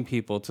hurting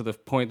people to the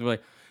point they're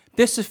like,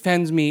 this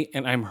offends me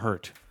and I'm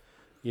hurt.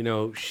 You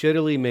know,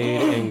 shittily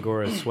made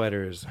Angora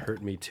sweaters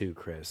hurt me too,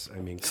 Chris. I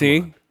mean,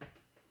 see on.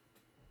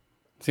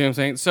 See what I'm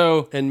saying?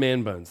 So, and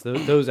man buns,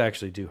 those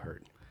actually do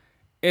hurt.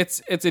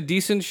 It's a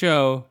decent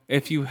show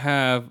if you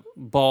have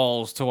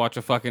balls to watch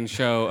a fucking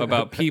show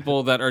about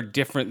people that are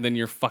different than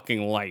your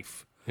fucking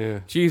life.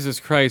 Yeah.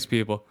 Jesus Christ,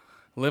 people.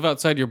 Live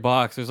outside your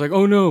box. It's like,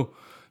 oh no,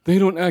 they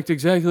don't act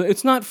exactly.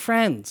 It's not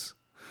Friends.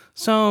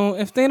 So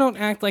if they don't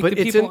act like the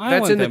people I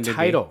want them to be. That's in the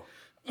title.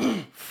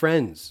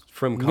 Friends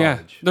from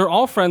college. Yeah, they're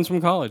all friends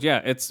from college.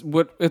 Yeah, it's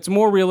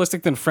more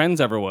realistic than Friends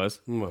ever was.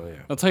 Well,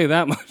 yeah. I'll tell you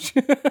that much.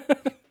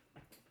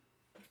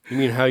 You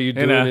mean How You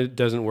Doing It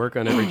doesn't work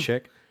on every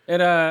chick?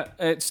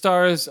 It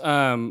stars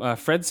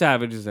Fred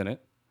Savage is in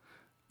it.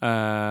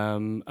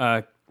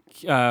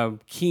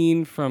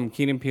 Keen from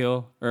Keen and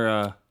Peele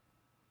or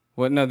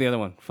what? No, the other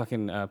one.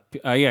 Fucking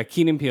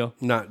Keen and Peele.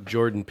 Not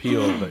Jordan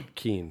Peele, but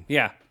Keen.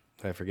 Yeah.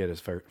 I forget his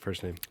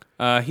first name.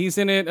 He's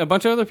in it. A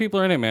bunch of other people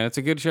are in it, man. It's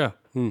a good show.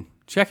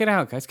 Check it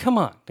out, guys. Come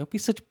on. Don't be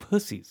such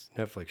pussies.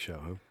 Netflix show,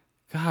 huh?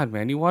 God,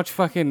 man. You watch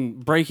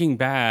fucking Breaking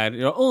Bad.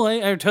 You know,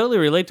 I totally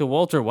relate to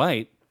Walter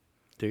White.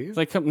 Do you? It's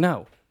like,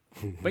 no.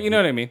 But you know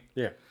what I mean.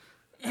 Yeah.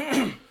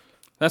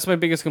 That's my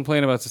biggest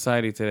complaint about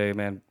society today,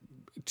 man.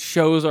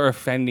 Shows are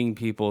offending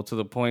people to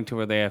the point to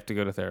where they have to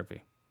go to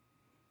therapy.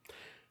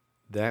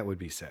 That would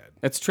be sad.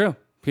 It's true.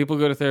 People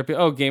go to therapy.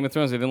 Oh, Game of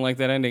Thrones. I didn't like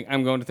that ending.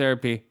 I'm going to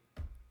therapy.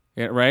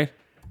 Yeah, right?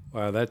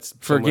 Wow, that's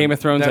for Game of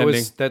Thrones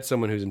ending. That's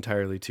someone who's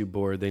entirely too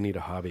bored. They need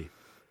a hobby.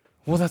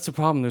 Well, that's the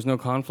problem. There's no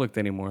conflict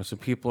anymore, so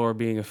people are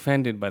being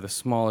offended by the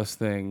smallest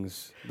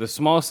things. The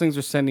smallest things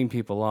are sending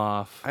people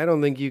off. I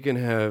don't think you can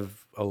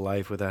have a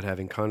life without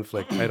having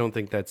conflict. I don't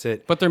think that's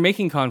it. But they're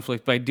making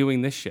conflict by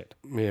doing this shit.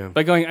 Yeah.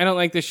 By going, I don't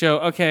like this show.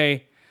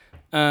 Okay,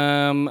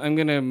 I'm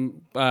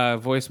going to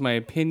voice my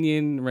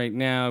opinion right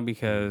now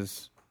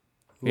because...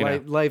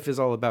 Life is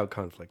all about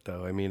conflict,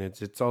 though. I mean,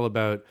 it's all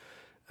about...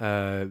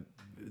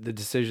 the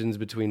decisions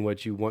between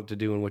what you want to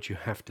do and what you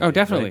have to do. Oh,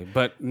 definitely. Right?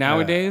 But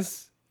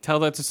nowadays, tell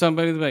that to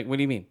somebody, they're like, what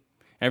do you mean?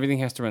 Everything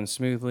has to run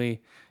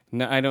smoothly.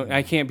 No,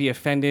 I can't be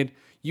offended.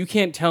 You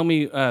can't tell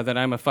me that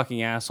I'm a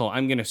fucking asshole.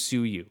 I'm going to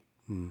sue you.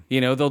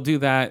 You know, they'll do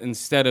that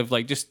instead of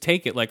like, just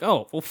take it like,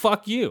 oh, well,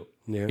 fuck you.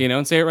 Yeah. You know,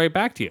 and say it right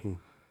back to you.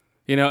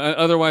 You know,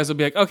 otherwise they'll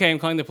be like, okay, I'm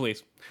calling the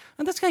police.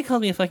 And this guy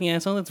called me a fucking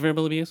asshole. That's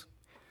verbal abuse.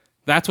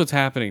 That's what's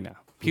happening now.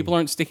 People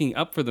aren't sticking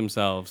up for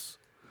themselves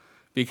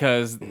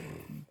because...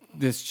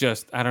 This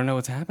just, I don't know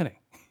what's happening.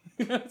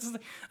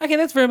 Okay,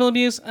 that's verbal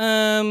abuse. You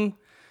know,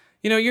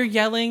 you're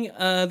yelling.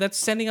 That's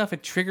sending off a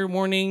trigger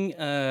warning.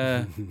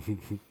 Yeah,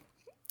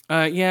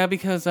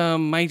 because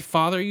my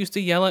father used to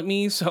yell at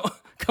me. So,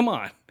 come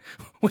on.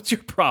 What's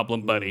your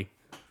problem, buddy?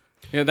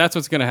 Yeah, that's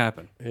what's going to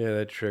happen. Yeah,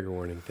 that trigger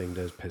warning thing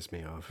does piss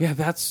me off. Yeah,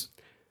 that's...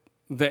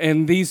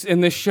 And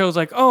this show's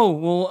like, oh,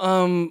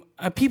 well,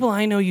 people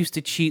I know used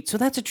to cheat. So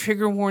that's a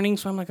trigger warning.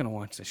 So I'm not going to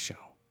watch this show.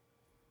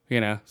 You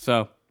know,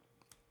 so...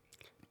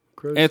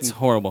 It's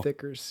horrible.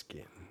 Thicker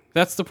skin.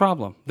 That's the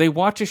problem. They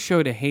watch a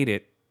show to hate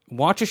it.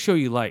 Watch a show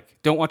you like.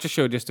 Don't watch a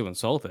show just to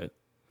insult it.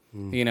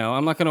 You know,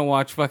 I'm not going to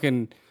watch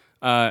fucking,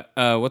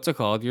 what's it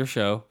called? Your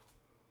show.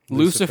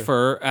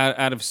 Lucifer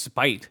out of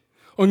spite.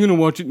 I'm going to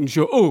watch it and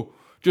show,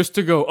 just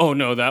to go, oh,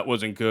 no, that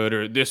wasn't good,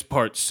 or this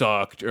part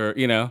sucked, or,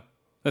 you know.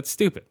 That's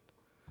stupid.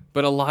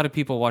 But a lot of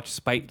people watch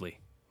spitefully.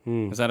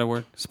 Is that a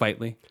word?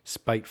 Spitefully?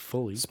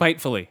 Spitefully.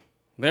 Spitefully.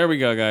 There we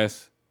go,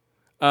 guys.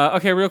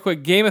 Okay, real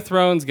quick. Game of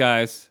Thrones,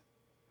 guys.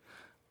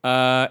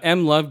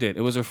 Em loved it.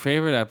 It was her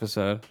favorite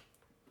episode.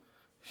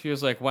 She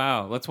was like,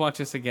 wow, let's watch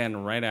this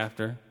again right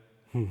after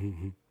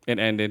it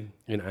ended.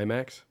 In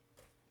IMAX?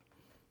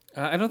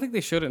 I don't think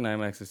they showed it in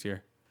IMAX this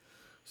year.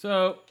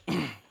 So,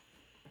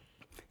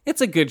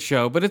 it's a good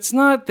show, but it's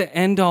not the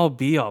end-all,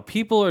 be-all.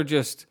 People are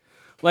just...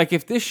 Like,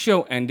 if this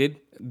show ended,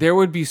 there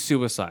would be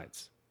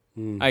suicides.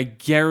 I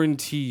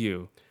guarantee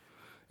you.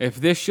 If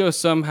this show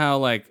somehow,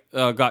 like,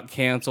 got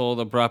canceled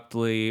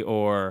abruptly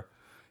or...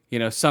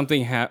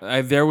 something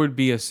there would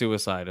be a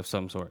suicide of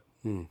some sort.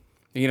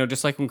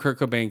 Just like when Kurt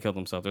Cobain killed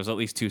himself, there's at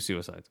least 2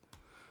 suicides.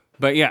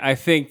 But yeah, I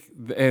think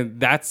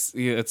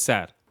it's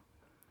sad.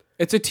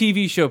 It's a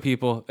TV show,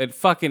 people. It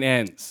fucking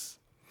ends.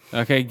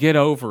 Okay, get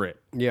over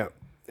it. Yeah.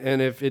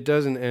 And if it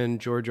doesn't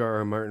end, George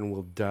R.R. Martin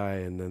will die,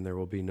 and then there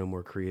will be no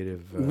more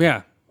creative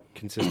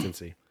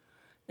consistency.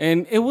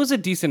 And it was a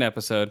decent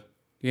episode.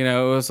 It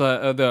was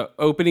the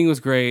opening was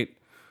great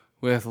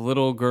with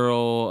little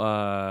girl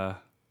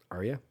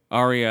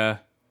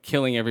Arya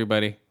killing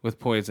everybody with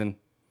poison,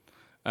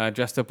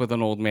 dressed up with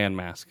an old man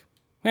mask.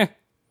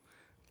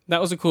 That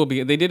was a cool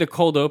beginning. They did a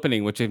cold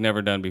opening, which they've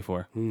never done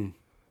before.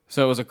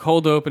 So it was a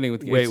cold opening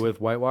with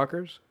with White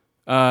Walkers?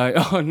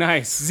 Oh,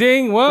 nice.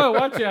 Zing. Whoa,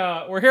 watch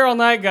out. We're here all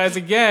night, guys,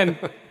 again.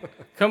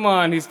 Come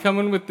on. He's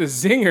coming with the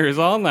zingers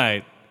all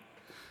night.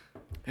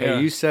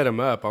 Hey, you set him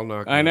up. I'll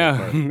knock him I know.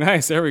 apart.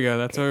 Nice. There we go.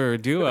 That's why we're a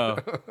duo.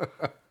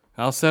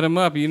 I'll set him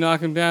up. You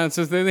knock him down.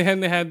 So they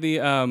had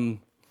the...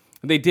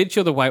 They did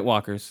show the White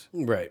Walkers.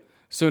 Right.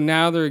 So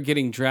now they're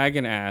getting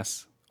dragon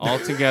ass all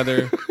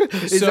together.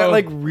 Is that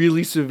like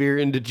really severe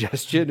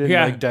indigestion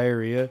and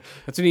diarrhea?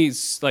 That's when he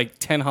eats like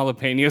 10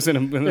 jalapenos in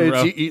a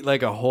row. You eat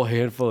like a whole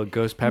handful of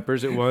ghost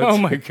peppers at once. Oh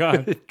my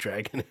God.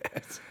 Dragon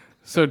ass.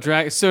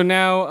 So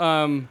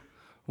now,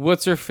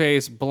 what's her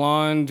face?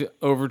 Blonde,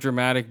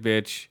 overdramatic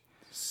bitch.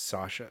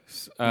 Sasha.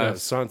 No,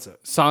 Sansa.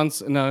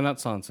 Sansa. No, not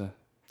Sansa.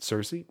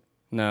 Cersei?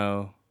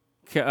 No.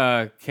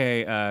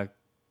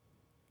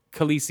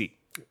 Khaleesi.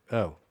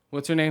 Oh.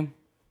 What's her name?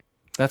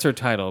 That's her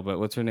title, but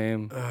what's her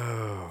name?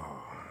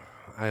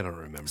 I don't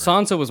remember.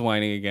 Sansa was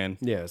whining again.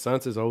 Yeah,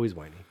 Sansa's always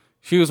whiny.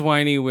 She was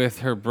whiny with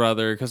her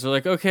brother because they're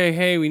like, okay,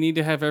 hey, we need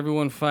to have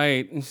everyone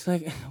fight. And she's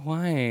like,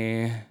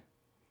 why?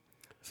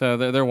 So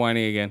they're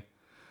whining again.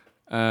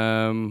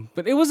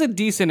 But it was a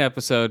decent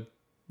episode.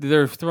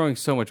 They're throwing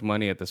so much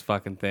money at this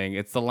fucking thing.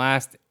 It's the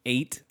last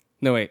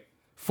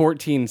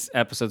 14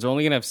 episodes. They're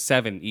only going to have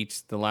 7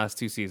 each the last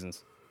 2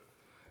 seasons.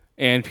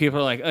 And people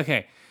are like,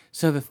 okay,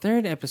 so the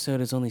 3rd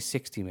episode is only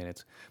 60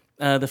 minutes.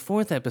 The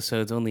 4th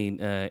episode's only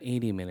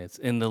 80 minutes.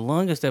 And the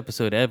longest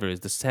episode ever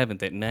is the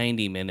 7th at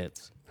 90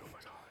 minutes. Oh my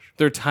gosh.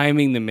 They're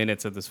timing the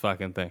minutes of this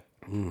fucking thing.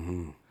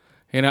 Mm-hmm.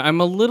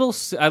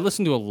 I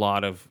listen to a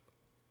lot of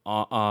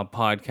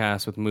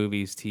podcasts with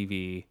movies,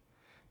 TV,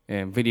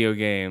 and video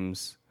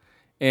games.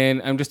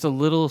 And I'm just a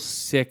little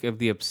sick of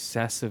the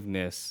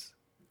obsessiveness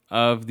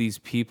of these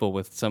people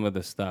with some of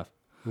this stuff.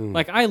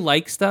 Like, I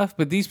like stuff,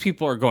 but these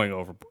people are going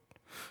overboard.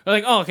 They're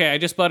like, oh, okay, I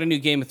just bought a new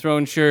Game of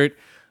Thrones shirt.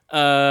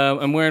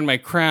 I'm wearing my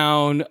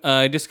crown.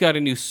 I just got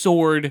a new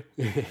sword.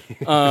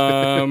 Come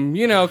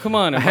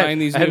on. I'm buying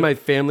these. I had my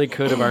family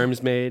coat of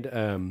arms made.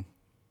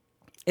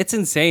 It's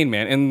insane,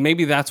 man. And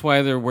maybe that's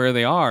why they're where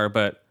they are,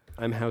 but...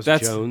 I'm House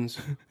Jones.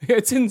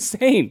 It's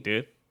insane,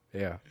 dude.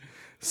 Yeah.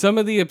 Some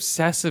of the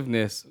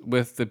obsessiveness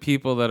with the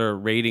people that are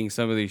rating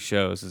some of these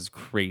shows is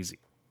crazy.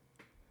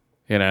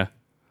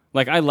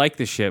 Like, I like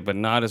this shit, but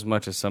not as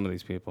much as some of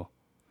these people.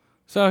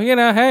 So,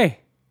 hey,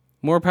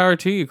 more power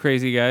to you,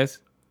 crazy guys.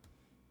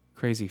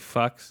 Crazy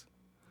fucks.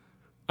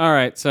 All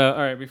right,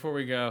 before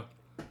we go.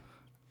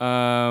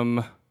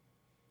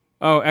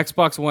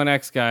 Xbox One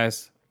X,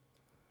 guys.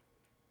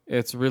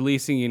 It's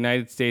releasing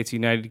United States,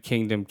 United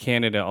Kingdom,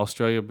 Canada,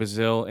 Australia,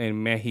 Brazil,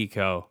 and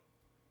Mexico.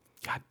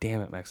 God damn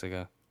it,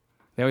 Mexico.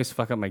 They always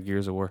fuck up my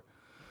Gears of War.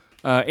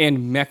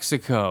 And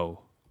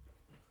Mexico.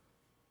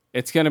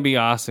 It's going to be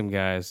awesome,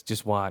 guys.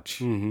 Just watch.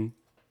 Mm-hmm.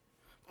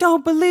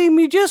 Don't believe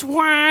me, just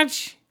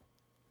watch.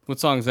 What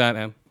song is that,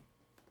 Em?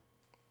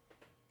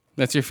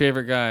 That's your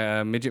favorite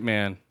guy, Midget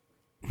Man.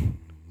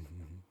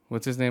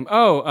 What's his name?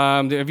 Oh,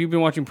 have you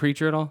been watching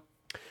Preacher at all?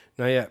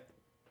 Not yet.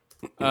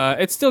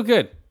 It's still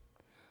good.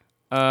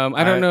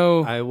 I don't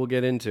know. I will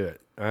get into it.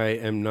 I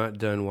am not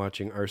done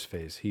watching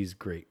Arseface. He's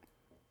great.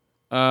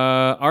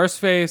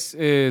 Arseface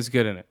is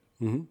good in it.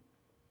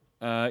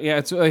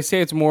 Mm-hmm. They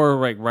say it's more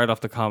like right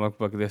off the comic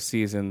book this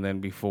season than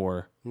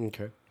before.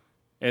 Okay.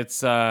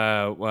 It's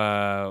fucking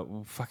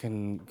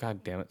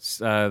god damn it,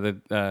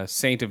 the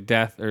Saint of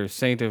Death or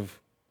Saint of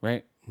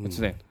right? What's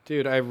his name?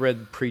 Dude, I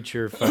read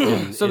Preacher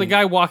fucking. So the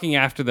guy walking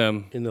after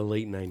them in the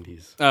late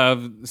 90s.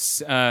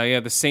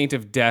 The Saint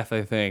of Death,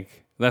 I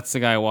think. That's the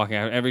guy walking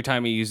after. Every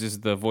time he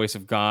uses the voice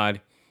of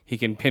God, he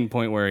can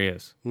pinpoint where he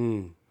is.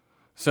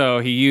 So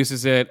he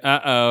uses it.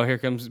 Here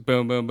comes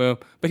boom, boom, boom.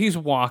 But he's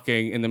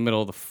walking in the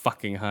middle of the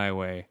fucking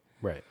highway.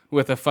 Right.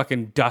 With a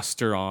fucking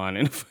duster on.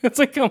 And it's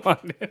like, come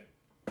on, dude.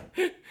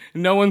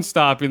 No one's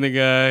stopping the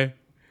guy.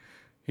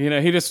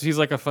 He's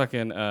like a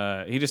fucking,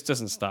 he just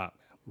doesn't stop.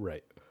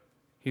 Right.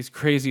 He's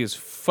crazy as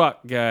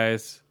fuck,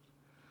 guys.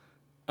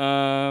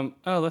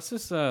 Let's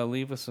just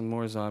leave with some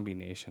more Zombie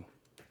Nation.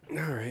 All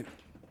right.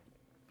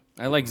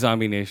 I like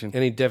Zombie Nation.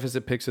 Any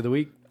deficit picks of the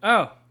week?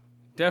 Oh,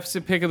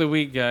 deficit pick of the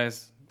week,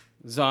 guys.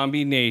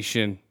 Zombie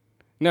Nation.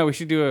 No, we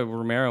should do a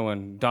Romero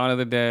one. Dawn of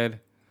the Dead.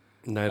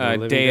 Night of the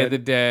Living Day Dead? of the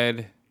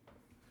Dead.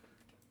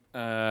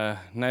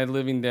 Night of the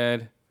Living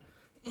Dead.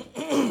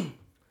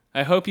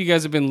 I hope you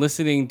guys have been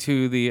listening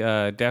to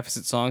the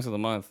deficit songs of the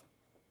month.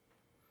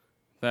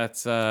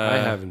 That's I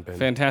haven't been.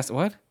 Fantastic.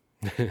 What?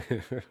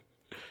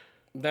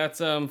 That's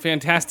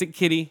Fantastic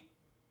Kitty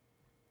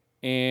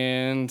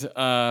and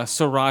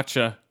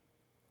Sriracha.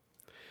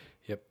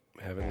 Yep,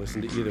 haven't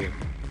listened to either.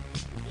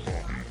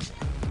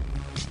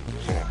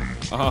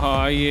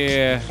 Oh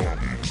yeah.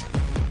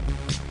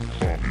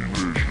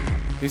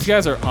 These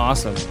guys are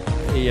awesome.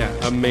 Yeah,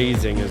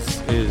 amazing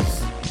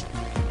is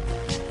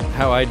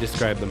how I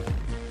describe them.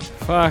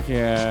 Fuck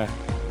yeah.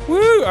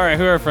 Woo! All right,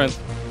 who are our friends?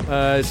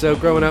 So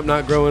Growing Up,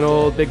 Not Growing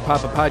Old, Big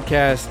Papa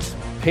Podcast,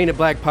 Painted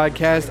Black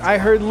Podcast. I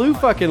heard Lou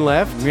fucking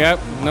left. Yep,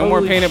 no more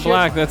Holy Painted shit.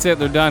 Black. That's it.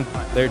 They're done.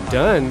 They're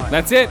done.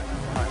 That's it.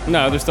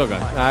 No, they're still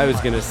gone. I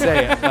was going to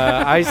say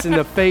Ice in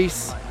the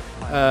Face,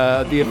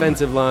 The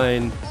Offensive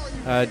Line,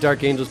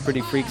 Dark Angels,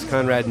 Pretty Freaks,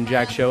 Conrad and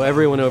Jack Show,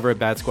 everyone over at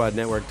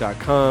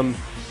BatsquadNetwork.com,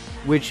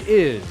 which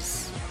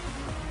is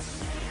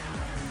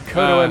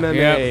Kodo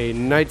MMA,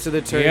 Knights of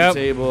the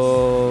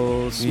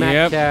Turntable,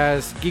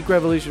 Smackcast, Geek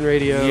Revolution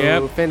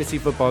Radio, Fantasy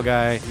Football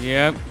Guy.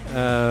 Yep.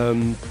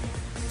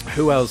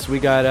 Who else? We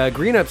got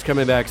Green Ups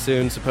coming back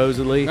soon,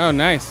 supposedly. Oh,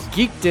 nice.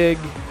 Geek Dig.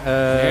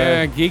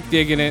 Yeah, Geek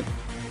digging it.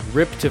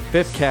 Rip to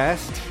Fifth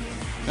Cast.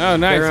 Oh,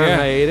 nice. They're on Yeah.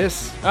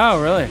 hiatus.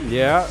 Oh, really?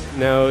 Yeah.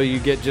 Now you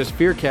get just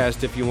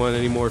Fearcast if you want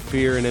any more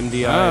Fear and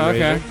MDI. Oh, and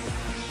okay.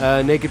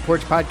 Razor. Naked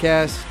Porch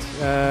Podcast.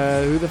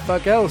 Who the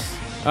fuck else?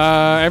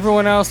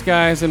 Everyone else,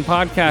 guys, in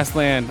podcast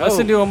land.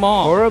 Listen to them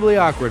all. Horribly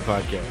Awkward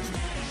Podcast.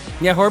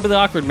 Yeah, Horribly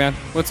Awkward, man.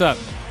 What's up?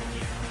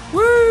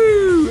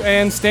 Woo!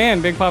 And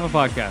Stan, Big Papa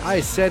Podcast.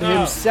 I said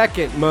him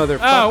second, motherfucker.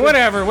 Oh,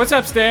 whatever. What's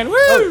up, Stan?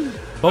 Woo!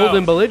 Bold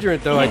and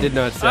Belligerent, though, I did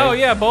not say. Oh,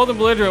 yeah, Bold and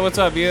Belligerent. What's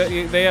up?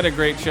 They had a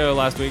great show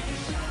last week.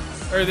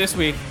 Or this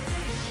week.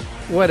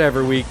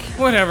 Whatever week.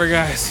 Whatever,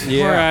 guys.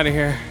 Yeah. We're out of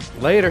here.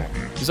 Later.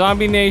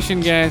 Zombie Nation,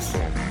 guys.